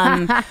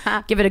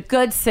 Give it a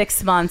good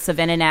 6 months of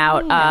in and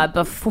out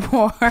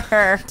before.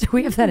 Do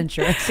we have that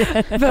insurance?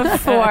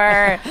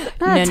 Before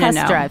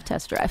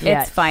test drive.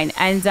 It's fine.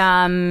 And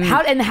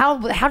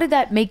how did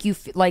that make you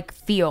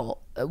feel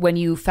when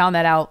you found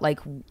that out?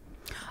 Like,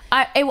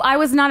 I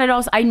was not at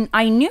all.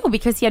 I knew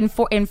because he had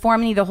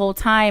informed me the whole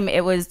time.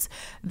 It was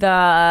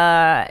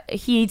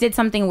he did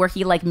something where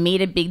he like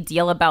made a big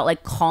deal about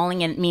like calling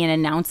me and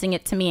announcing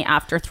it to me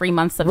after 3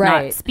 months of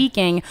not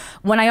speaking,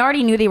 when I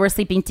already knew they were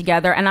sleeping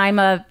together. And I'm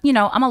a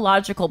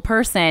logical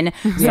person,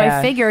 so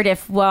I figured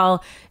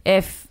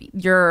if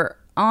you're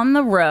on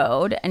the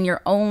road and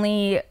you're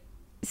only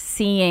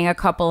seeing a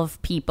couple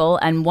of people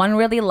and one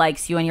really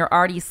likes you and you're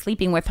already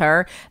sleeping with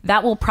her,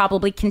 that will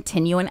probably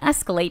continue and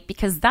escalate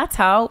because that's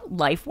how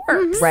life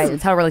works. Right.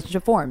 It's how a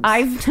relationship forms.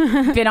 I've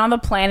been on the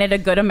planet a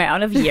good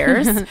amount of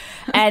years.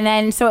 And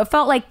then so it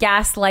felt like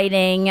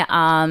gaslighting.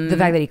 The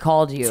fact that he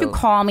called you. To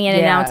call me and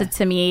announce it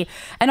to me.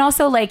 And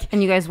also like...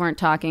 And you guys weren't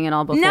talking at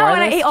all before No,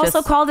 and he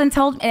also called and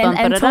told me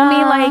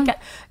like...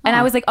 And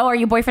I was like, oh, are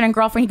you boyfriend and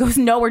girlfriend? He goes,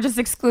 no, we're just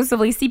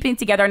exclusively sleeping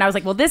together. And I was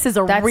like, well, this is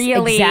That's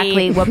really...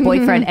 exactly what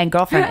boyfriend and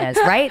girlfriend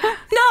is, right?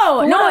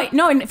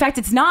 No. In fact,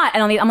 it's not.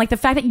 And I'm like, the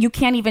fact that you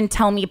can't even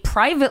tell me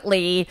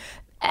privately...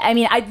 I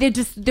mean,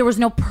 there was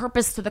no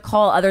purpose to the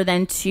call other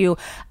than to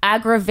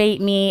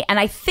aggravate me. And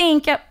I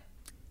think...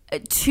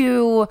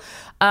 to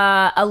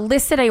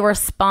elicit a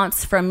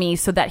response from me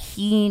so that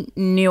he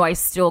knew I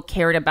still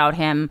cared about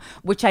him,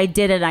 which I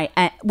did and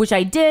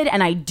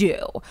I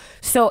do.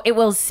 So it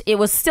was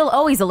still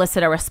always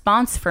elicit a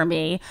response for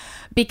me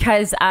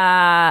because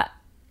I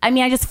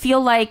just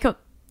feel like,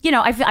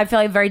 I feel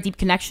like a very deep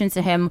connection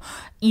to him,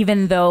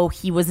 even though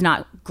he was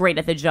not great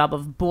at the job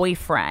of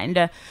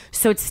boyfriend.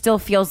 So it still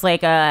feels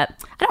like I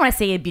don't want to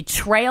say a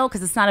betrayal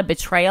because it's not a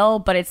betrayal,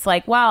 but it's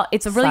like, wow,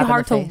 it's really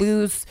hard to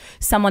lose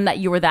someone that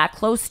you were that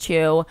close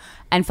to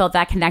and felt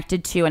that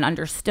connected to and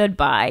understood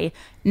by,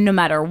 no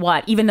matter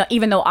what, even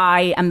though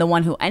I am the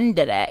one who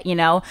ended it,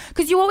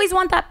 because you always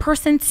want that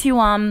person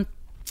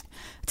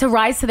to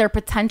rise to their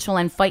potential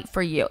and fight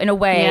for you in a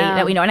way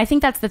that we know. And I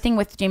think that's the thing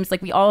with James.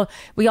 Like we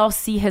all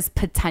see his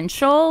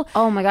potential.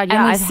 Oh my God.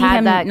 Yeah. I've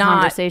had that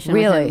conversation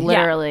with him,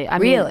 literally. Yeah,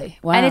 really?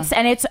 Wow.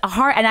 And it's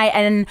hard.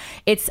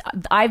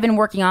 I've been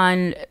working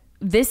on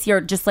this year,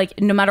 just like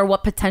no matter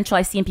what potential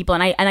I see in people.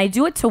 And I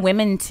do it to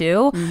women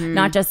too,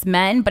 not just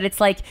men, but it's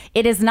like,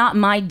 it is not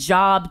my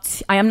job.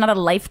 I am not a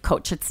life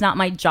coach. It's not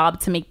my job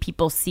to make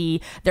people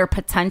see their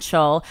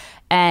potential.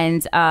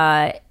 And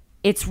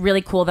it's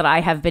really cool that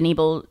I have been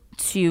able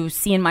to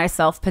see in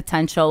myself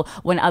potential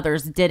when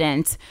others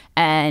didn't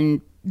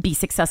and be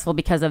successful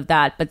because of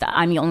that. But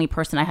I'm the only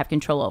person I have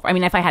control over. I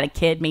mean, if I had a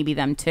kid, maybe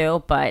them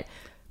too, but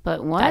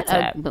what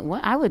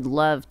I would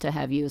love to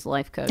have you as a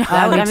life coach.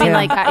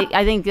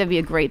 I think that'd be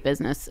a great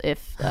business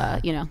if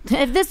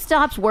if this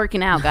stops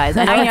working out, guys.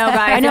 I know,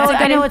 guys.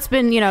 I know it's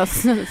been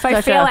if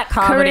I fail at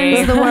comedy,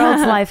 Corinne's the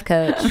world's life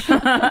coach.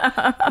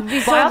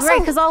 So great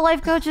because all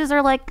life coaches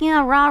are like,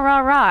 rah rah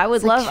rah. I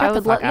would love,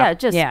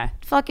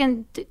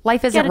 fucking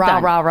life isn't rah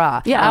rah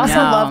rah. Yeah, I also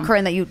love,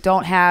 Corinne, that you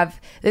don't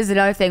have. This is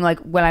another thing. Like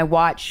when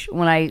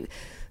I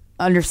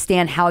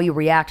understand how you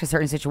react to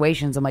certain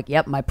situations, I'm like,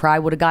 yep, my pride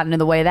would have gotten in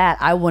the way of that.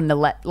 I wouldn't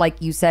have like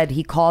you said,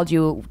 he called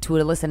you to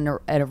elicit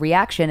a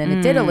reaction, and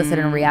it did elicit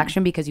a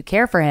reaction because you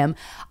care for him.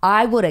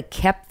 I would have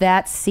kept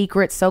that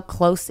secret so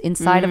close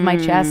inside of my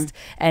chest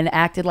and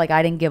acted like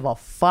I didn't give a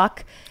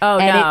fuck.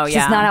 It's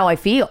just not how I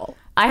feel.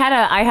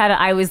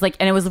 I was like,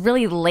 and it was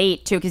really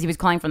late too because he was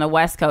calling from the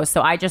West Coast,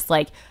 so I just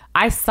like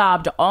I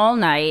sobbed all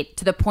night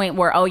to the point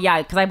where, we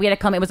had to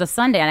come. It was a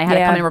Sunday, and I had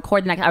to come and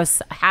record the next. I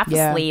was half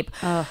asleep.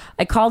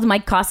 I called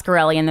Mike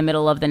Coscarelli in the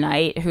middle of the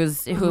night,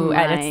 who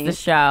edits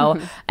the show,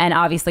 and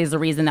obviously is the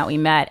reason that we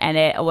met. And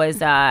it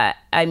was,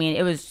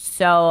 it was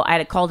so. I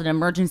had called an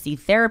emergency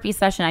therapy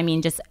session. I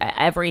mean, just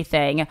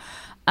everything.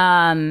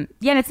 And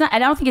it's not. I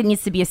don't think it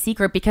needs to be a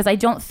secret because I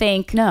don't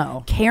think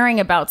caring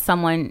about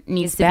someone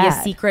needs to be a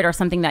secret or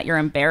something that you're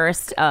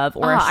embarrassed of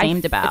or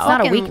ashamed about. It's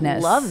not a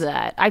weakness. Love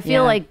that. I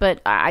feel like,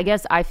 but I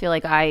guess I feel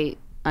like I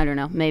don't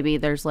know. Maybe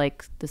there's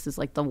like this is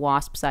like the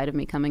wasp side of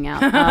me coming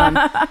out,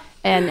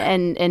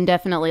 and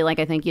definitely like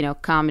I think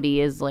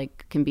comedy is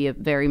like can be a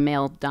very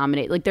male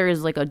dominated. Like there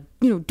is like a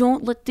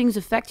don't let things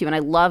affect you, and I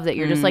love that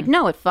you're just like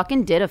no, it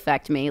fucking did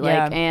affect me.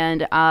 Like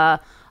and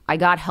I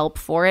got help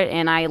for it,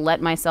 and I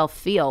let myself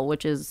feel,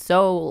 which is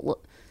so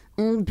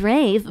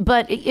brave,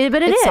 but it's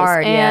is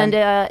hard, and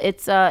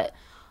it's I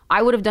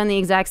would have done the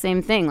exact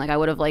same thing. Like I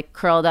would have like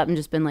curled up and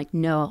just been like,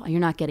 no, you're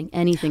not getting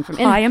anything from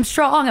it. I Am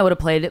Strong. I would have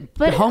played it.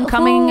 But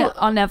Homecoming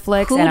on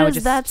Netflix. Who and I would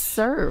does that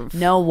serve?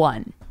 No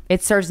one.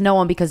 It serves no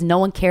one because no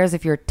one cares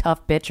if you're a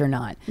tough bitch or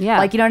not. Yeah.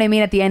 Like, you know what I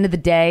mean? At the end of the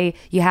day,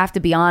 you have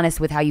to be honest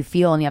with how you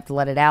feel and you have to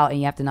let it out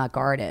and you have to not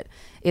guard it.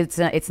 It's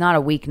not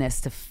a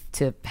weakness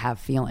to have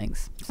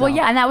feelings. So. Well,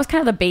 yeah. And that was kind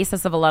of the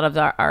basis of a lot of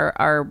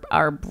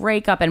our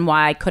breakup and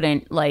why I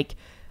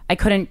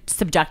couldn't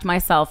subject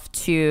myself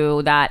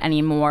to that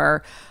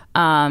anymore.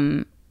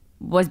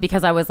 Was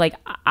because I was like,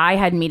 I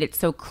had made it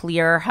so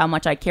clear how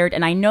much I cared.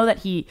 And I know that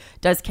he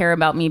does care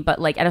about me, but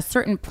like at a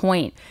certain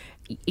point,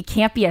 it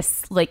can't be a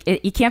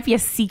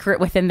secret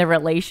within the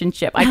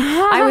relationship.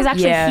 I was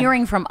actually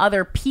hearing from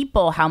other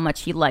people how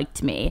much he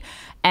liked me,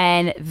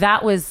 and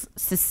that was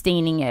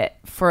sustaining it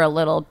for a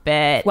little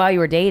bit while you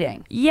were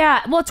dating.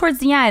 Yeah, well, towards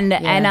the end,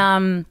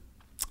 and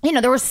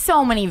there were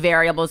so many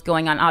variables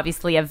going on.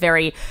 Obviously, a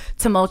very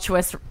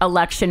tumultuous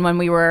election when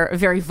we were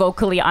very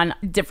vocally on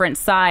different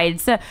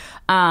sides.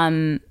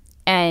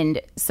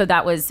 And so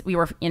we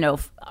were,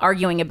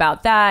 arguing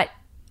about that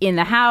in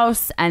the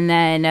House. And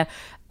then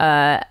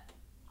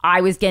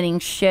I was getting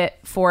shit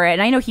for it.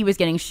 And I know he was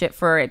getting shit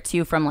for it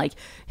too, from like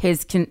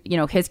his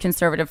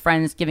conservative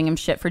friends giving him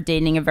shit for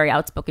dating a very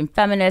outspoken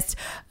feminist.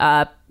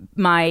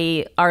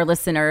 Our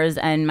listeners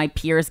and my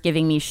peers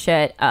giving me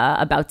shit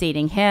about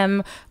dating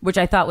him, which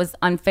I thought was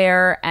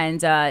unfair and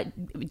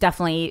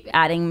definitely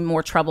adding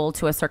more trouble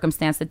to a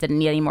circumstance that didn't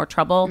need any more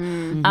trouble.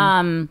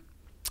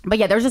 But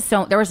yeah, there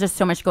was just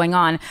so much going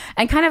on.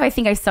 And kind of, I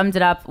think I summed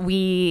it up.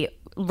 We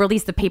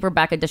released the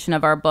paperback edition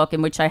of our book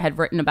in which I had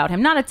written about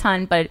him, not a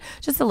ton, but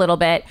just a little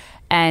bit.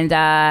 And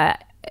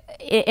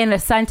in a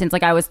sentence,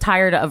 like, I was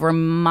tired of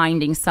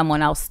reminding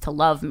someone else to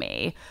love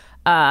me.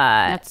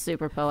 That's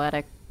super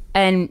poetic.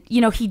 And,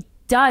 he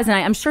does, and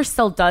I'm sure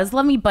still does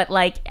love me, but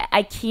like,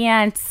 I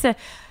can't.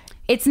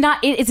 It's not.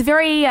 It's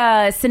very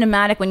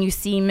cinematic when you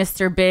see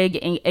Mr. Big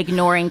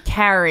ignoring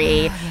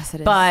Carrie. Yes,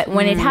 it is. But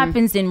when it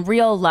happens in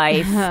real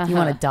life, You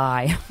want to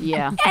die.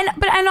 Yeah.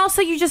 and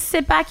also you just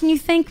sit back and you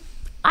think,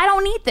 I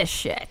don't need this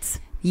shit.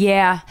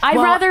 Yeah. I'd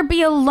rather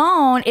be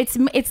alone.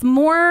 It's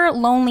more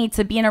lonely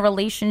to be in a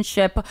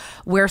relationship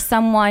where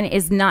someone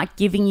is not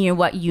giving you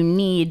what you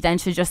need than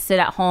to just sit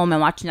at home and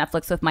watch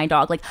Netflix with my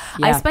dog. Like,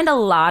 I Yeah. spend a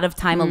lot of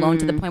time alone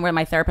to the point where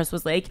my therapist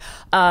was like,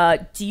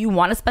 do you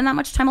want to spend that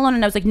much time alone?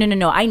 And I was like,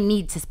 no. I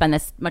need to spend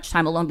this much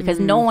time alone because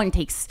no one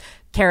takes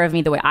care of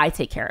me the way I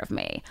take care of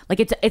me. Like,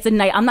 it's a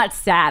night. I'm not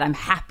sad. I'm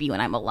happy when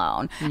I'm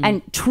alone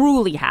and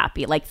truly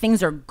happy. Like,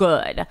 things are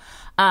good.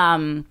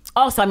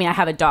 Also, I mean, I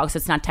have a dog, so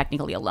it's not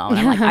technically alone.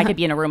 I'm like, I could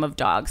be in a room of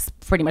dogs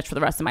pretty much for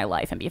the rest of my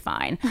life and be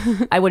fine.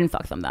 I wouldn't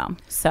fuck them though.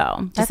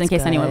 So just in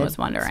case anyone was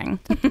wondering.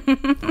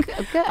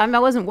 Good. I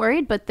wasn't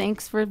worried, but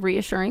thanks for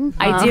reassuring.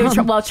 I do.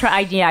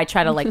 I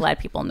try to like let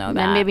people know that.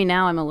 And maybe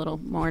now I'm a little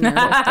more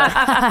nervous.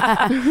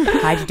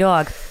 Hide your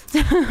dog.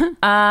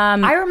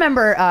 I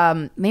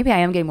remember, maybe I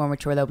am getting more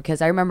mature though,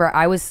 because I remember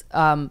I was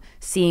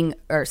seeing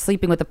or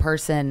sleeping with a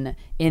person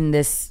in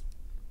this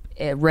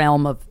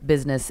realm of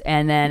business,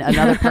 and then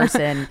another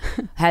person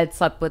had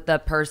slept with the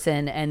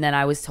person, and then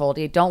I was told,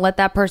 hey, don't let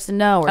that person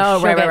know, or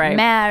she'll get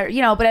mad,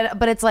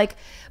 but it's like,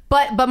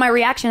 but my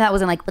reaction to that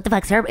wasn't like, what the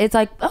fuck's her? It's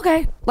like,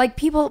 okay, like,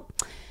 people,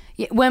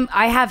 when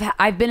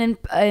I've been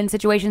in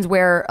situations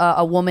where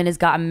a woman has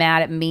gotten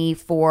mad at me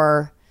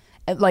for,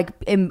 like,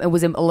 it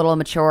was a little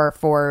immature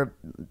for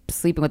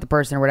sleeping with the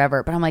person or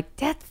whatever, but I'm like,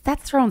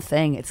 that's their own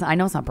thing. I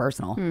know it's not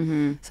personal.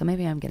 So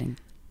maybe I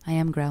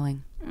am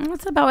growing.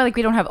 It's about like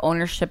we don't have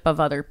ownership of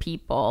other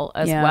people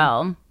as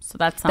well. So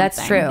that's something.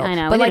 That's true. I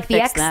know. But like the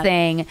ex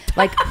thing,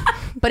 like,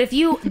 but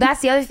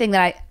that's the other thing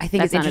that I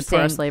think is interesting.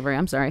 That's slavery.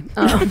 I'm sorry.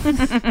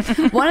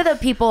 One of the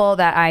people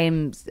that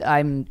I'm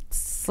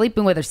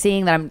sleeping with or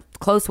seeing that I'm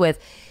close with,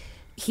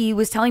 he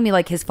was telling me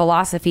like his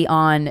philosophy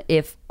on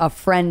if a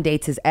friend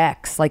dates his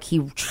ex, like he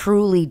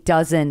truly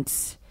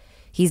doesn't.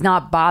 He's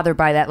not bothered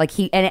by that. Like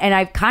and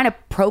I've kind of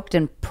poked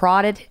and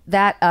prodded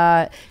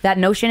that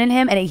notion in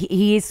him, and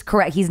he's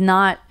correct. He's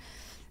not.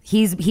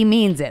 He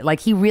means it. Like,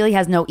 he really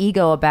has no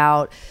ego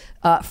about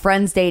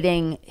friends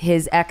dating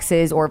his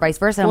exes or vice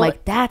versa. I'm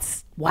like,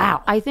 that's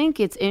wow. I think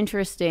it's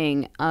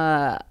interesting.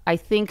 I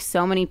think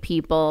so many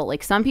people,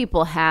 like, some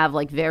people have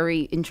like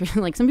very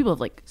interesting. Like, some people have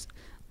like.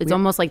 It's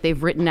almost like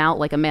they've written out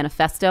like a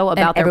manifesto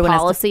about their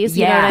policies.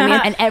 You know what I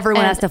mean? And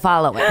everyone has to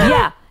follow it.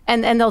 Yeah.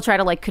 And they'll try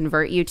to like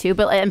convert you too,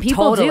 and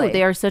people do.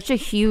 They are such a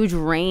huge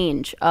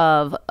range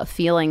of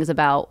feelings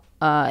about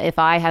if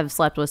I have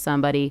slept with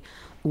somebody,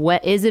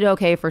 what is it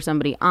okay for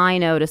somebody I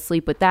know to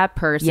sleep with that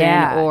person?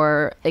 Yeah.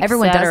 Or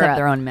everyone does have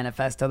their own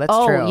manifesto. That's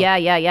true. Yeah,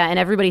 and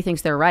everybody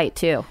thinks they're right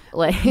too.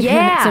 Like,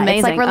 yeah, it's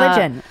amazing. It's like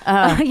religion.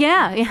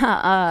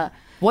 Yeah.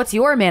 What's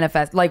your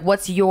manifest? Like,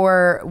 what's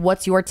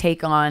your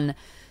take on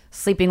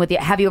sleeping with you?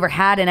 Have you ever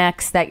had an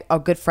ex that a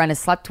good friend has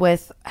slept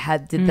with?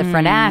 Did the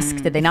friend ask?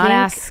 Did they not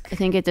ask? I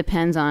think it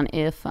depends on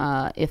if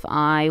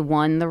I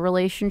won the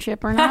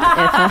relationship or not.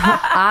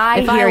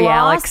 If I hear you,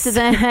 lost, Alex.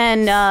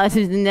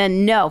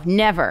 then no,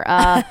 never.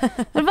 But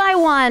if I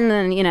won,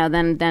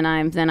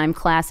 then I'm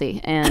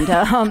classy.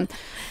 And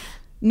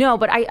no,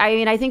 but I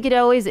mean, I think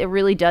it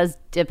really does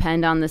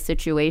depend on the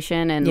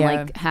situation and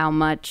like how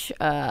much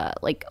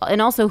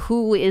and also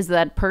who is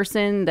that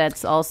person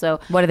that's also,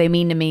 what do they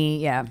mean to me?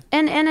 Yeah.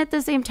 And at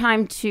the same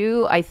time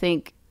too, I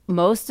think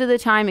most of the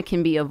time it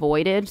can be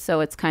avoided. So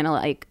it's kind of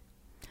like,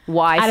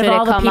 why out should of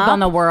all it the come people up? in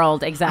the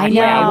world, exactly.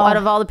 Yeah, out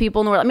of all the people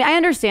in the world. I mean, I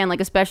understand,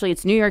 like, especially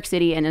it's New York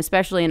City, and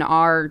especially in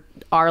our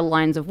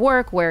lines of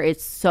work where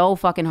it's so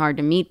fucking hard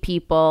to meet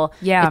people.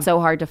 Yeah. It's so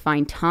hard to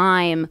find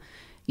time.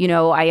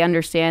 I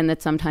understand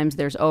that sometimes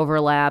there's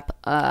overlap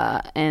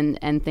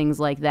and things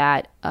like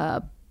that.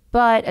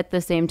 But at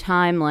the same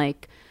time,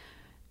 like,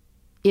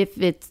 if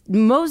it's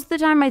most of the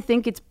time, I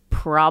think it's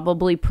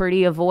probably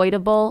pretty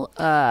avoidable.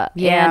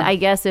 And I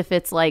guess if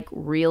it's like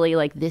really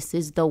like this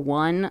is the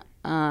one,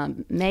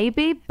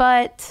 maybe.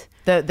 But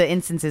The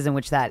instances in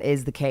which that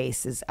is the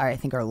case I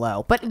think are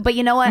low. But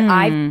you know what?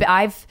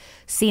 I've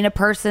seen a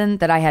person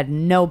that I had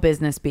no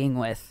business being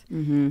with,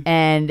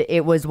 and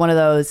it was one of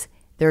those.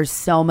 There's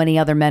so many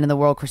other men in the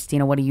world,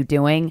 Christina. What are you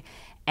doing?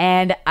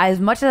 And as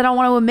much as I don't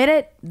want to admit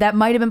it, that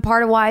might have been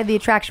part of why the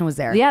attraction was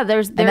there. Yeah, there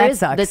is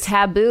sucks. the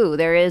taboo.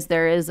 There is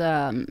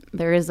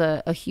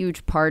a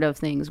huge part of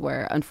things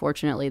where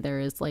unfortunately there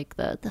is like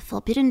the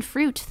forbidden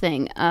fruit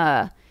thing.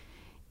 And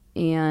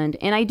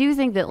I do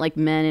think that like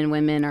men and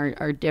women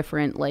are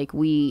different. Like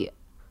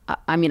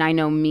I mean, I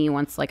know me,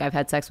 once like I've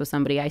had sex with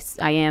somebody,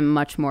 I am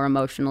much more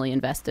emotionally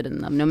invested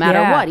in them no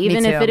matter what,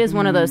 even if it is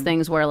one of those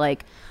things where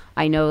like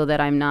I know that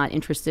I'm not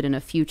interested in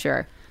a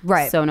future.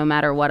 Right. So no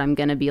matter what, I'm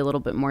going to be a little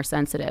bit more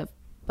sensitive.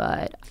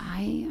 But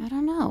I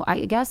don't know.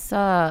 I guess,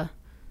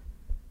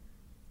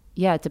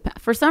 yeah,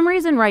 for some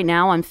reason right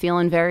now I'm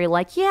feeling very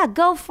like, yeah,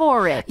 go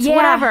for it. Yeah.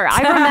 Whatever.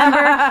 I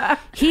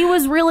remember he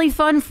was really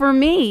fun for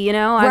me, you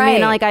know? I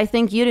mean, like, I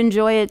think you'd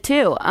enjoy it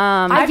too.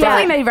 I've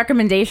definitely made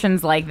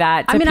recommendations like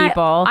that to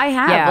people. I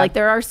have. Yeah. Like,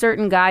 there are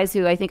certain guys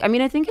who I think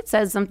it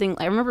says something.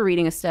 I remember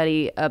reading a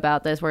study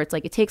about this where it's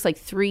like it takes like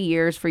 3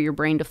 years for your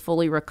brain to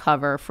fully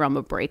recover from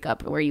a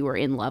breakup where you were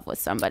in love with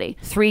somebody.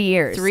 3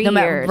 years. 3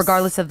 no years.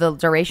 Regardless of the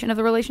duration of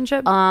the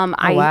relationship? Wow.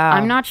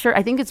 I'm not sure.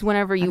 I think it's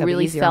whenever you gotta be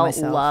really easier on felt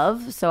myself.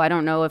 love. So I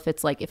don't know if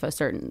it's like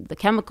the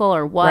chemical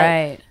or what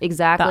Right.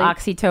 exactly. The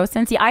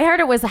oxytocin. See, I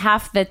heard it was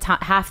half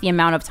the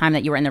amount of time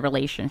that you were in the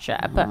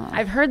relationship.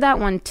 I've heard that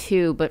one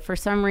too, but for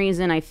some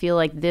reason I feel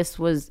like this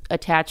was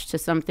attached to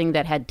something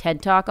that had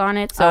TED Talk on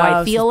it. So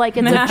I feel like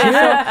it's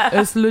official.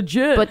 It's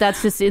legit. But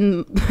that's just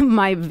in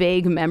my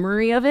vague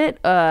memory of it.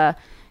 And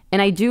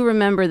I do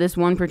remember this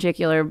one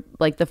particular,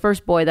 like the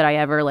first boy that I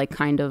ever like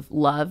kind of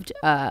loved.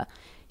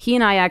 He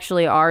and I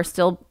actually are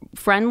still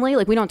friendly.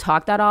 Like we don't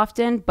talk that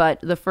often, but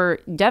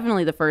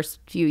definitely the first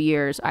few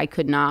years I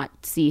could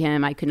not see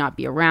him. I could not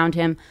be around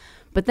him.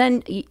 But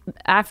then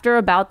after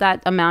about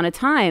that amount of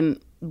time,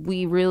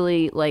 we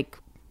really like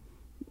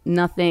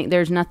nothing.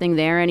 There's nothing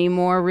there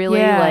anymore, really.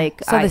 Yeah.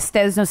 Like so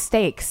there's no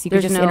stakes. You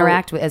can just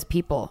interact with as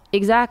people.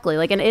 Exactly.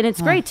 Like, and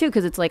it's great too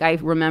because it's like I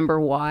remember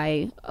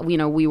why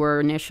we were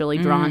initially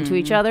drawn to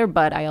each other,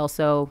 but I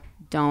also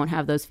don't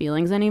have those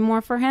feelings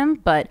anymore for him.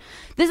 But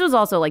this is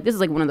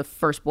like one of the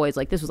first boys.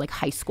 Like this was like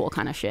high school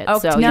kind of shit. Oh,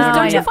 So no,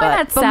 don't you find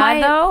that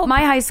sad though?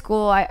 My high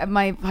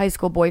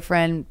school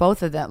boyfriend,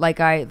 both of them, like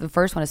the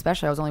first one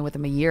especially, I was only with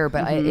him a year,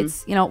 but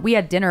it's we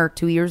had dinner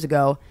 2 years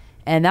ago,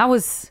 and that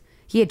was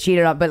he had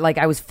cheated on, but like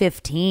I was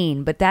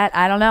 15. But that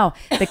I don't know,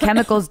 the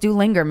chemicals do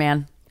linger,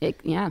 man.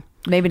 Yeah.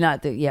 Maybe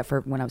not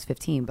for when I was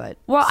 15, but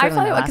well, I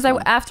certainly felt the because last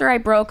one. after I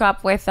broke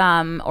up with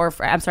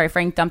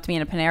Frank dumped me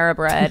in a Panera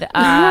Bread.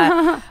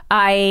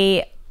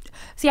 I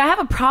have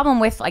a problem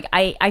with like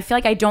I feel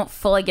like I don't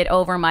fully get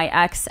over my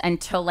ex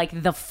until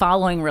like the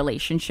following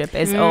relationship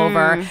is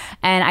over,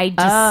 and I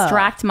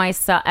distract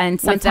myself. And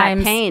With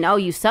sometimes that pain. Oh,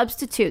 you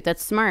substitute.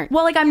 That's smart.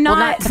 well, like I'm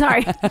not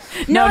sorry.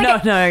 No,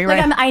 like, you're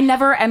like right. I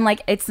never am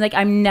like it's like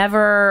I'm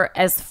never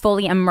as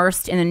fully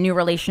immersed in a new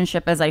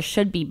relationship as I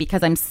should be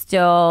because I'm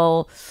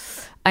still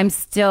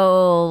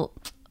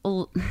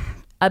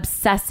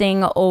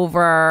obsessing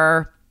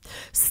over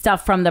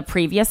stuff from the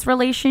previous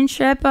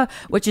relationship,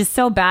 which is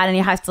so bad, and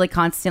you have to like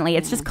constantly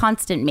it's just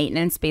constant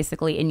maintenance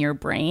basically in your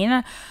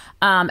brain.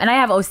 And I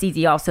have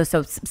OCD also,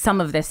 so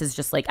some of this is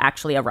just like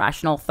actually a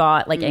rational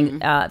thought, like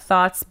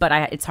thoughts, but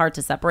it's hard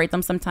to separate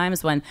them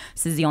sometimes when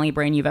this is the only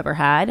brain you've ever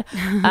had.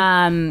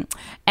 And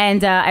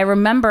I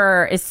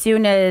remember as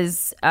soon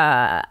as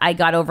I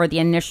got over the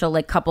initial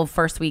like couple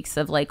first weeks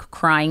of like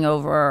crying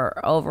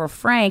over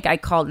Frank, I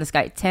called this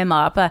guy Tim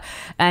up,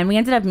 and we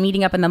ended up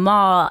meeting up in the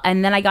mall,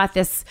 and then I got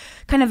this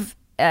kind of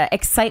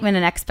excitement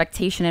and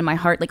expectation in my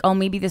heart, like, oh,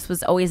 maybe this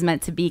was always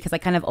meant to be, because I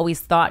kind of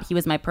always thought he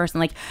was my person.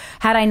 Like,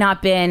 had I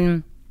not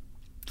been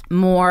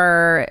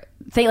more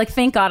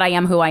thank God I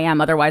am who I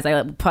am, otherwise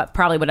I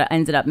probably would have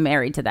ended up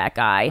married to that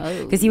guy,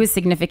 because he was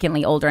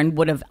significantly older and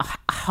would have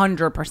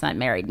 100%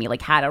 married me,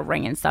 like had a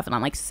ring and stuff. And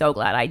I'm like so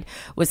glad I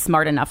was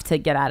smart enough to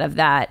get out of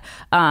that,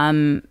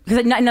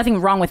 because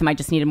nothing wrong with him, I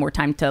just needed more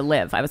time to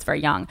live. I was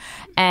very young,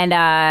 and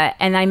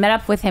I met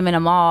up with him in a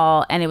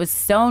mall, and it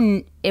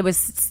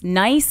was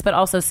nice but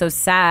also so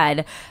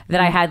sad that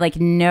I had like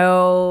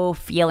no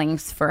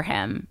feelings for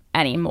him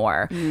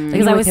anymore,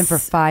 because I was with him for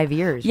 5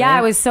 years. Yeah, right?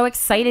 I was so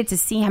excited to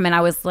see him, and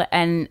I was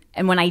and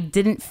when I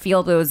didn't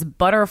feel those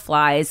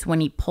butterflies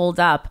when he pulled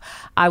up,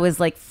 I was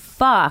like,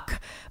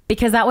 fuck,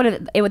 because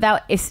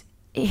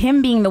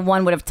him being the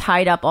one would have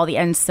tied up all the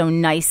ends so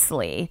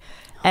nicely.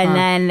 And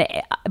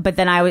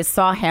then I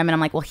saw him, and I'm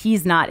like, well,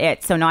 he's not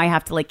it. So now I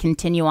have to like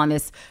continue on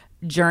this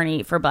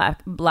journey, for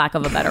lack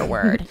of a better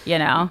word, you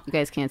know. You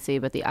guys can't see,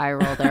 but the eye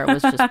roll there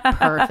was just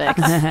perfect.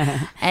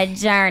 A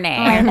journey.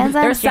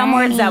 There's some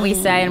words that we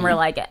say and we're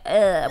like,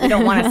 we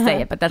don't want to say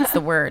it, but that's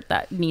the word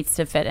that needs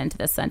to fit into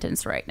the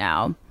sentence right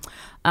now.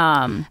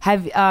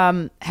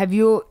 Have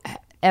you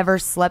ever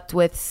slept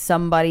with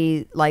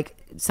somebody like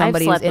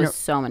somebody? I've slept with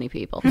so many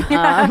people.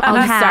 I'm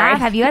sorry.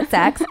 Have you had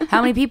sex?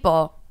 How many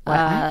people?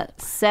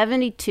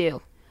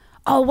 72.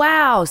 Oh,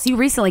 wow. So you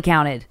recently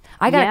counted.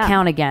 I got to Yeah.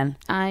 count again.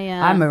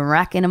 I'm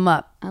racking them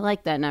up. I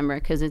like that number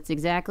because it's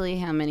exactly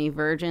how many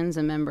virgins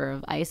a member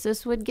of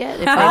ISIS would get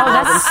if they Oh, blow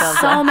that's themselves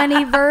so up.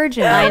 many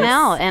virgins. I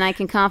know, and I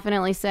can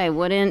confidently say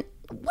wouldn't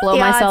blow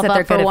the odds myself that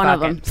they're up for good at one of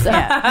fucking? them. So.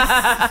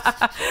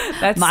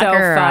 That's My so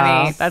girl.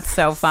 funny. That's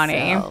so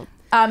funny. So,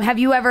 Have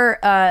you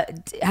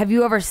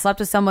ever slept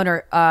with someone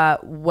or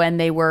when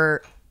they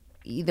were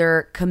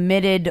either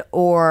committed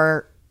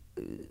or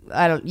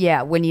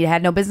when you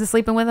had no business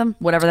sleeping with them,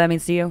 whatever that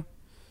means to you?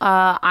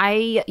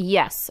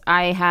 yes,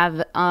 I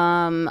have.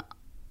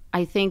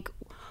 I think.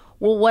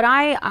 Well, what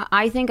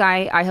I think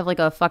I have like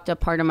a fucked up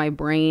part of my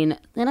brain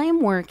that I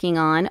am working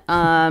on.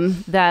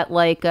 That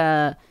like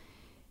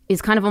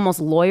is kind of almost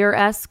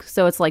lawyer-esque.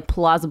 So it's like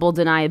plausible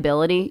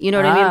deniability. You know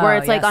what I mean? Where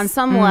it's like yes. on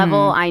some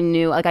level I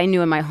knew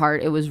in my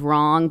heart it was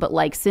wrong, but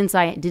like since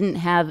I didn't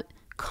have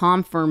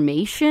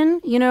confirmation,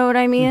 you know what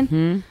I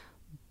mean?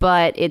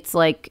 But it's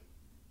like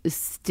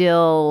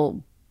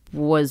still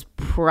was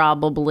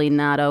probably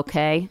not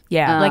okay.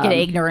 Yeah. Like an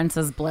ignorance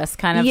is bliss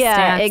kind of Yeah,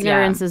 stance.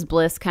 ignorance is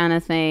bliss kind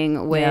of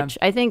thing, which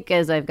Yeah. I think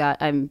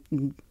I'm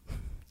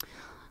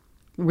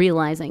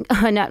realizing.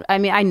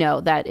 I know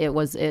that it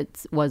was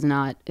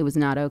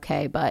not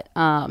okay, but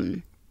I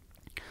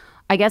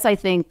guess I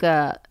think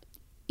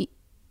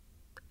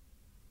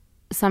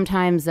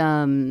sometimes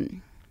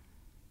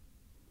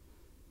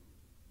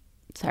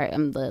sorry,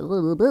 I'm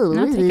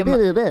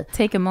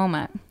Take a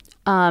moment.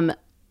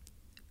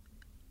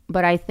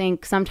 but I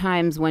think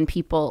sometimes when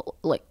people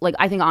like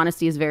I think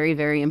honesty is very,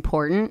 very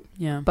important.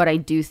 Yeah. But I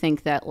do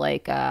think that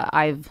like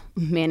I've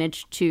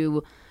managed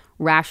to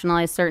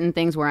rationalize certain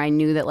things where I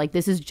knew that like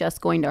this is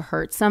just going to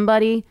hurt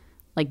somebody,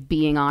 like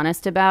being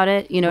honest about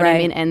it. You know what I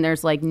Right. mean? And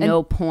there's like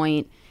no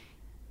point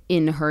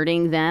in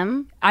hurting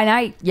them.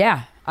 And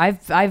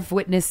I've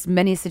witnessed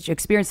many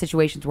experienced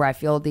situations where I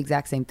feel the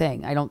exact same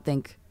thing. I don't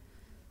think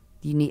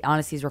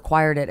honesty is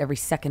required at every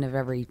second of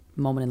every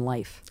moment in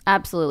life.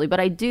 Absolutely. But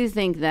I do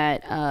think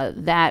that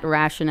that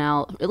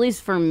rationale, at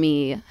least for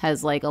me,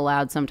 has like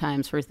allowed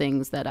sometimes for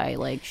things that I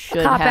like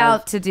should Cop have.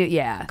 out to do something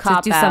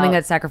out.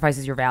 that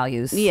sacrifices your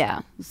values. Yeah.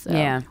 So.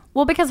 Yeah.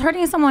 Well, because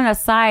hurting someone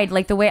aside,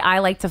 like the way I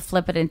like to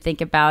flip it and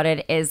think about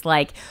it is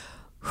like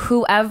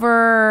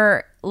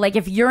whoever, like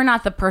if you're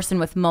not the person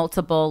with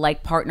multiple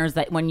like partners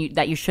that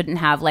you shouldn't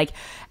have, like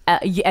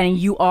and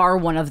you are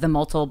one of the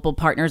multiple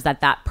partners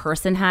that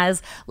person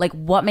has, like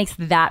what makes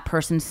that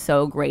person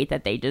so great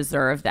that they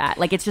deserve that?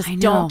 Like it's just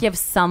don't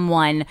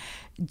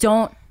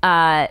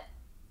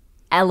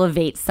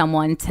elevate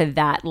someone to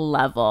that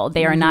level.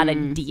 They are not a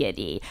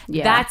deity.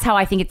 Yeah. That's how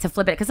I think it's to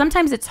flip it. Because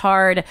sometimes it's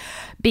hard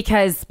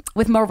because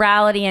with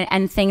morality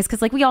and things,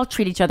 because like we all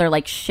treat each other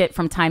like shit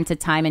from time to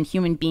time, and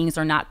human beings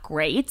are not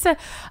great.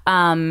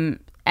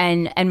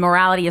 And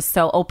morality is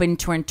so open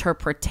to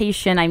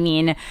interpretation. I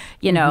mean,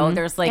 you know,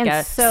 there's like And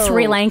a so-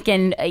 Sri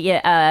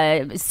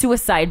Lankan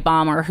suicide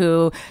bomber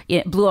who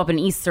blew up an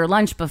Easter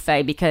lunch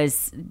buffet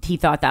because he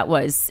thought that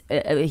was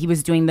he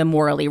was doing the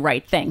morally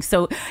right thing.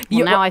 So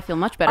Now I feel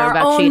much better our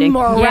about own cheating.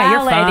 morality Yeah,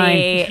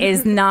 you're fine.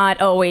 is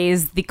not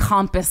always the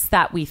compass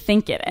that we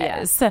think it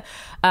is.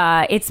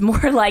 It's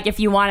more like if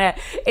you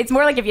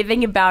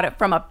think about it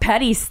from a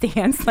petty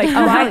stance, like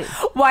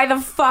why the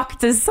fuck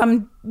does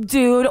some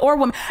dude or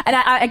woman, and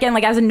I again,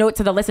 like as a note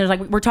to the listeners, like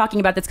we're talking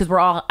about this because we're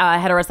all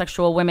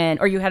heterosexual women.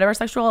 Are you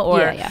heterosexual? Or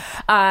Yeah.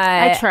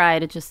 I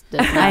tried. It just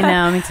didn't. I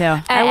know, me too.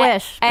 I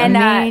wish. And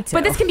Me too.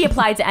 but this can be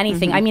applied to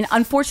anything. I mean,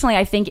 unfortunately,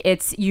 I think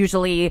it's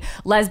usually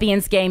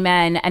lesbians, gay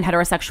men, and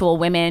heterosexual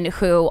women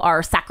who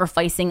are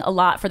sacrificing a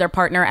lot for their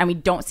partner, and we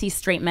don't see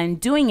straight men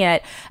doing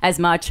it as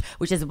much,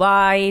 which is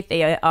why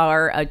they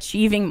are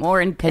achieving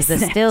more in Because they're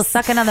business. still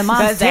sucking on the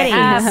mom's Because they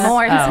have titties.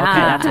 more Oh, okay, time.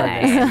 that's what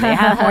it is. They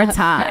have more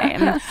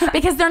time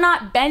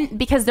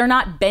because they're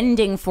not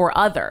bending for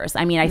others.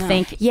 I mean, I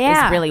think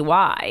is really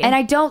why. And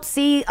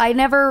I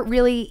never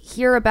really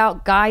hear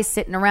about guys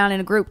sitting around in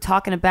a group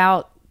talking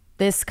about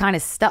this kind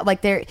of stuff.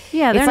 Like they're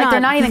they're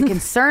not even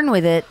concerned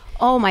with it.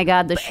 Oh my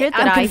God, the shit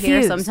that I'm I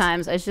hear confused.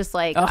 sometimes, it's just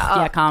like,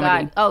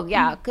 comedy. God. Oh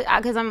yeah,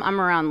 because I'm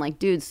around like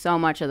dudes so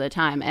much of the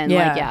time, and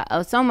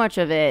Yeah. so much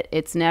of it,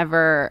 it's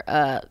never.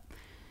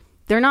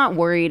 They're not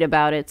worried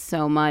about it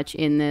so much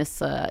in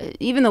this.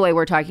 Even the way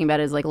we're talking about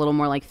it is like a little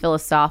more like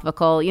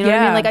philosophical. You know what I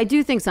Yeah. mean? Like I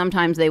do think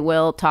sometimes they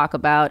will talk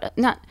about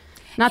not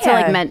to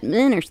Yeah. like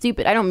men are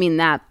stupid. I don't mean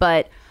that,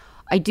 but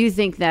I do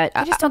think that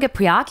I just don't get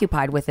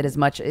preoccupied with it as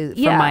much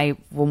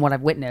from what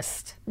I've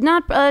witnessed.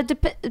 not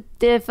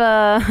if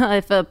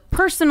a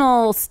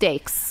personal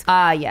stakes.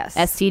 Yes.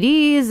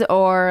 STDs,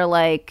 or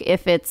like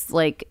if it's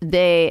like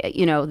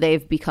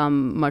they've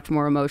become much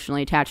more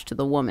emotionally attached to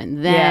the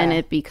woman, then Yeah.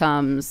 it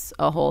becomes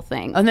a whole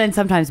thing. And then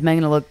sometimes men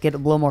get a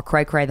little more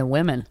cray than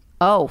women.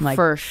 Oh, like,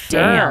 for sure.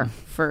 damn.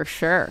 For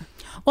sure.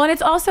 Well, and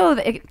it's also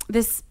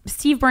this.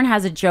 Steve Byrne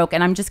has a joke,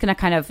 and I'm just going to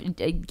kind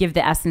of give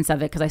the essence of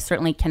it because I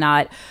certainly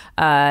cannot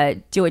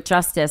do it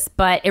justice.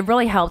 But it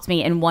really helped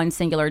me in one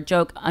singular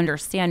joke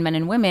understand men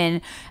and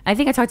women. I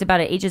think I talked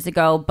about it ages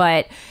ago,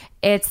 but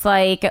it's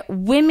like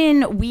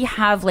women, we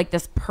have like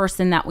this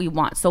person that we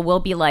want. So we'll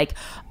be like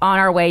on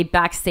our way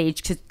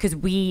backstage because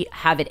we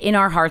have it in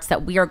our hearts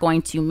that we are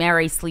going to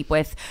marry, sleep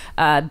with,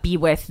 be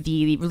with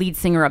the lead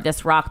singer of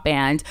this rock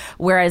band.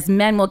 Whereas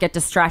men will get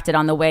distracted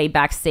on the way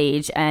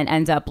backstage and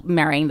end up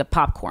marrying the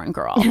popcorn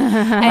girl.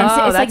 And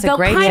so it's like they'll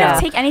kind of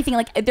take anything.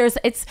 Like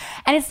it's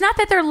not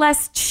that they're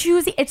less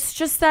choosy. It's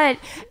just that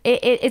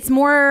it's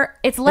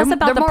less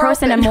about the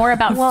person and more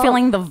about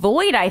filling the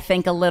void, I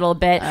think, a little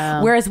bit.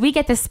 Whereas we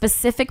get this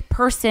specific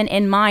person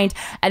in mind,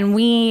 and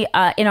we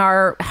in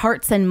our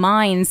hearts and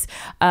minds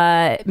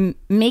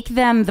make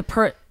them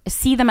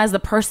see them as the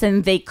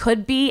person they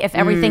could be if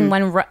everything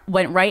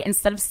went right,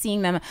 instead of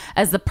seeing them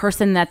as the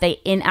person that they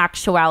in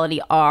actuality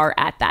are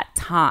at that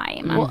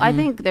time. Well, I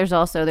think there's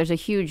a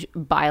huge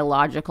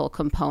biological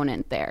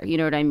component there. You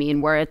know what I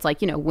mean? Where it's like,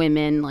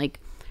 women,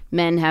 like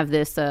men have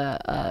this,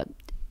 the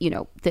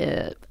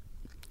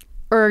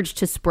urge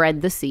to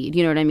spread the seed,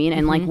 you know what I mean?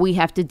 And like we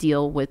have to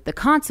deal with the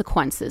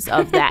consequences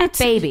of that.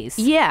 Babies.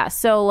 Yeah.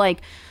 So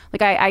like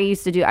I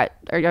used to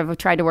I've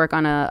tried to work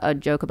on a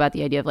joke about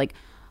the idea of like,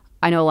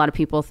 I know a lot of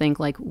people think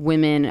like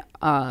women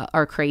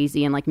are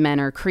crazy and like men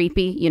are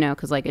creepy,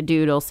 because like a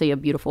dude will see a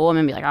beautiful woman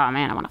and be like, oh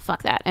man, I want to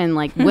fuck that. And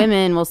like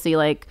women will see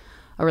like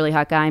a really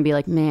hot guy and be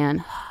like,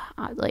 man,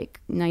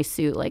 like nice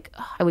suit, like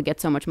I would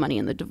get so much money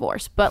in the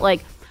divorce. But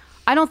like,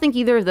 I don't think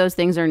either of those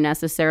things are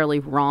necessarily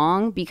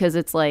wrong, because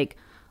it's like,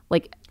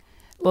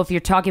 well, if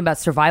you're talking about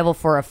survival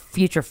for a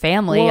future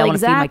family, I want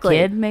to feed my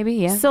kid, maybe,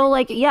 yeah. So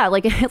like, yeah,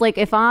 like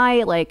if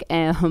I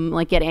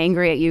get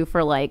angry at you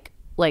for like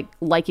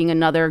liking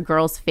another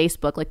girl's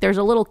Facebook, like there's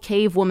a little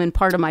cave woman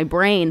part of my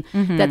brain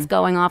that's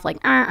going off like,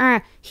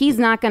 he's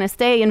not going to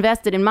stay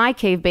invested in my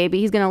cave baby.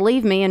 He's going to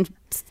leave me and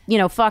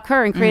fuck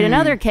her and create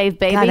another cave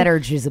baby. God, that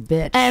urge is a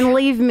bitch. And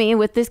leave me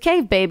with this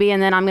cave baby,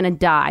 and then I'm going to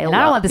die. And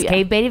I don't want this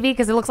cave baby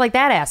because it looks like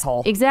that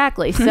asshole.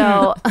 Exactly.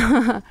 So.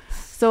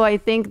 So I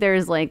think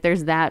there's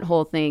that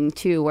whole thing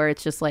too, where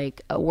it's just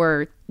like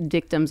we're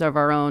victims of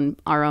our own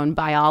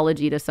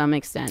biology to some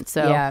extent.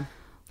 So yeah.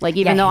 Like,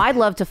 even though I'd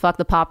love to fuck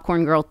the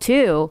popcorn girl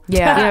too, you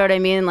know what I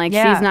mean? Like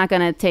she's not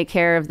going to take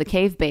care of the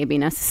cave baby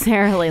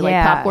necessarily. Like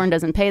popcorn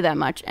doesn't pay that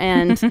much.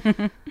 And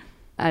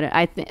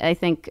I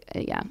think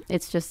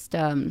it's just,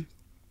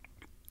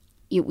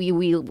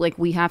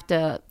 we have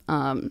to,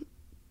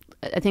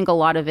 I think a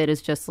lot of it is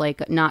just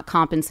like not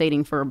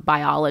compensating for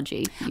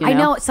biology. I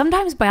know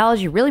sometimes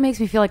biology really makes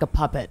me feel like a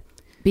puppet,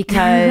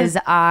 because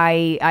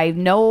I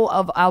know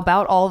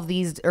about all of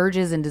these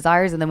urges and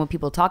desires, and then when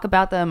people talk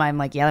about them, I'm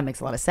like, yeah, that makes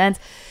a lot of sense.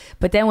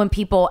 But then when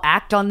people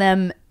act on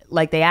them,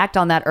 like they act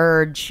on that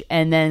urge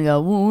and then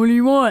go, well, what do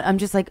you want? I'm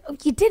just like, oh,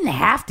 you didn't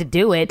have to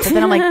do it. But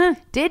then I'm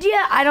like, did you?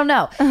 I don't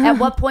know. At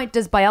what point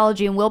does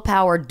biology and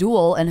willpower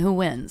duel, and who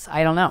wins?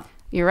 I don't know.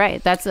 You're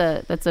right. That's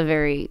a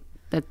very...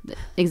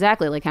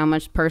 exactly, like how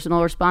much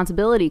personal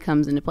responsibility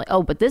comes into play.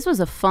 Oh, but this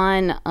was a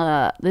fun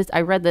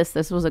I read this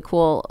was a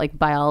cool like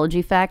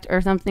biology fact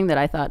or something that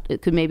I thought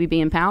it could maybe be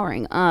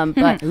empowering.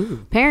 But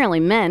apparently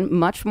men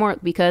much more,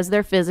 because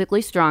they're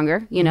physically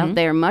stronger,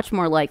 they are much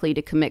more likely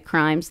to commit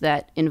crimes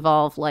that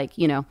involve like,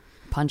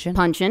 punching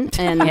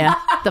and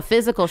the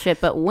physical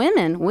shit. But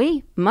women,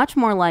 we much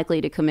more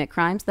likely to commit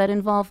crimes that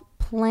involve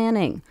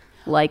planning,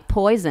 like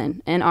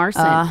poison and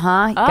arson.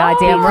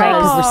 Goddamn right,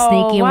 because we're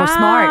sneaky and we're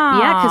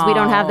smart. Yeah, because we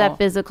don't have that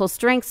physical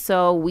strength,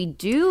 so we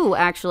do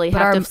actually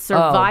have to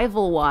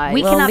survival wise.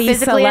 We cannot Lisa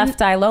physically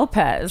Left Eye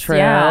Lopez. True.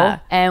 Yeah.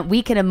 And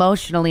we can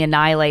emotionally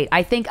annihilate.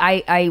 I think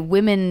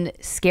women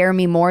scare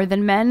me more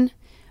than men.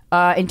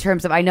 In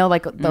terms of, I know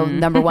like the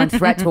number one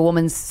threat to a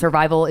woman's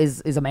survival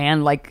is a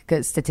man, like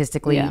 'cause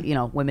statistically,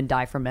 women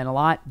die from men a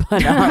lot.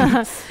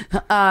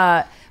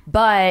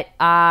 But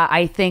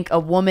I think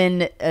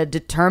a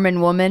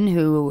determined woman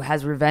who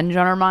has revenge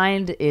on her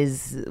mind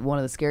is one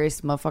of the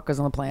scariest motherfuckers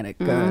on the planet.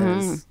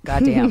 Because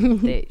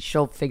goddamn,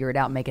 she'll figure it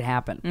out and make it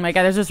happen. Oh my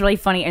God, there's this really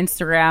funny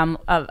Instagram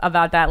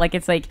about that. Like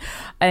it's like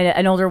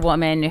an older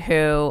woman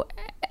who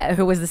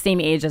was the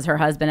same age as her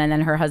husband, and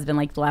then her husband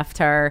like left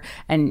her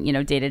and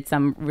dated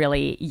some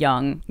really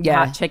young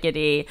hot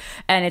chickadee,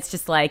 and it's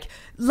just like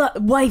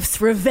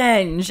wife's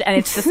revenge, and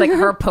it's just like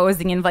her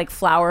posing in like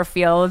flower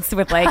fields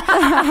with like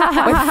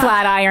with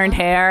flat ironed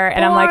hair,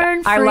 and I'm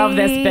like, I love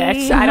this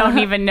bitch. I don't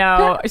even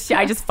know.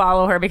 I just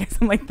follow her because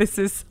I'm like, this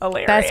is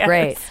hilarious. That's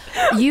great.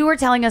 You were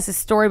telling us a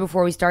story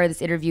before we started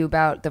this interview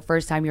about the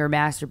first time you were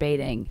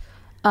masturbating.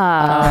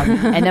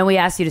 And then we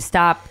asked you to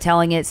stop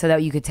telling it so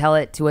that you could tell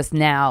it to us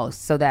now,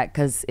 so that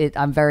because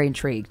I'm very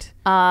intrigued.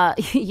 So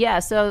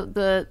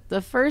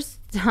the first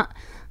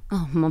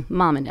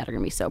mom and dad are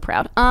gonna be so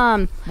proud.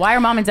 Why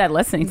are mom and dad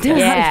listening to this?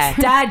 Yeah.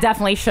 Dad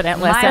definitely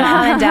shouldn't listen. My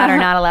mom and dad are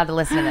not allowed to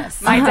listen to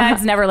this. My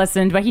dad's never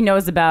listened, but he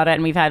knows about it,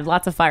 and we've had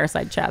lots of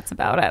fireside chats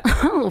about it.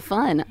 Oh,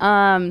 fun.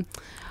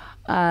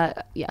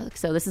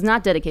 So this is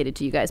not dedicated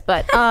to you guys,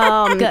 but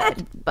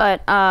good.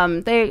 But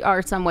they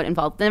are somewhat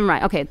involved. Then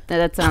right, okay,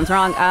 that sounds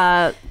wrong.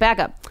 Back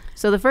up.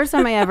 So the first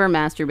time I ever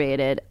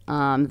masturbated,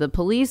 the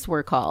police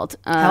were called.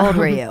 How old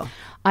were you?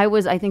 I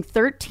was, I think,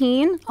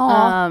 13.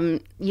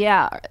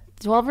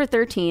 12 or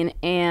 13,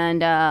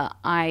 and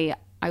I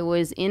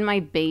was in my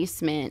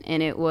basement,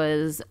 and it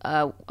was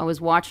I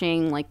was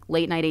watching like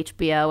late night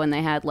HBO, and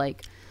they had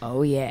like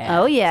Oh yeah.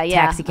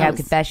 Taxi Cab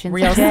Confessions.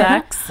 Real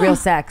sex. Real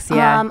sex.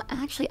 Yeah.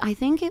 Actually, I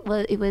think it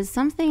was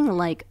something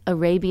like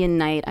Arabian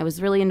Night. I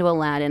was really into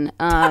Aladdin.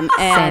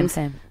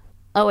 Same.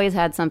 Always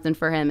had something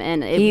for him,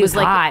 and it He was was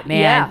like hot,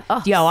 man. Yeah.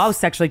 Oh, Yo, I was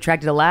sexually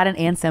attracted to Aladdin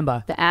and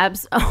Simba. the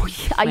abs. Oh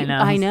yeah,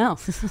 I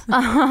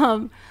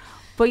know.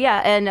 But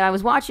yeah, and I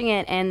was watching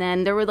it, and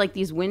then there were like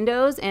these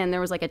windows, and there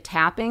was like a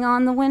tapping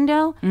on the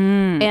window,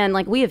 and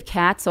like we have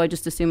cats, so I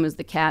just assumed it was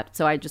the cat,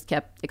 so I just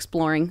kept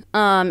exploring.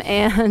 But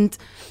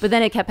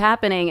then it kept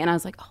happening, and I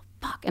was like, oh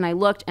fuck, and I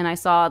looked, and I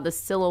saw the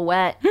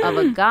silhouette of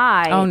a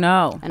guy. Oh,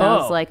 no. And I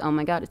was like, oh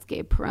my god, it's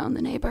Gabe Perone,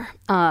 the neighbor,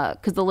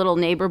 because the little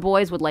neighbor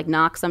boys would like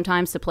knock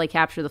sometimes to play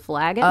capture the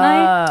flag at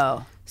night.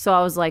 Oh. So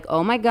I was like,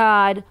 oh my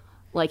god.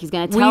 Like he's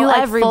gonna Were tell you like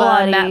everybody. full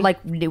on that,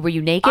 like, were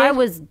you naked? I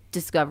was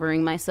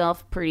discovering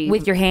myself pretty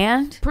with your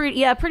hand?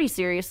 pretty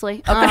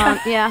seriously.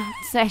 Yeah,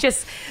 say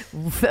Just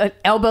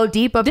elbow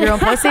deep up your own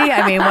pussy?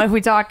 I mean, what are we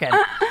talking?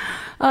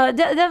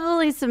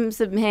 definitely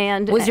some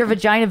hand. Was your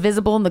vagina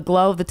visible in the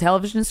glow of the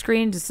television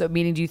screen? Just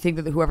meaning, do you think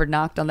that whoever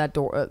knocked on that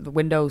door, the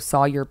window,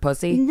 saw your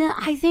pussy? No,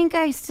 I think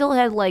I still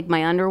had like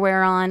my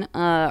underwear on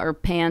or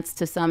pants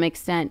to some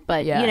extent,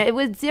 but Yeah. you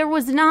know, there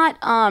was not.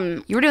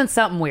 You were doing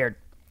something weird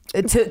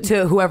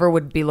to whoever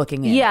would be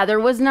looking in. Yeah, there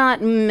was not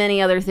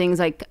many other things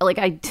it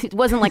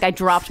wasn't like I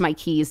dropped my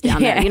keys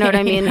down there. You know what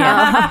I mean?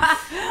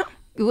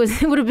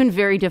 It would have been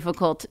very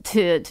difficult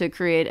to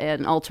create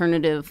an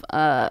alternative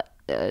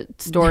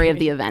story of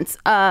the events.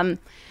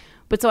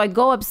 But so I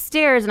go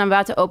upstairs and I'm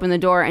about to open the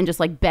door and just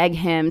like beg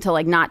him to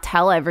like not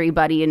tell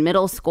everybody in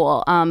middle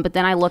school. But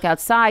then I look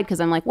outside because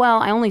I'm like, well,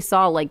 I only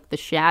saw like the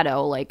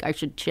shadow, like I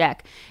should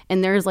check.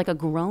 And there's like a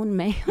grown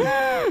man,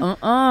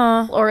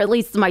 or at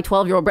least my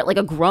 12-year-old, but like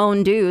a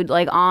grown dude,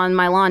 like on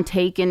my lawn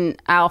taking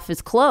off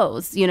his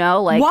clothes, you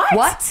know, like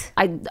What?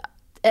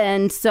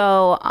 And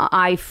so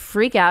I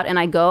freak out and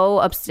I go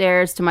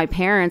upstairs to my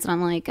parents and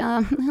I'm like,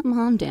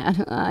 Mom,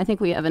 Dad, I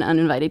think we have an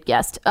uninvited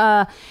guest.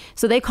 So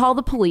they call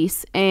the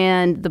police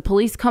and the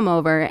police come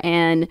over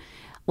and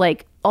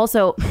like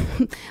also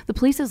the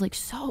police is like,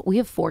 so we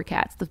have 4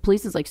 cats. The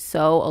police is like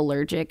so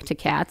allergic to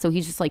cats. So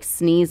he's just like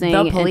sneezing.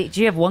 The police? Do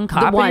you have one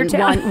cop in your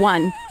town?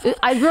 One.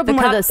 I grew up in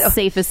one of the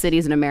safest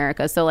cities in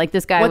America. So like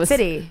this guy What was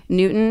city?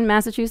 Newton,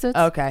 Massachusetts.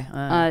 Okay.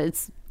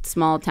 It's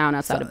small town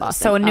outside of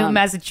Boston. So in Newton,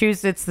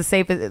 Massachusetts, the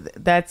safest,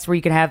 that's where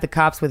you can have the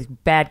cops with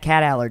bad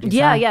cat allergies.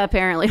 Yeah, huh? yeah,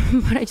 apparently.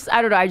 But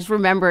I don't know. I just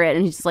remember it,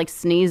 and he's just like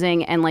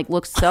sneezing and like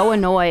looks so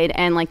annoyed,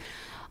 and like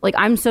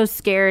I'm so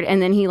scared.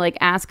 And then he like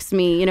asks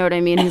me, you know what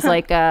I mean? He's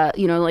like,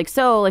 you know, like,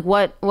 so like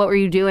what were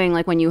you doing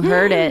like when you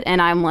heard it?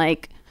 And I'm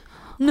like,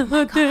 no,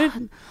 oh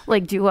God.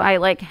 Like, do I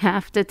like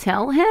have to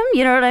tell him?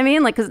 You know what I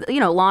mean? Like, because you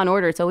know, Law and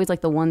Order, it's always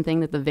like the one thing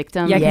that the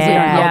victim holds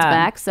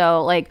back.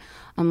 So like,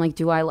 I'm like,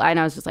 do I lie? And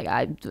I was just like,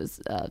 I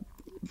was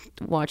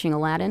watching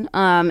Aladdin,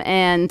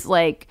 and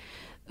like,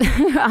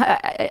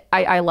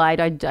 I lied.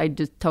 I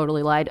just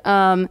totally lied.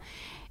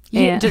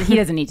 He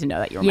doesn't need to know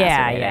that you're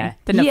masturbating. Yeah.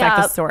 Didn't affect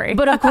the story.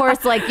 But of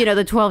course, like, you know,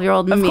 the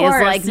 12-year-old me course,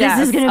 is like, this yes.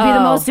 is going to be the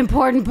most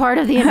important part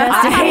of the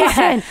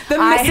investigation. The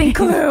missing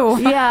clue.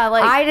 Yeah,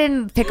 like I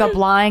didn't pick up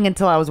lying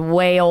until I was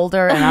way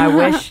older, and I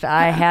wished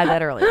I had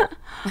that earlier.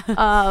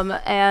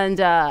 and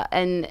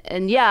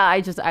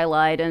yeah, I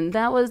lied, and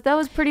that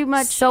was pretty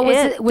much. So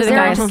it. was Did the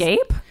there guy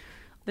escape?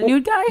 The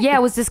nude guy? Yeah,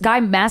 was this guy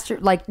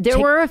There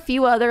were a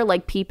few other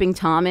like peeping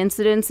Tom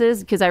incidences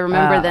because I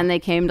remember then they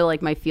came to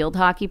like my field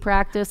hockey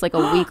practice like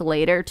a week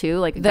later too,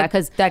 like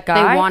because that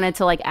guy? they wanted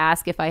to like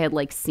ask if I had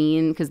like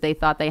seen because they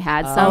thought they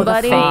had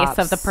somebody. The face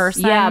of the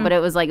person. Yeah, but it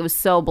was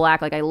so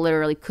black, like I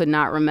literally could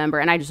not remember,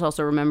 and I just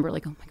also remember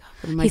like, oh my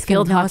god, my He's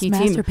field gonna know us hockey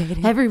team,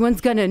 masturbating.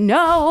 everyone's gonna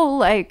know.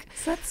 Like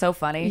That's so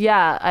funny.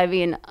 yeah, I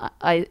mean,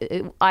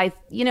 I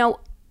you know.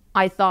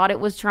 I thought it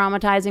was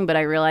traumatizing, but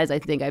I realized I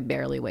think I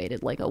barely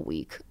waited like a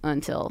week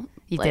until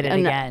You did it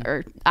again.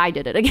 or I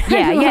did it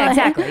again. Yeah,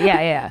 exactly.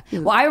 Yeah.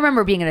 Well, I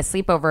remember being in a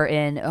sleepover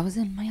I was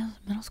in my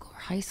middle school or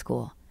high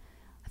school.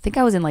 I think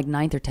I was in like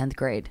 9th or 10th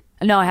grade.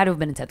 No, I had to have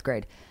been in 10th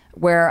grade.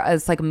 Where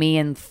it's like me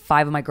and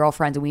 5 of my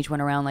girlfriends, and we each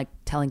went around like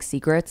telling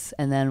secrets.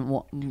 And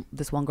then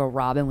this one girl,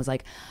 Robin, was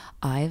like,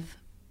 I've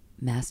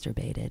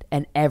masturbated,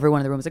 and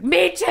everyone in the room was like,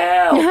 me too.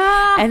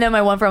 And then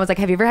my one friend was like,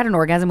 have you ever had an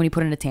orgasm when you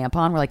put in a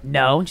tampon? We're like,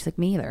 no. And she's like,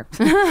 me either.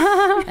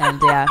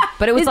 And yeah,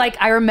 but it was like,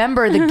 I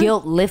remember the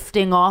guilt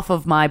lifting off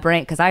of my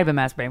brain because I had been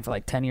masturbating for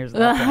like 10 years at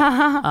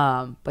that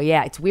point. But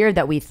yeah, it's weird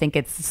that we think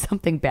it's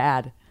something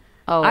bad.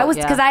 Oh, I was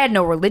yeah. because I had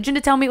no religion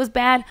to tell me it was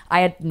bad.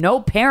 I had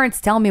no parents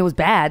tell me it was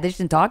bad. They just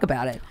didn't talk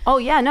about it. Oh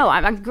yeah, no,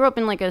 I grew up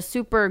in like a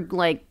super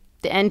like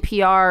the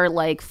NPR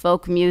like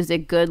folk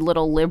music, good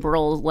little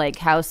liberal like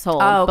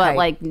household. Oh, okay. But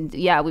like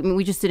yeah,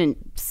 we just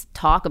didn't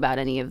talk about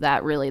any of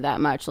that really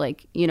that much.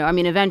 Like, you know, I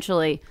mean,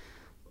 eventually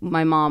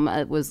my mom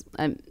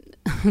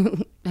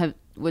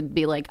would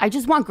be like, I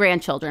just want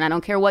grandchildren. I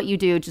don't care what you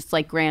do, just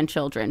like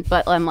grandchildren.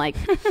 But I'm like,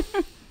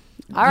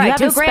 All right, you have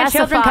 2 to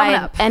grandchildren specify coming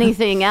up.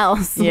 anything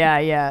else.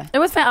 Yeah. It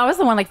was. I was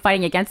the one like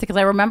fighting against it because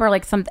I remember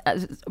like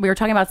we were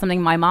talking about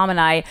something, my mom and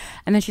I,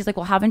 and then she's like,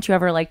 "Well, haven't you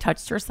ever like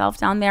touched yourself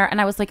down there?"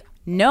 And I was like,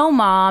 "No,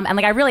 Mom," and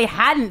like I really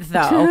hadn't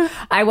though.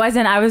 I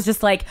wasn't. I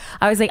was like,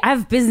 I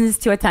have business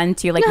to attend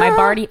to. Like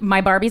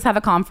my Barbies have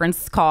a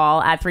conference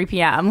call at 3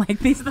 p.m. Like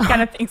these are the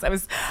kind of things I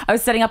was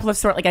setting up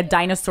sort of like a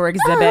dinosaur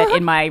exhibit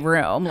in my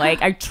room.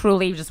 Like I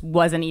truly just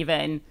wasn't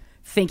even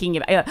thinking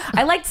about.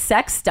 I liked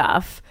sex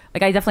stuff.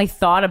 Like I definitely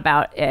thought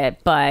about it,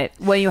 but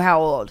When you how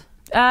old?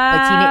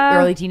 Like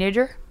early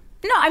teenager?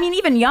 no, I mean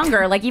even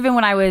younger. Like even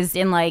when I was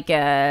in like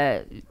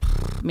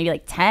maybe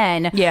like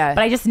 10. Yeah.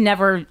 But I just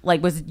never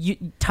like was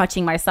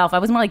touching myself. I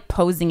was more like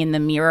posing in the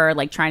mirror,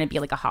 like trying to be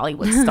like a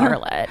Hollywood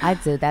starlet.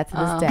 I'd say that to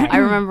this day. I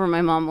remember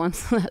my mom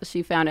once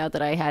she found out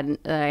that I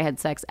had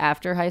sex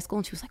after high school,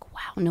 and she was like,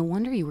 "Wow, no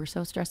wonder you were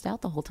so stressed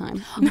out the whole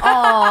time." Oh,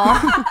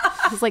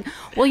 I was like,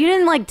 "Well, you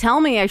didn't like tell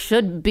me I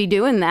should be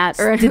doing that."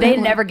 Or Did they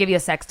never give you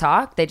a sex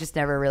talk? They just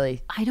never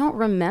really I don't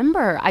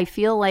remember. I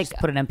feel like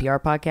put an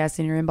NPR podcast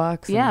in your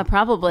inbox? yeah,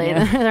 probably.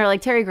 They're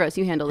like, "Terry Gross,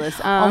 you handle this."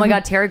 Oh my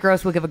God, Terry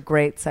Gross will give a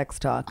great sex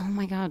talk. Oh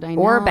my God, I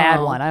know. Or a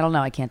bad one. I don't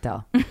know. I can't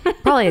tell.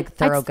 Probably a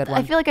thorough good one.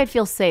 I feel like I'd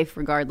feel safe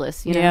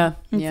regardless. You know? yeah.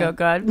 You feel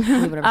good.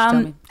 Believe whatever she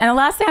told me. And the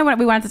last thing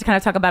we wanted to kind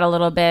of talk about a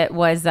little bit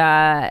was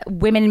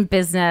women in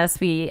business.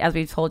 As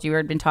we told you,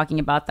 we've been talking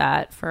about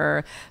that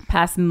for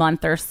past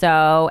month or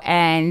so.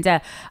 And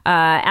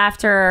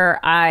after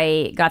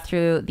I got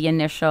through the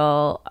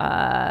initial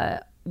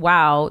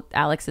wow,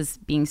 Alex is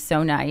being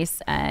so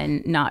nice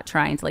and not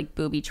trying to like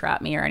booby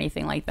trap me or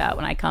anything like that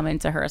when I come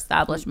into her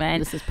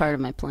establishment. This is part of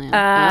my plan.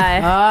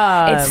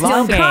 It's still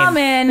long game.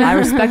 coming. I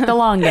respect the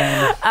long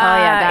game.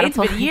 It's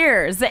been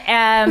years.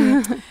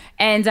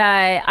 And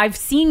I've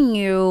seen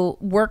you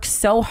work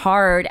so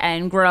hard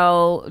and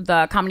grow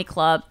the comedy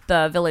club,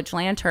 the Village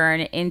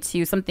Lantern,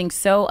 into something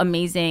so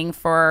amazing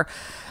for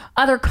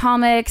other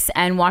comics,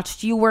 and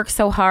watched you work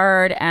so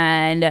hard,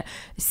 and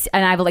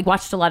I've like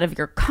watched a lot of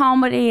your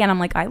comedy, and I'm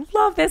like, I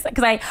love this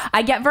because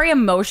I get very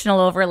emotional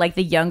over like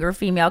the younger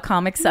female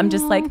comics. I'm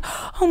just like,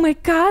 oh my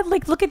God,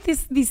 like look at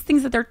these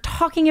things that they're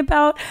talking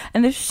about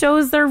and the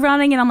shows they're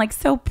running, and I'm like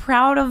so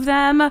proud of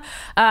them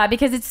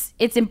because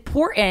it's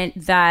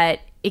important that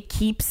it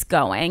keeps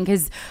going,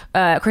 because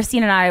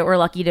Christine and I were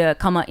lucky to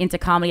come into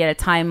comedy at a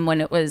time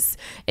when it was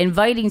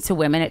inviting to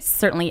women. It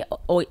certainly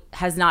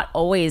has not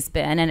always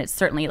been, and it's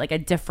certainly like a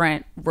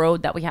different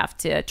road that we have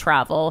to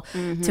travel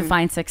to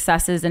find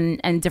successes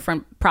and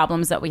different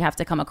problems that we have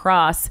to come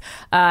across.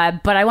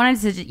 But I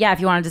wanted to, if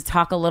you wanted to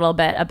talk a little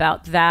bit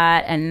about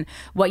that and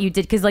what you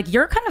did, because like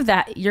you're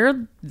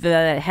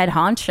the head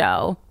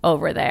honcho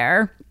over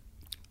there.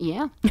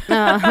 Yeah.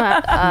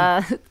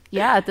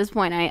 Yeah, at this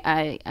point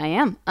I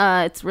am.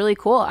 It's really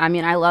cool. I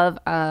mean, I love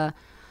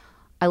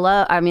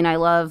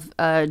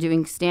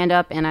doing stand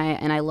up, and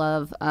I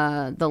love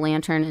the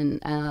Lantern,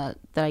 and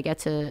that I get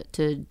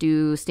to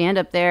do stand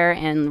up there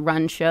and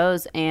run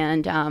shows,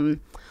 and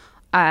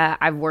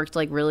I've worked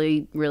like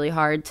really, really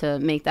hard to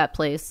make that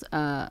place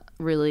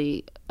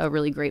really a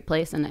really great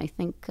place, and I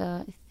think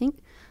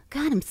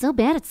God, I'm so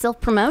bad at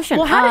self-promotion.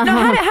 Well, how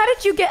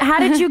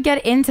did you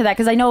get into that?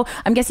 Because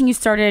I'm guessing you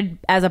started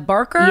as a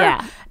barker.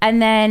 Yeah.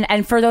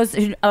 And for those,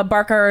 a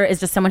barker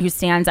is just someone who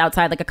stands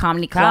outside like a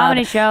comedy club.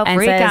 Comedy show,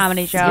 free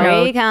comedy show.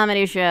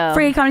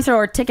 Free comedy show,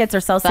 or tickets, or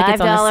sells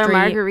tickets on the street.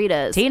 $5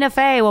 margaritas. Tina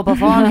Fey will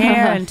perform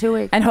here in 2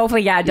 weeks. And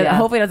hopefully,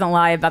 hopefully it doesn't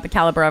lie about the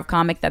caliber of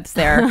comic that's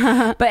there.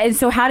 And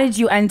so how did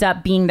you end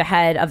up being the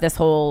head of this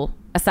whole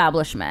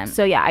establishment?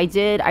 So yeah, I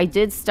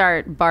did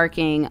start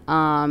barking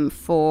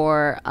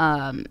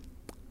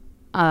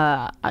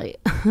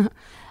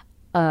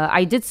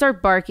I did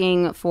start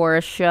barking for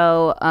a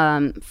show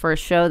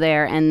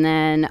there, and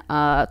then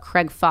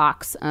Craig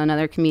Fox,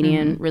 another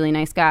comedian, really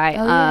nice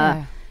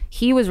guy,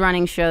 he was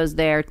running shows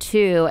there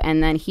too,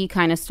 and then he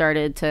kind of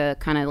started to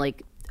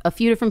like a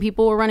few different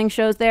people were running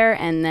shows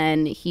there, and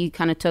then he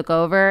kind of took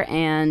over,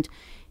 and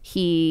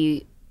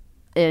he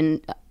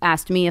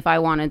asked me if I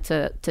wanted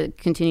to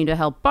continue to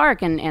help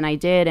bark, and I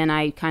did, and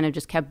I kind of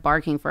just kept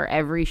barking for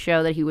every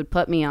show that he would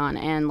put me on,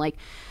 and like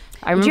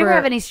I remember. Did you ever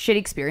have any shitty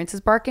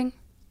experiences barking?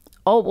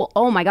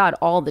 Oh my God,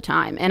 all the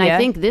time. And I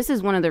think this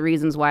is one of the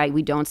reasons why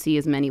we don't see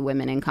as many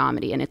women in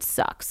comedy, and it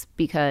sucks,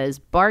 because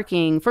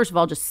barking, first of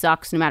all, just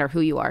sucks no matter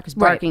who you are, because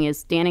barking is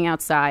standing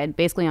outside,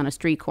 basically on a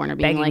street corner,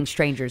 being begging like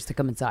strangers to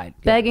come inside.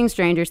 Begging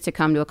strangers to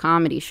come to a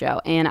comedy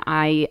show. And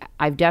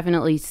I've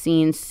definitely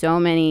seen so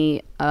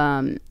many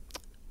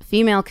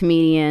female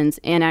comedians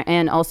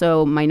and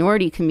also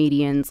minority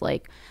comedians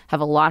like have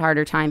a lot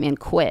harder time and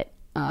quit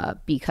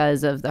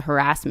because of the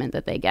harassment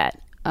that they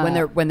get.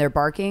 When they're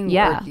barking?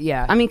 Yeah.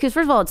 Yeah. I mean, because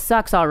first of all, it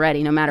sucks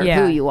already, no matter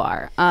who you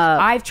are.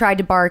 I've tried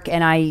to bark,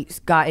 and I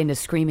got into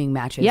screaming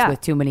matches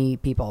with too many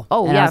people.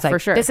 Oh, and yeah, I was like, for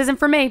sure. This isn't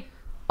for me.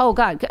 Oh,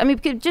 God. I mean,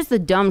 just the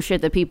dumb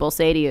shit that people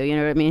say to you, you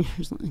know what I mean?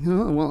 Just like,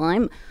 oh,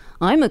 well,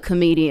 I'm a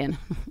comedian.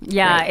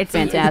 Yeah, Right. it's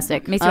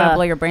fantastic. It makes you want to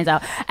blow your brains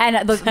out.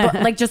 And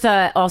like just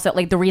also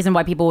like the reason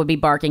why people would be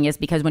barking is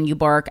because when you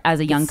bark as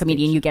a young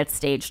comedian, you get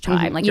stage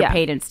time. Like you're Yeah.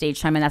 paid in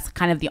stage time, and that's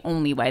kind of the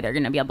only way they're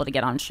going to be able to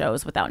get on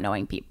shows without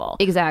knowing people.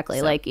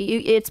 Exactly. Like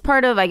it's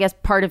part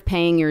of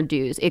paying your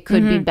dues. It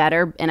could be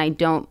better,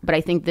 but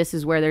I think this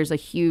is where there's a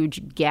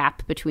huge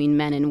gap between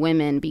men and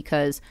women,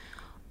 because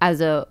as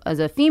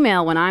a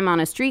female, when I'm on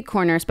a street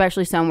corner,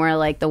 especially somewhere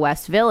like the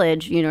West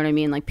Village, you know what I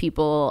mean? Like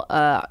people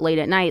late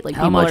at night, like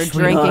people are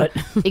drinking.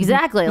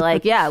 Exactly.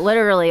 Like, yeah,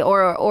 literally.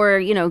 Or,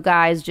 you know,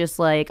 guys just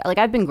like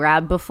I've been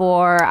grabbed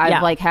before.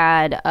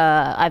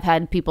 I've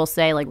had people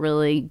say like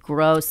really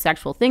gross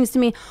sexual things to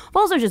me. But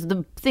also just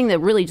the thing that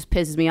really just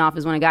pisses me off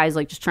is when a guy's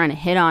like just trying to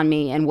hit on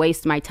me and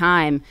waste my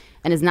time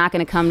and is not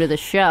going to come to the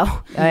show.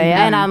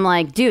 And I'm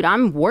like, dude,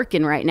 I'm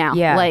working right now.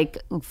 Yeah. Like,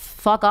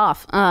 fuck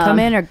off. Come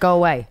in or go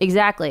away.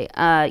 Exactly.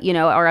 You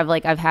know, or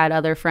I've had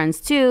other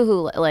friends too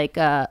who like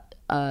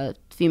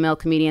female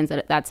comedians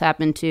that's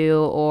happened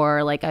to,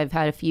 or like I've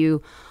had a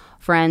few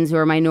friends who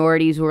are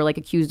minorities who are like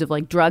accused of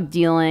like drug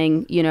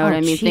dealing, you know what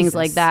I mean? Jesus. Things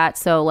like that.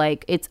 So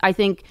like I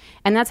think,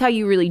 and that's how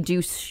you really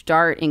do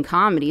start in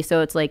comedy.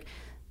 So it's like,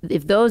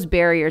 if those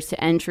barriers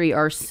to entry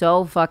are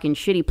so fucking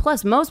shitty,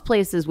 plus most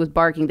places with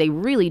barking, they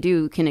really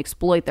can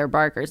exploit their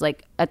barkers.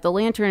 Like at the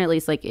Lantern, at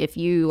least, like if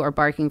you are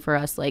barking for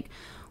us, like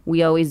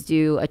we always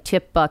do a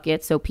tip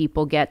bucket so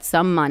people get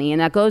some money,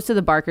 and that goes to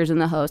the barkers and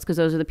the host, because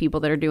those are the people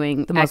that are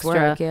doing the most extra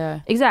work,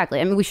 yeah. Exactly.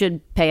 I mean, we should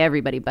pay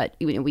everybody, but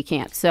we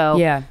can't. So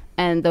Yeah.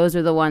 And those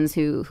are the ones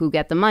who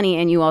get the money,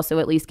 and you also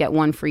at least get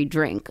one free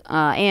drink.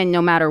 And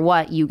no matter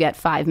what, you get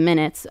 5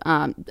 minutes.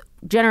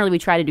 Generally, we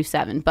try to do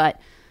 7, but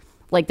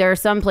like there are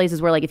some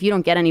places where like if you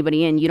don't get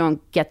anybody in, you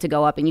don't get to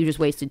go up, and you just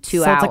wasted 2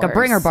 hours. So it's like a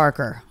bringer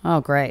barker.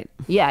 Oh, great.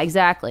 Yeah,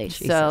 exactly.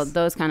 So Jesus.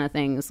 those kind of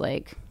things,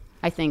 like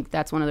I think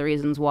that's one of the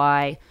reasons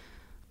why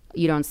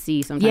you don't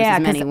see sometimes Yeah,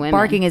 as many because women.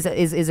 barking is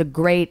a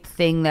great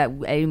thing that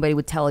anybody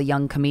would tell a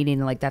young comedian,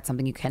 and like that's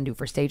something you can do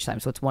for stage time.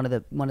 So it's one of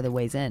the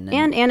ways in.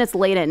 And it's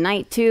late at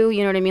night too,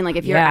 you know what I mean? Like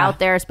if you're Yeah. out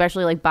there,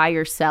 especially like by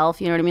yourself,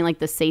 you know what I mean? Like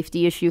the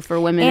safety issue for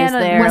women and is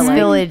there. West like-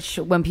 Village,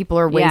 when people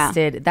are Yeah.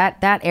 wasted,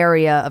 that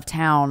area of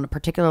town,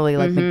 particularly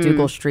like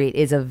McDougal Street,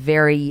 is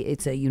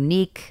it's a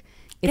unique.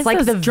 It's like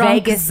those the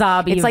drunk Vegas.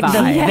 zombie It's like the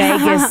vibes.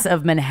 Vegas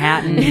of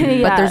Manhattan,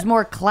 but there's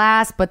more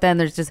class. But then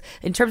there's just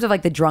in terms of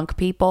like the drunk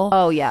people.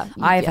 Oh, yeah.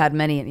 I've had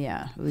many.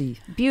 Yeah,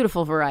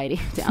 Beautiful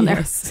variety down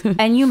there.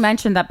 And you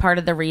mentioned that part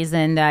of the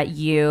reason that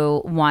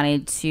you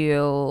wanted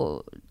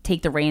to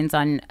take the reins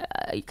on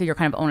your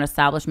kind of own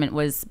establishment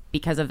was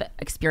because of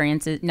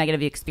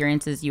negative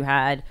experiences you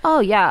had. Oh,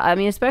 yeah. I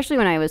mean, especially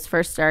when I was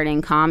first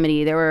starting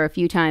comedy, there were a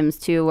few times,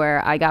 too,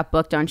 where I got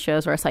booked on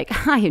shows where I was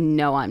like, I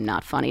know I'm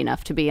not funny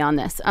enough to be on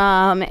this.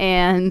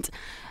 And,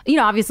 you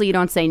know, obviously you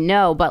don't say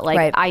no, but, like,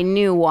 Right. I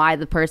knew why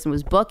the person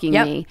was booking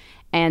Yep. me.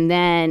 And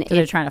then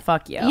They're trying to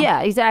fuck you.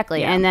 Yeah,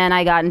 exactly. Yeah. And then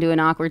I got into an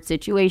awkward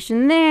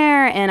situation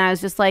there, and I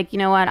was just like, you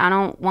know what? I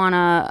don't want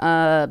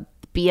to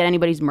be at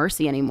anybody's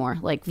mercy anymore.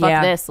 Like, fuck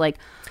Yeah. this. Like,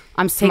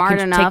 I'm smart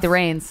enough. Take the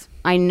reins.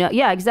 I know.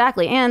 Yeah,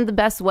 exactly. And the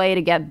best way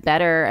to get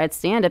better at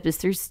stand-up is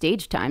through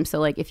stage time. So,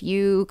 like, if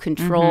you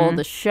control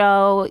the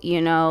show, you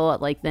know,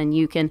 like, then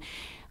you can,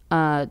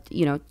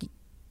 you know,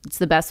 it's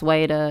the best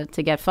way to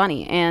get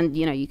funny. And,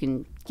 you know, you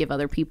can give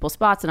other people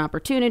spots and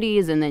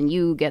opportunities, and then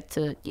you get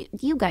to,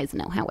 you guys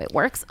know how it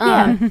works.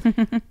 Yeah.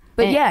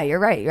 But yeah, you're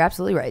right. You're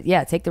absolutely right.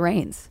 Yeah, take the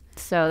reins.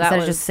 So that Instead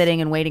was of just sitting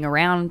and waiting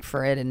around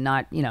for it and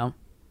not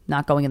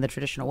going in the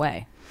traditional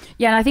way.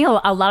 Yeah, and I think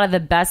a lot of the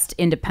best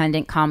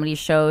independent comedy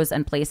shows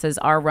and places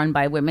are run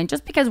by women,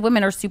 just because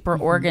women are super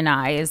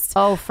organized.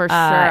 Oh, for sure.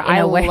 In I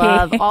a way.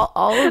 love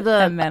all of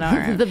the men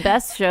aren't. the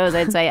best shows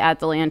I'd say at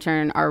the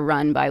Lantern are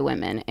run by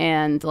women,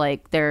 and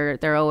like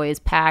they're always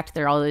packed.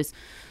 They're always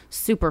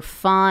super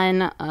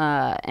fun,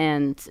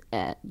 and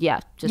yeah,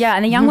 just Yeah,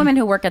 and the young women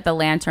who work at the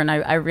Lantern,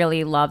 I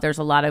really love. There's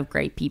a lot of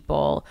great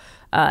people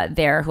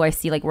there who I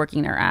see like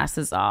working their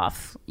asses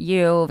off.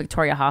 You,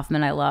 Victoria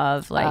Hoffman, I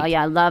love. Like, Oh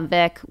yeah, I love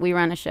Vic. We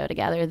run a show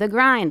together. The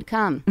Grind,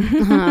 come.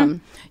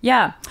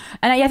 yeah,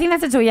 and I think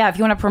that's it. So yeah, if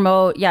you want to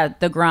promote,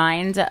 The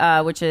Grind,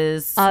 which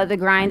is The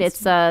Grind. It's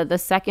the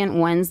second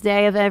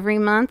Wednesday of every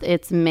month.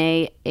 It's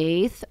May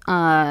 8th.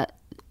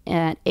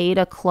 At 8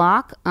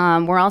 o'clock.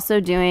 We're also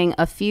doing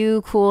a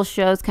few cool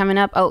shows coming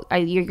up.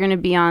 You're going to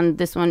be on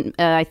this one,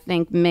 I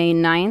think May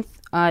 9th.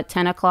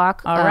 10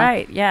 o'clock. all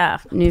right. Yeah,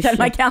 new Check show.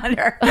 my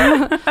calendar.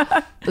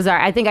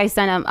 Sorry, I think I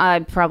sent them.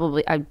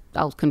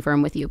 I'll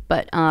confirm with you.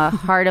 But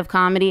Heart of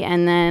Comedy,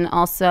 and then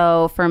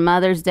also for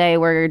Mother's Day,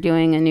 we're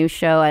doing a new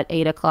show at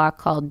 8 o'clock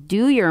called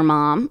Do Your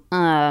Mom,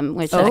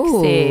 which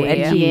Sexy.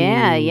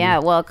 yeah.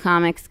 Well,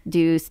 comics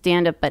do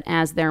stand up, but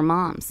as their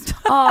moms.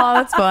 Oh,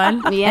 that's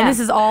fun. Yeah. And this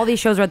is all these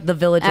shows are at the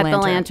Village At the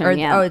Lantern. Lantern, Or-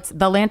 yeah. Oh, it's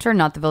the Lantern,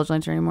 not the Village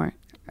Lantern anymore.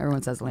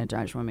 Everyone says Lantern.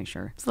 I just want to make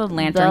sure. It's the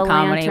Lantern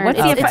Comedy. Lantern.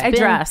 What's the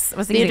address?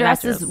 What's the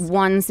address is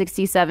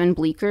 167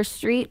 Bleecker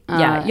Street.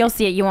 Yeah, you'll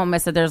see it. You won't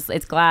miss it.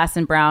 It's glass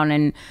and brown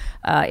and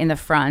in the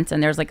front,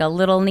 and there's like a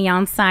little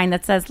neon sign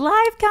that says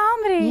live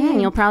comedy. Yeah,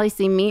 and you'll probably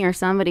see me or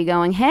somebody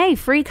going, "Hey,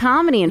 free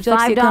comedy and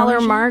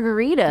 $5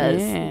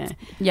 margaritas."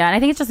 Yeah, and I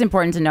think it's just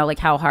important to know like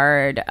how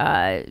hard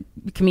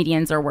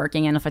comedians are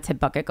working, and if a tip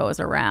bucket goes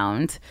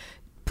around,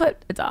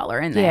 put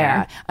 $1 in there.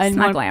 Yeah, it's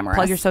not glamorous.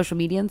 Plug your social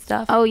media and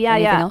stuff. Oh yeah,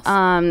 Anything else?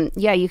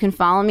 Yeah. You can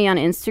follow me on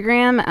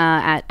Instagram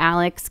at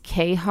Alex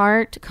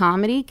Khart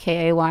Comedy,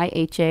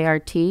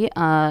 KAYHART,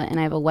 and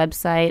I have a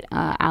website,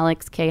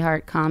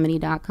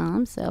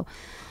 alexkhartcomedy.com. So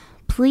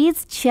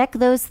please check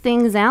those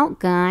things out,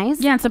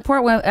 guys. Yeah, and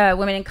support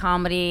women in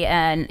comedy,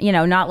 and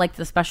not like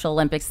the Special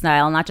Olympics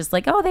style, not just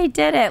like, oh, they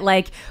did it.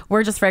 Like,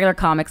 we're just regular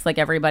comics like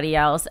everybody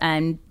else,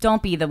 and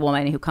don't be the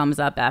woman who comes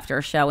up after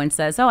a show and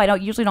says, oh, I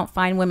usually don't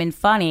find women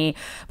funny,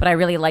 but I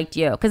really liked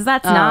you, because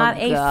that's not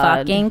a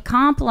fucking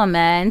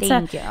compliment.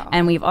 Thank you.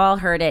 And we've all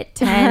heard it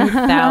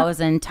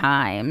 10,000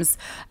 times.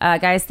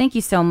 Guys, thank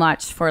you so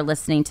much for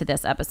listening to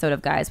this episode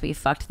of Guys We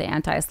Fucked, the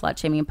Anti-Slut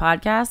Shaming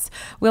Podcast.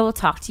 We will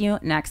talk to you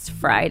next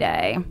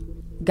Friday.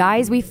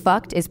 Guys We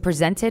Fucked is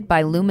presented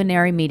by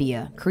Luminary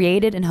Media,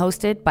 created and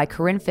hosted by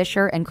Corinne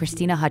Fisher and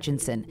Christina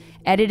Hutchinson,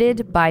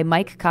 edited by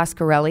Mike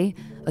Coscarelli,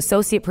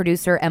 associate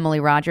producer Emily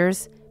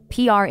Rogers,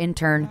 PR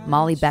intern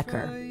Molly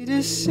Becker.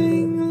 To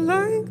sing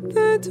like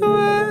the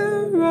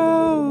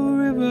Tuero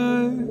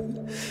River,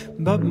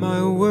 but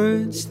my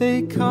words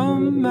they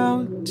come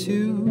out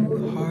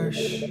too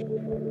harsh.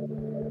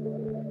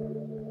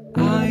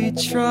 I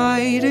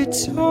try to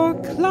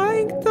talk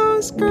like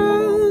those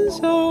girls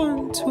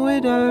on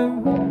Twitter,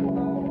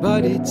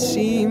 but it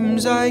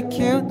seems I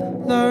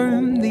can't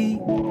learn the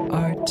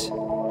art.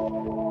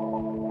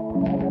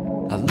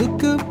 I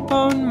look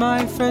upon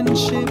my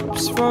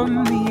friendships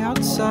from the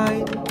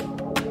outside,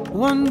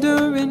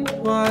 wondering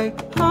why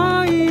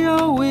I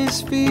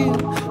always feel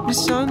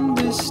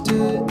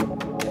misunderstood.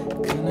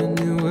 Kinda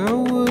knew I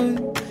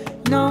would.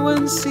 No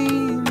one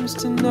seems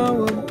to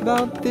know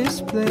about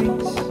this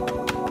place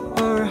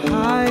or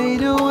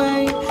hide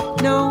away.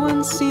 No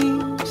one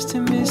seems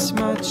to miss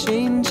my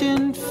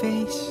changing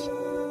face.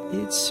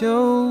 It's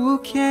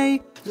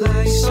okay.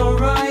 Life's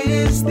alright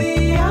as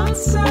the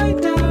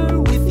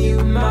outsider. With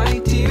you, my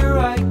dear,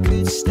 I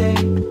could stay.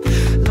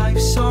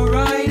 Life's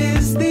alright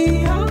as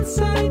the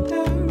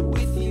outsider.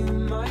 With you,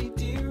 my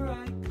dear,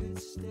 I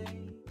could stay.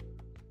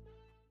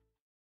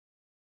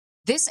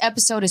 This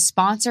episode is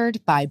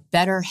sponsored by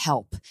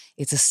BetterHelp.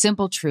 It's a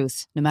simple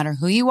truth. No matter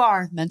who you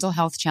are, mental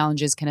health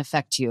challenges can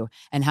affect you,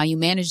 and how you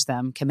manage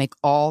them can make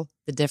all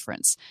the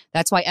difference.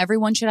 That's why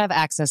everyone should have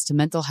access to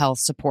mental health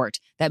support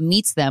that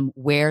meets them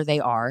where they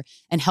are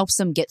and helps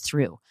them get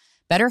through.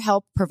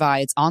 BetterHelp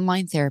provides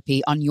online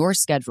therapy on your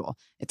schedule.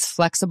 It's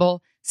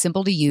flexible,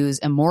 simple to use,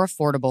 and more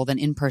affordable than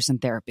in-person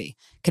therapy.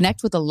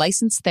 Connect with a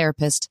licensed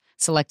therapist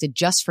selected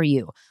just for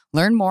you.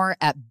 Learn more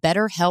at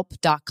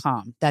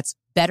BetterHelp.com. That's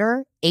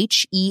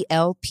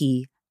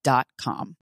BetterHelp.com.